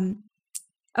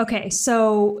 Okay,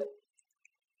 so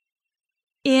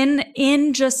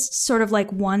in just sort of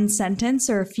like one sentence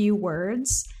or a few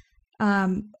words,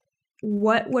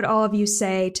 what would all of you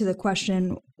say to the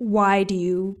question, why do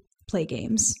you play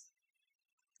games?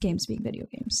 Games being video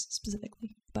games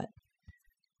specifically, but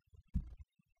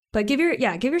give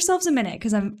yourselves a minute,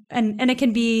 because and it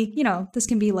can be, this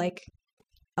can be like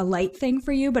a light thing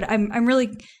for you, but I'm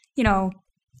really,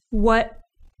 what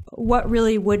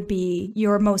really would be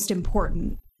your most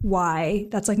important why,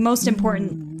 that's like most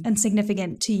important and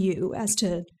significant to you as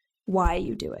to why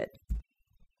you do it.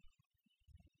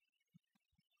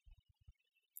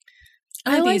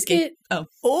 I like it.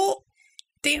 Oh,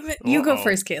 damn it. You go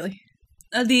first, Kaylee.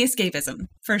 The escapism,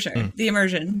 for sure. The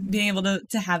immersion, being able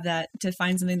to have that, to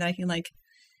find something that I can like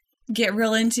get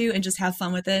real into and just have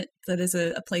fun with it. That is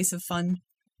a place of fun.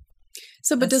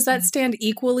 So, but does that stand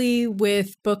equally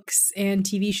with books and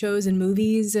TV shows and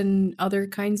movies and other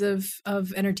kinds of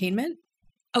entertainment?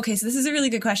 Okay, so this is a really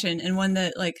good question, and one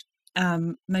that like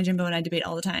my Jimbo and I debate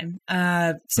all the time.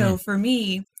 So for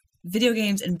me, video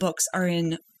games and books are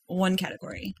in one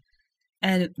category,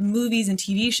 and movies and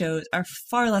TV shows are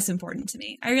far less important to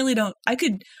me. I really don't. I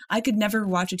could never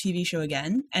watch a TV show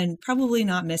again, and probably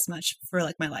not miss much for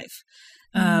like my life.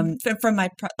 From my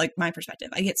perspective,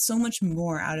 I get so much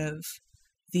more out of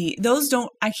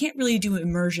I can't really do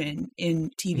immersion in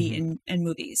TV and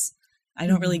movies. I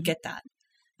don't really get that.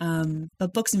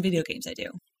 But books and video games, I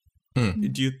do.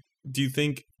 Do you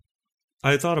think,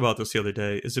 I thought about this the other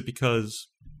day, is it because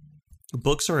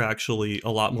books are actually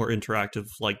a lot more interactive,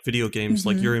 like video games,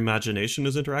 like your imagination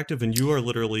is interactive and you are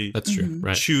literally that's true,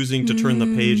 right, choosing to turn the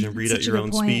page and read at your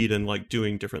own speed and like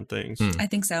doing different things. I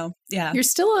think so. Yeah. You're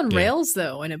still on rails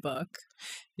though in a book.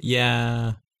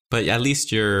 Yeah. But at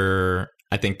least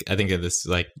I think of this,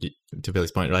 like, to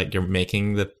Billy's point, like, you're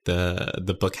making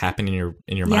the book happen in your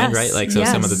mind, right? Like, so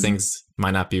some of the things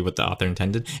might not be what the author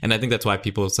intended, and I think that's why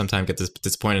people sometimes get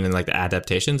disappointed in like the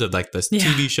adaptations of like the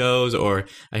TV shows. Or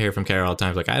I hear from Kara all the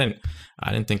time, like, I didn't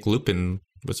think Lupin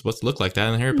was supposed to look like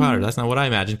that in Harry Potter. That's not what I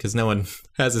imagined, because no one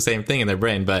has the same thing in their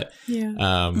brain. But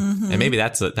and maybe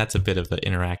that's a bit of the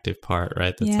interactive part,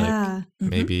 right? That's like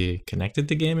maybe connected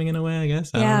to gaming in a way, I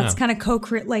guess. I don't know. It's kind of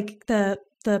co-create, like the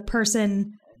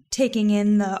person taking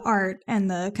in the art and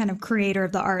the kind of creator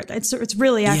of the art. It's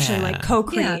really actually like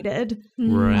co-created,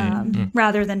 right?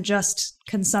 Rather than just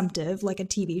consumptive, like a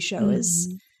TV show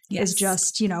is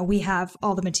just, we have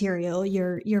all the material.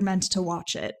 You're meant to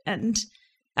watch it, and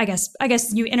I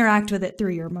guess you interact with it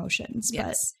through your emotions.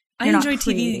 But I enjoy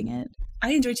TV.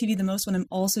 I enjoy TV the most when I'm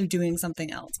also doing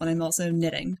something else. When I'm also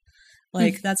knitting,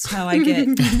 like that's how I get.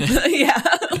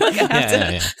 Like I have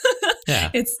to.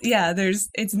 There's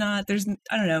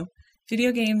I don't know.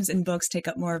 Video games and books take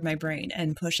up more of my brain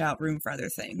and push out room for other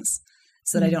things,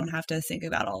 so that I don't have to think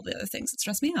about all the other things that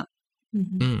stress me out.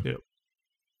 Yep.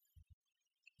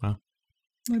 Wow.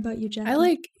 What about you,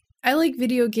 Jackie? I like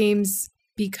video games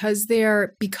because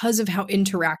of how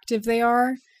interactive they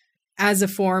are as a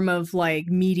form of like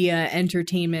media,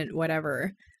 entertainment,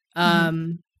 whatever. I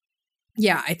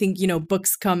think,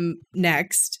 books come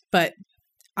next, but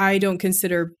I don't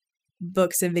consider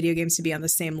books and video games to be on the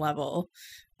same level.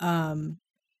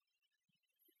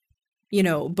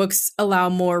 Books allow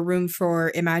more room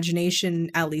for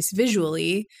imagination, at least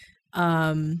visually.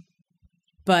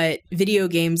 But video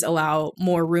games allow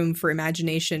more room for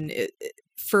imagination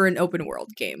for an open world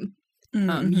game.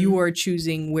 You are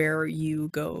choosing where you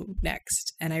go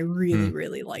next. And I really,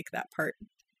 really like that part.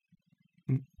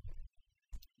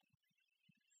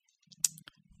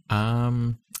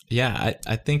 I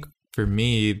think for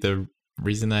me, the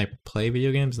reason I play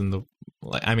video games and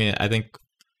like, I mean, I think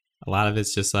a lot of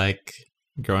it's just like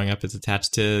growing up is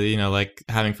attached to, you know, like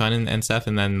having fun and stuff,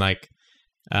 and then like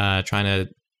trying to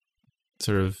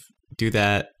sort of do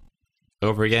that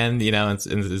over again, you know, and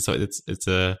so it's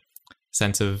a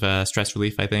sense of stress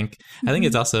relief, I think. I think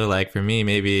it's also like, for me,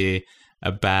 maybe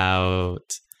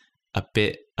about a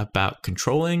bit about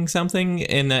controlling something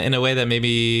in a way that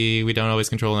maybe we don't always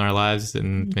control in our lives,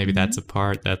 and maybe that's a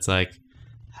part that's like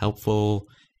helpful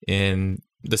in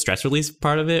the stress release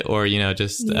part of it, or, you know,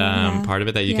 just part of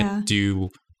it that you can do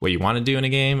what you want to do in a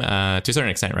game to a certain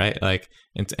extent, right? Like,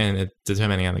 and it's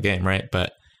depending on the game, right?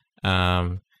 But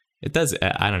it does,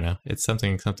 I don't know, it's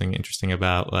something interesting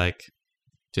about like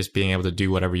just being able to do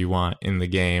whatever you want in the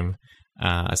game.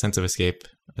 A sense of escape,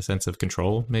 a sense of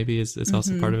control maybe is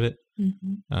also part of it.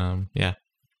 Yeah.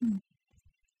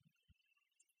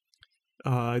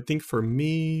 I think for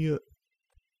me,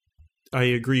 I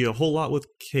agree a whole lot with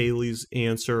Kaylee's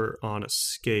answer on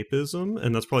escapism,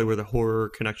 and that's probably where the horror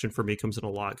connection for me comes in a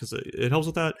lot, because it helps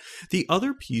with that. The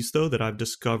other piece, though, that I've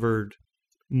discovered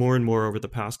more and more over the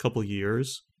past couple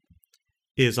years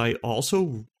is I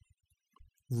also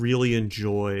really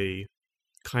enjoy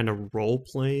kind of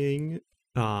role-playing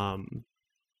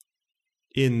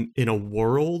in a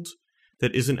world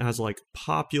that isn't as like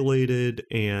populated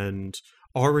and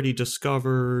already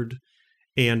discovered,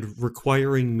 and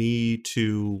requiring me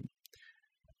to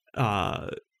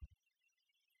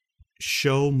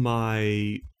show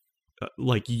my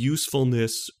like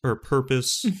usefulness or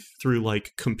purpose through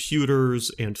like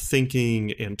computers and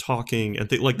thinking and talking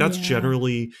and like that's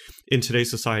generally in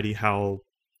today's society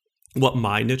what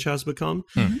my niche has become.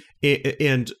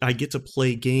 And I get to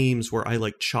play games where I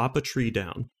like chop a tree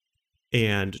down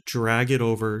and drag it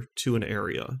over to an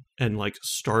area and like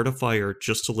start a fire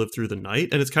just to live through the night.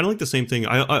 And it's kind of like the same thing.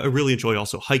 I really enjoy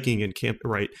also hiking and camp,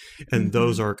 right? And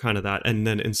those are kind of that. And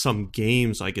then in some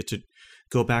games, I get to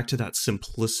go back to that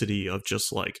simplicity of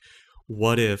just like,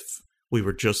 what if we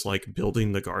were just like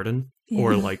building the garden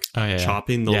or like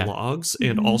chopping the logs,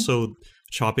 and also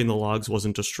chopping the logs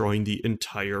wasn't destroying the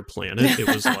entire planet. It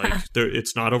was like,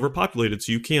 it's not overpopulated,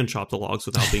 so you can chop the logs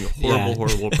without being a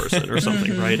horrible person or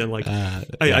something, right? And like,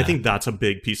 I think that's a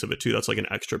big piece of it too. That's like an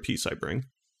extra piece I bring.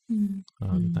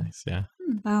 Nice, yeah.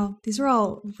 Wow, these are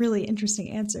all really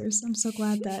interesting answers. I'm so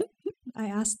glad that I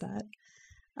asked that.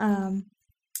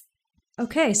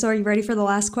 Okay, so are you ready for the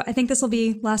last question? I think this will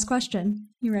be last question.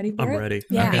 You ready for it? I'm ready.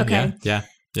 Yeah. Okay. Yeah.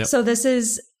 Yep. So this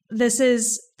is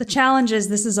the challenge is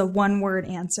this is a one-word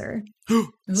answer.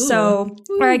 So,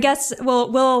 or I guess we'll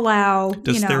allow.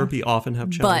 Does therapy often have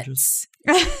challenges?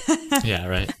 Yeah,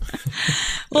 right.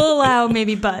 We'll allow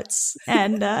maybe butts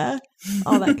and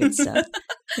all that good stuff.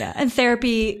 Yeah, and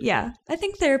therapy. Yeah, I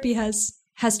think therapy has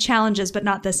challenges, but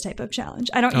not this type of challenge.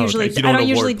 I don't usually. Okay. You don't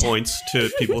award points to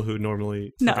people who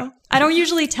normally. No, okay. I don't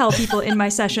usually tell people in my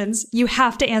sessions you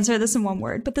have to answer this in one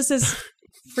word, but this is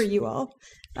for you all.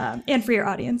 And for your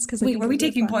audience, because wait, were we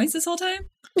taking points this whole time?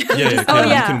 Yeah. Oh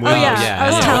yeah.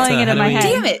 I was telling it in my head.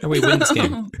 Damn it! How do we win this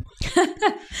game?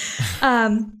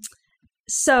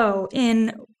 So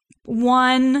in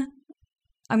one,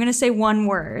 I'm going to say one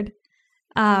word.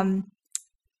 How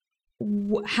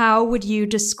would you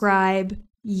describe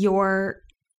your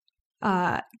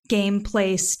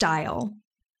gameplay style?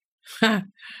 Oh,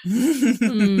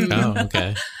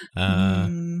 okay.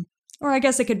 Or I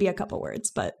guess it could be a couple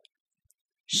words, but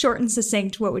short and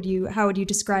succinct. How would you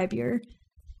describe your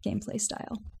gameplay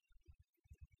style?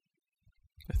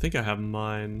 I think I have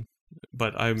mine,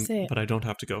 but I don't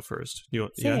have to go first. You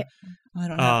want, Say it. I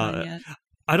don't have mine yet.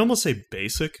 I'd almost say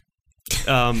basic.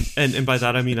 And by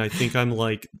that I mean I think I'm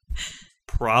like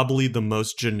probably the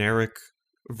most generic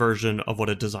version of what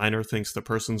a designer thinks the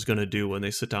person's going to do when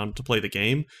they sit down to play the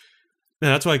game. And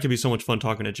that's why it can be so much fun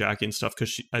talking to Jackie and stuff,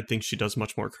 because I think she does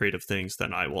much more creative things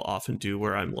than I will often do,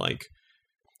 where I'm like,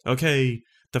 okay,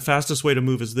 the fastest way to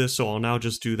move is this, so I'll now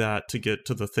just do that to get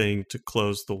to the thing to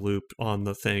close the loop on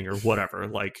the thing or whatever.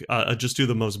 Like, just do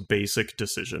the most basic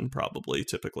decision, probably,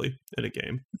 typically, in a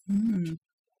game.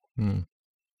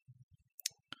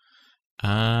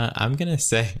 I'm going to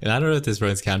say, and I don't know if this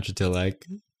runs counter to, like,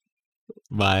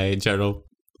 my general,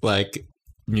 like,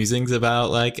 musings about,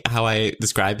 like, how I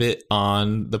describe it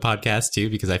on the podcast,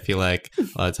 too, because I feel like a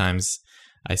lot of times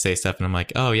I say stuff and I'm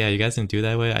like, oh yeah, you guys didn't do it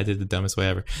that way. I did the dumbest way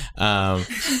ever.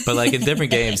 But like in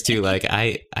different games too, like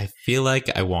I feel like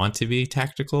I want to be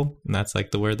tactical, and that's like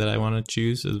the word that I want to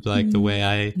choose is like the way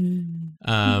I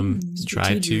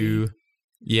try to.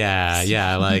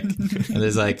 Yeah. Like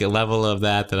there's like a level of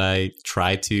that I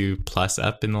try to plus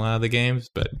up in a lot of the games,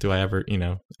 but do I ever,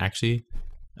 actually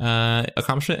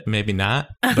accomplish it? Maybe not.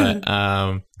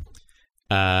 But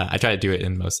I try to do it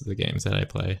in most of the games that I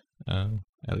play,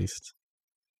 at least.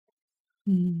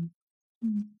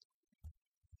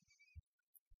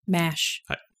 Mash.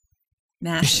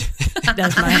 Mash.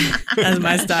 That's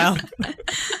my style.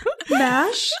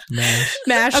 Mash?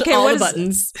 Mash Okay, all what the is-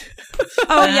 buttons.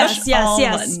 Oh, Mash yes, all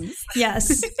yes, buttons.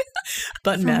 yes.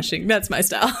 Button mashing. That's my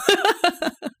style.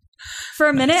 For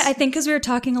a minute, I think because we were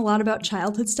talking a lot about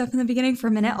childhood stuff in the beginning, for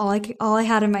a minute, all I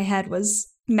had in my head was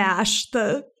MASH,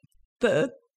 the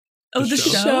Oh, the show?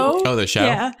 show? Oh, the show.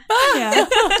 yeah, yeah.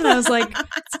 And I was like,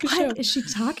 good what show. is she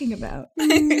talking about?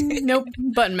 Nope.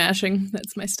 Button mashing.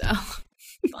 That's my style.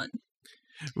 Fun.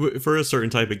 For a certain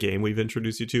type of game we've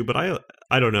introduced you to, but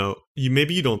I don't know.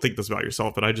 Maybe you don't think this about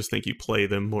yourself, but I just think you play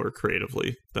them more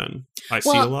creatively than I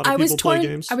see a lot of people play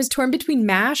games. I was torn between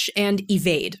Mash and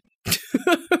Evade.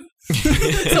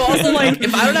 So also, like,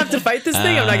 if I don't have to fight this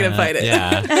thing, I'm not going to fight it.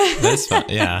 Yeah, that's fun.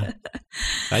 Yeah,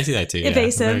 I see that too. Yeah.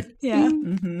 Evasive, yeah.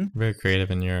 Mm-hmm. Very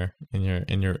creative in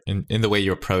the way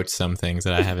you approach some things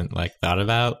that I haven't like thought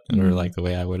about, or like the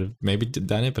way I would have maybe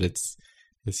done it. But it's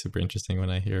super interesting when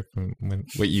I hear from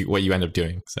what you end up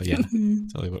doing. So yeah,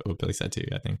 totally what Billy said too.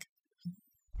 I think.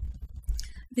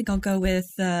 I think I'll go with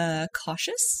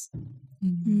cautious.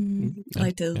 I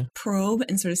like to Yeah. probe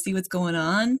and sort of see what's going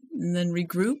on, and then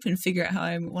regroup and figure out how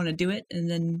I want to do it, and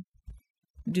then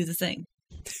do the thing.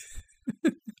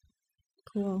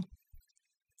 Cool.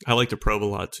 I like to probe a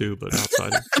lot too, but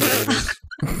outside of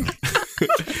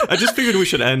I just figured we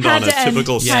should end Had on a to end.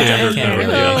 typical Yeah, standard can't note.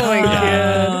 really- Oh my Yeah.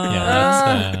 god.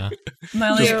 Yeah, My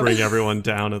only, Just bring everyone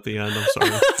down at the end. I'm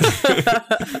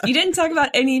sorry. you didn't talk about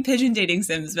any pigeon dating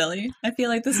sims, Billy. I feel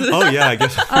like this was. Oh yeah, I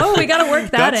guess. Oh, we got to work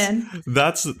that That's-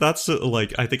 in. That's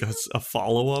like I think a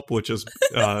follow up, which is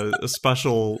a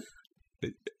special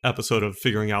episode of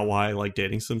figuring out why I like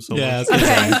dating sims so Yeah, much.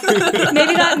 that's Okay,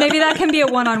 maybe that can be a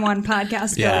one-on-one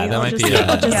podcast. Yeah, Billy. that I'll might just, be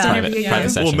I'll just a interview private you.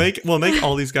 session. We'll make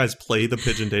all these guys play the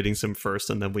pigeon dating sim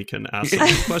first, and then we can ask them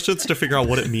questions to figure out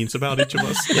what it means about each of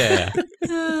us. yeah.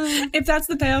 If that's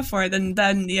the payoff for it,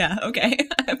 then yeah, okay,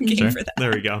 I'm game Sure. for that.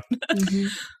 There we go.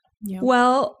 Yeah.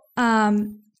 Well,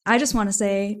 I just want to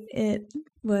say it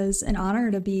was an honor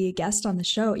to be a guest on the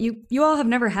show. You all have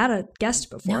never had a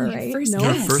guest before, No, right? first No.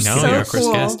 guest. First No, So you're our first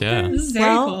cool. guest. Yeah. This is very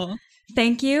Well, cool.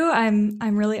 Thank you. I'm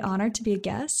really honored to be a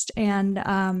guest, and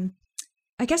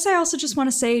I guess I also just want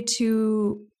to say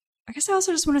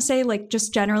like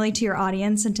just generally to your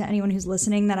audience and to anyone who's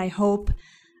listening that I hope,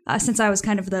 since I was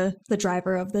kind of the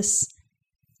driver of this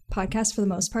podcast for the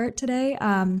most part today,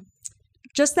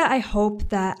 just that I hope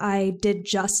that I did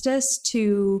justice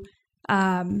to,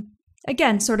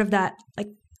 again, sort of that like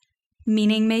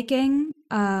meaning making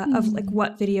of like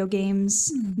what video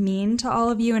games mean to all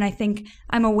of you. And I think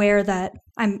I'm aware that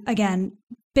I'm, again,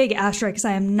 big asterisk,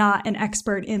 I am not an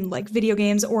expert in like video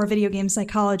games or video game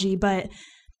psychology, but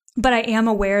I am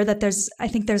aware that I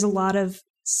think there's a lot of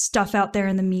stuff out there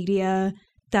in the media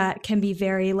that can be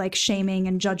very like shaming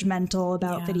and judgmental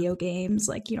about video games.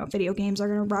 Like, video games are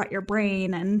going to rot your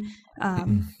brain, and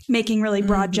making really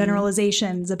broad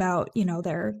generalizations about,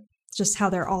 they're just how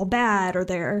they're all bad, or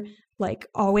they're like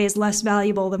always less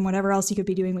valuable than whatever else you could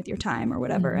be doing with your time or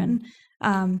whatever. And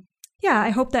I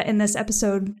hope that in this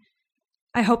episode,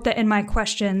 I hope that in my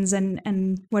questions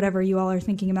and whatever you all are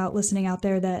thinking about listening out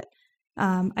there, that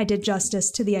I did justice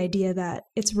to the idea that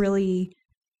it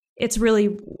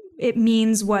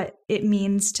means what it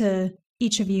means to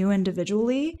each of you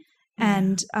individually,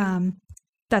 and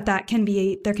there can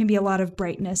be a lot of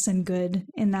brightness and good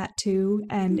in that too,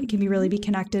 and it can be really be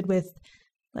connected with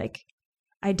like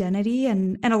identity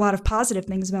and a lot of positive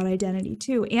things about identity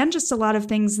too, and just a lot of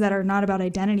things that are not about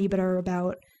identity but are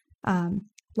about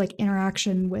like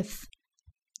interaction with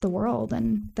the world,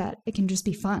 and that it can just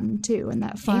be fun too, and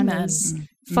that fun Amen.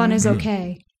 is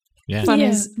okay. Yeah. Fun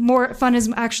is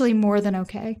actually more than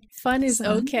okay. Fun is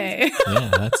okay. Yeah,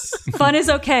 that's Fun is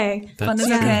okay. Fun is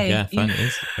true. okay. Yeah, fun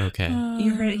is okay.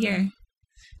 You heard it here.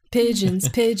 Pigeons,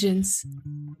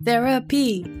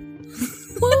 therapy.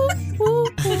 Woo, woo,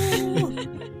 woo.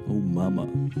 Oh, mama.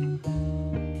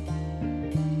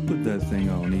 Put that thing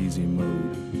on easy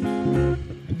mode.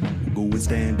 Go with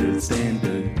standard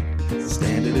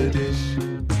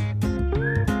edition.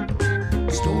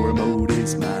 Story mode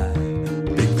is my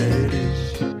big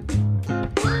fetish. Go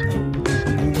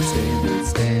with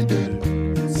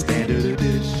standard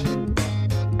edition.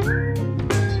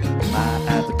 My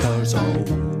avatar's all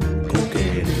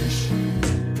coquettish.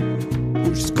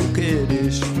 Oh, she's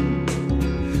coquettish.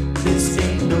 This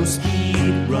ain't no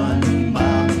speed run,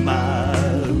 mama.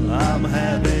 I'm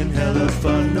having hella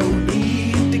fun. No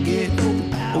need to get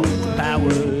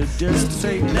overpowered. Just to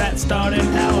take that starting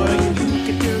power. You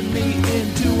can turn me in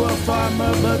a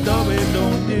farmer, but though it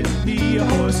don't need me a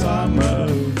horse armor.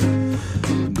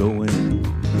 I'm going,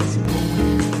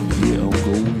 yeah, I'm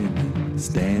going.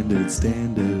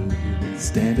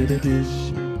 Standard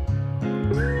edition.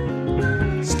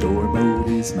 Story mode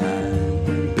is my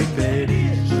big bad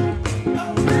issue.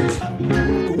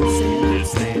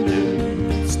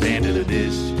 Standard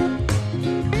edition.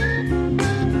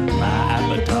 My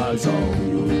avatar's all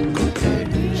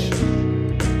coquettish.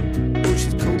 Oh,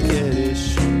 she's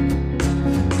coquettish.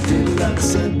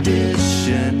 Deluxe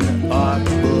edition art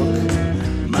book.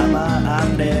 Mama,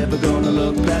 I'm never gonna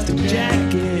look. Plastic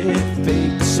jacket,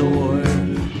 fake sword,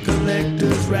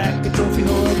 collector's racket, trophy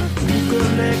hoard. Who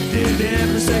collected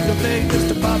every single thing just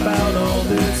to pop out all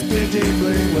this vintage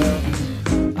bling? Well,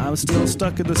 I'm still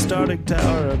stuck in the starting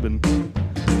tower. I've been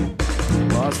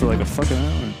lost for like a fucking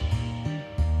hour.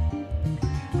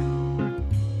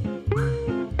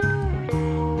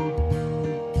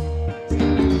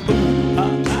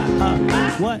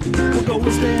 What? We'll go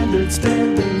with standard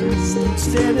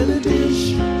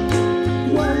edition.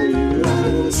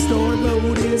 Whoa, story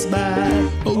mode is my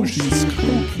she's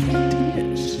cookie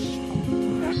dish.